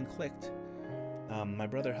 Something clicked. My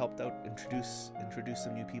brother helped out introduce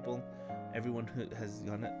some new people. Everyone who has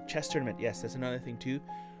gone chess tournament. Yes, that's another thing too.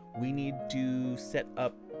 We need to set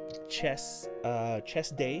up chess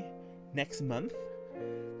day next month.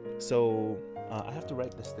 So I have to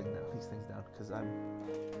write these things down because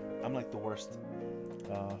I'm like the worst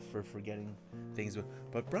for forgetting things.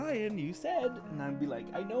 But Brian, you said, and I'd be like,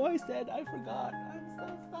 I know I said, I forgot. I'm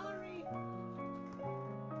so sorry.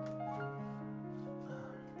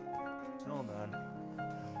 Hold on.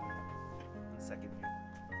 1 second here.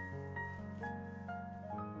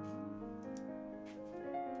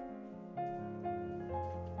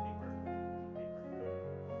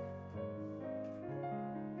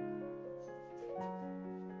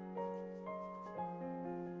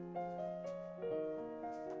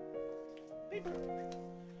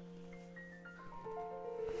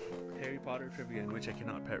 Harry Potter trivia, in which I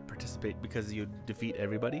cannot participate because you defeat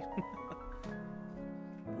everybody.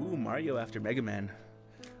 Ooh, Mario after Mega Man.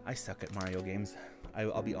 I suck at Mario games.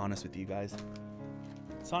 I'll be honest with you guys.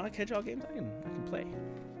 Sonic Hedgehog games I can play.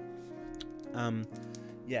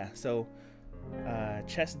 Yeah. So,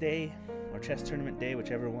 chess day or chess tournament day,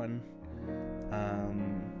 whichever one.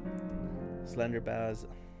 Slender Baz.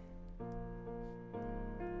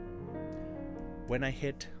 When I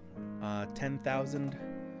hit 10,000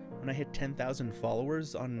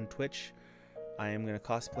 followers on Twitch, I am gonna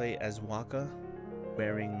cosplay as Waka,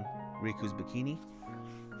 wearing Riku's bikini.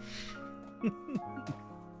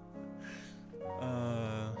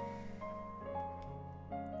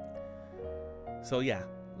 So yeah,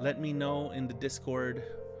 let me know in the Discord.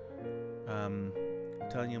 I'm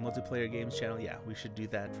telling you, multiplayer games channel. Yeah, we should do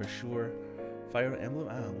that for sure. Fire Emblem.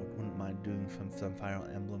 I wouldn't mind doing some Fire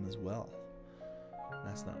Emblem as well.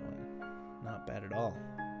 That's not bad at all.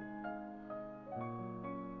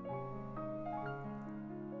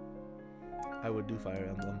 I would do Fire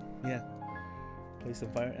Emblem. Yeah. Play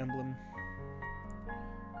some Fire Emblem.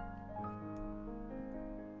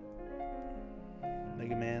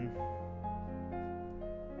 Mega Man.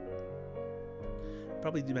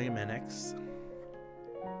 Probably do Mega Man X.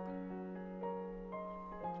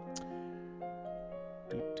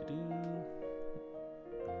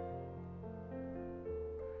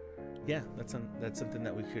 Yeah, that's something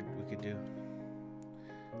that we could do.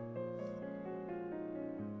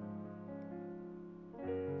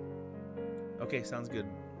 Okay, sounds good,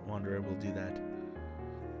 Wanderer. We'll do that.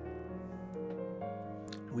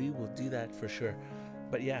 We will do that for sure.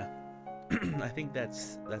 But yeah, I think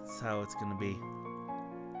that's how it's gonna be.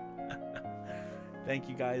 Thank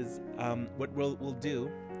you guys. What we'll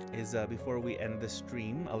do is before we end the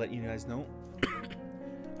stream, I'll let you guys know.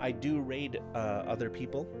 I do raid other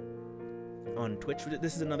people on Twitch.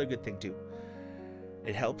 This is another good thing too.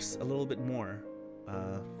 It helps a little bit more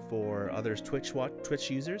for others Twitch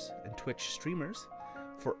users and Twitch streamers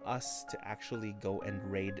for us to actually go and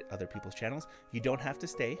raid other people's channels. You don't have to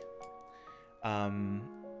stay.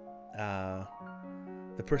 The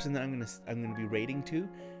person that I'm gonna be raiding to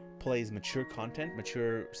plays mature content,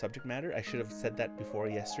 mature subject matter. I should have said that before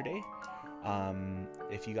yesterday.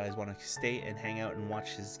 If you guys want to stay and hang out and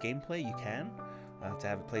watch his gameplay, you can. To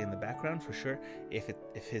have it play in the background for sure. If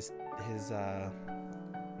his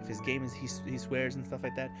game is he swears and stuff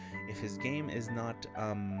like that. If his game is not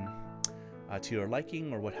to your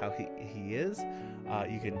liking or how he is,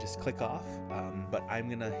 you can just click off. But I'm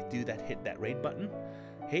gonna hit that raid button.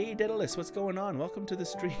 Hey Daedalus, what's going on? Welcome to the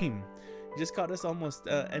stream. You just caught us almost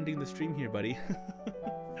ending the stream here, buddy.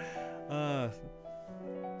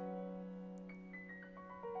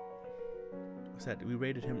 What's that? We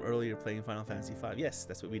rated him earlier playing Final Fantasy V. Yes,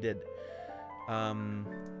 that's what we did.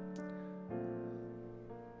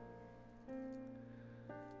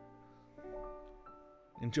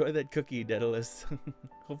 Enjoy that cookie, Daedalus.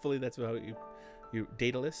 Hopefully that's how you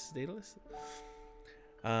Daedalus?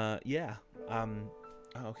 Yeah. Oh,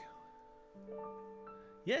 okay.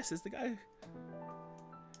 Yes, it's the guy.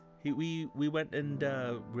 We went and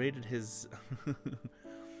rated his.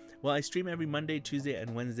 Well, I stream every Monday, Tuesday,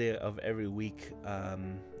 and Wednesday of every week.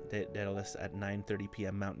 Daedalus at 9:30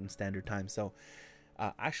 p.m. Mountain Standard Time. So,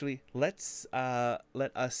 actually, let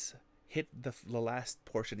us hit the last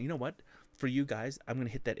portion. You know what? For you guys, I'm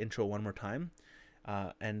gonna hit that intro one more time,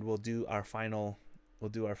 and we'll do our final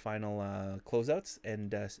closeouts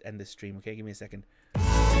and end the stream. Okay, give me a second.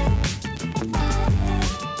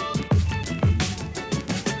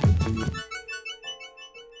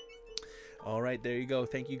 All right, there you go.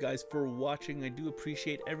 Thank you guys for watching. I do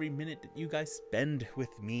appreciate every minute that you guys spend with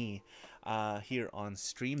me here on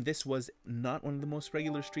stream. This was not one of the most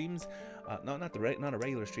regular streams. Not a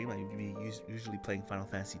regular stream. I'd be usually playing Final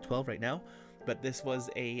Fantasy 12 right now, but this was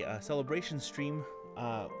a celebration stream.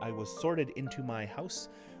 I was sorted into my house.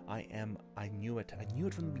 I knew it. I knew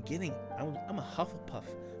it from the beginning. I'm a Hufflepuff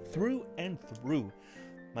through and through.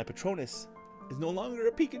 My Patronus is no longer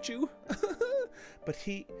a Pikachu, but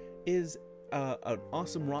he is an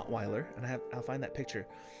awesome Rottweiler, and I'll find that picture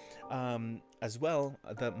as well.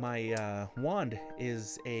 My wand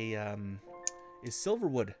is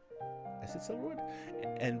Silverwood. I said Silverwood,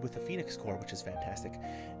 and with the Phoenix core, which is fantastic.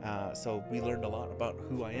 So we learned a lot about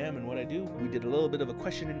who I am and what I do. We did a little bit of a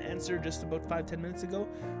question and answer just about 5-10 minutes ago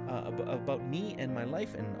about me and my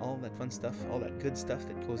life and all that fun stuff, all that good stuff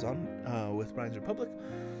that goes on with Brian's Republic.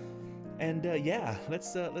 And yeah,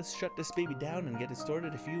 let's shut this baby down and get it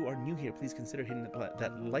started. If you are new here, please consider hitting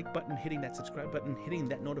that like button, hitting that subscribe button, hitting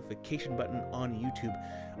that notification button on YouTube.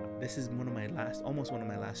 This is almost one of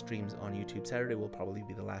my last streams on YouTube. Saturday will probably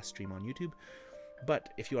be the last stream on YouTube.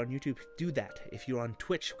 But if you're on YouTube, do that. If you're on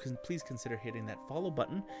Twitch, please consider hitting that follow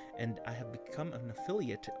button. And I have become an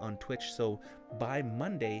affiliate on Twitch, so by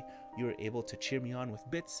Monday, you're able to cheer me on with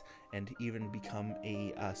bits and even become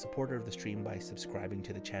a supporter of the stream by subscribing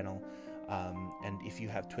to the channel. And if you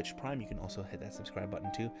have Twitch Prime, you can also hit that subscribe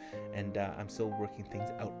button too. And I'm still working things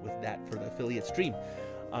out with that for the affiliate stream.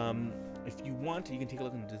 If you want, you can take a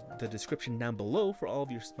look in the description down below for all of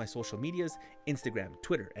my social medias, Instagram,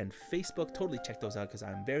 Twitter, and Facebook. Totally check those out because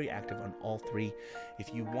I'm very active on all three.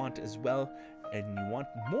 If you want as well, and you want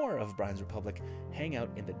more of Brian's Republic, hang out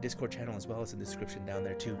in the Discord channel as well as in the description down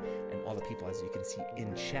there too. And all the people, as you can see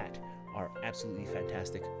in chat, are absolutely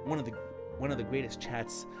fantastic. One of the greatest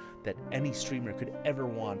chats that any streamer could ever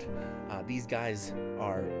want. These guys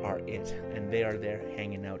are it, and they are there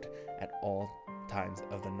hanging out at all times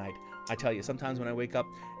of the night. I tell you, sometimes when I wake up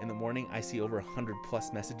in the morning, I see over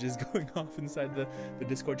 100+ messages going off inside the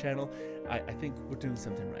Discord channel. I think we're doing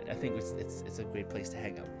something right. I think it's a great place to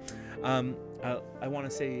hang out. I want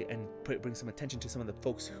to say and bring some attention to some of the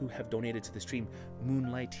folks who have donated to the stream.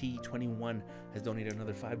 Moonlight T21 has donated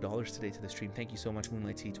another $5 today to the stream. Thank you so much,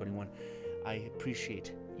 Moonlight T21. I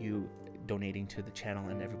appreciate you donating to the channel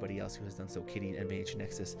and everybody else who has done so. Kitty, NVH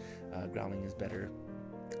Nexus, Growling is Better,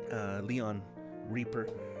 Leon Reaper,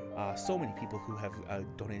 so many people who have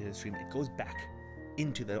donated to the stream. It goes back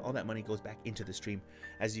into all that money goes back into the stream.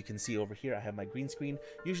 As you can see over here, I have my green screen.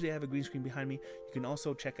 Usually I have a green screen behind me. You can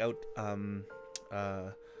also check out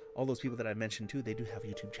all those people that I mentioned too. They do have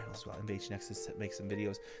YouTube channels as well. NVH Nexus makes some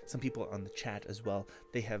videos. Some people on the chat as well,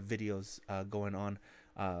 they have videos going on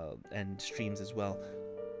and streams as well.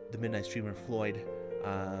 The Midnight Streamer Floyd,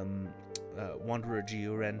 Wanderer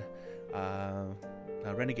Gioren,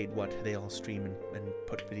 Renegade What, they all stream and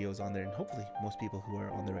put videos on there, and hopefully most people who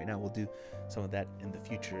are on there right now will do some of that in the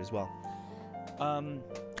future as well.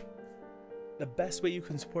 The best way you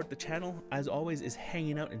can support the channel, as always, is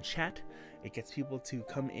hanging out in chat. It gets people to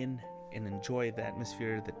come in and enjoy the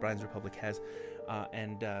atmosphere that Brian's Republic has,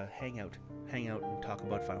 and hang out and talk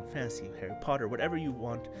about Final Fantasy, Harry Potter, whatever you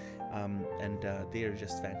want. And they are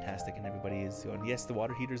just fantastic, and everybody is going, yes, the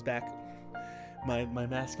water heater's back. My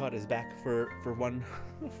mascot is back for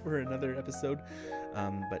another episode.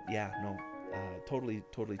 But yeah, no, totally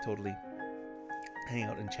hang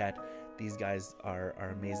out and chat. These guys are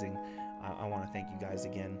amazing. I want to thank you guys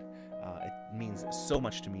again. It means so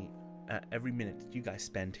much to me. Every minute that you guys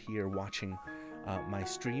spend here watching my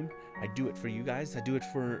stream, I do it for you guys. I do it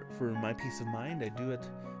for my peace of mind. I do it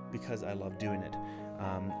because I love doing it.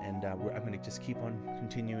 And I'm going to just keep on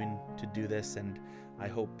continuing to do this, and I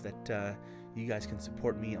hope that you guys can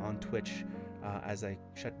support me on Twitch as I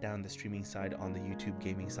shut down the streaming side on the YouTube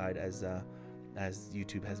gaming side, as as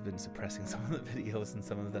YouTube has been suppressing some of the videos and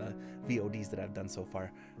some of the VODs that I've done so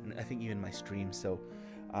far, and I think even my streams. So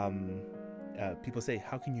people say,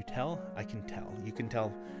 how can you tell? I can tell. You can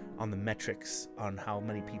tell on the metrics on how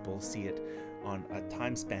many people see it on a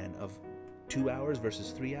time span of 2 hours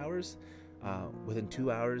versus 3 hours. Within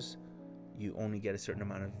 2 hours, you only get a certain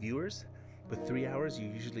amount of viewers. With 3 hours, you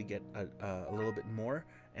usually get a little bit more,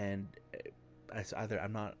 and it's either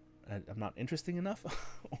I'm not interesting enough,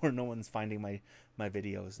 or no one's finding my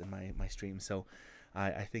videos and my streams. So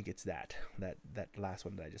I think it's that last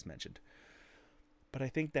one that I just mentioned. But I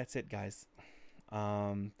think that's it, guys.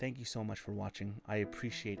 Thank you so much for watching. I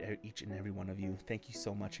appreciate each and every one of you. Thank you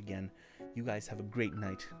so much again. You guys have a great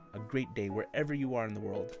night, a great day, wherever you are in the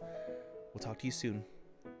world. We'll talk to you soon.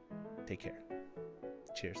 Take care.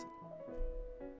 Cheers.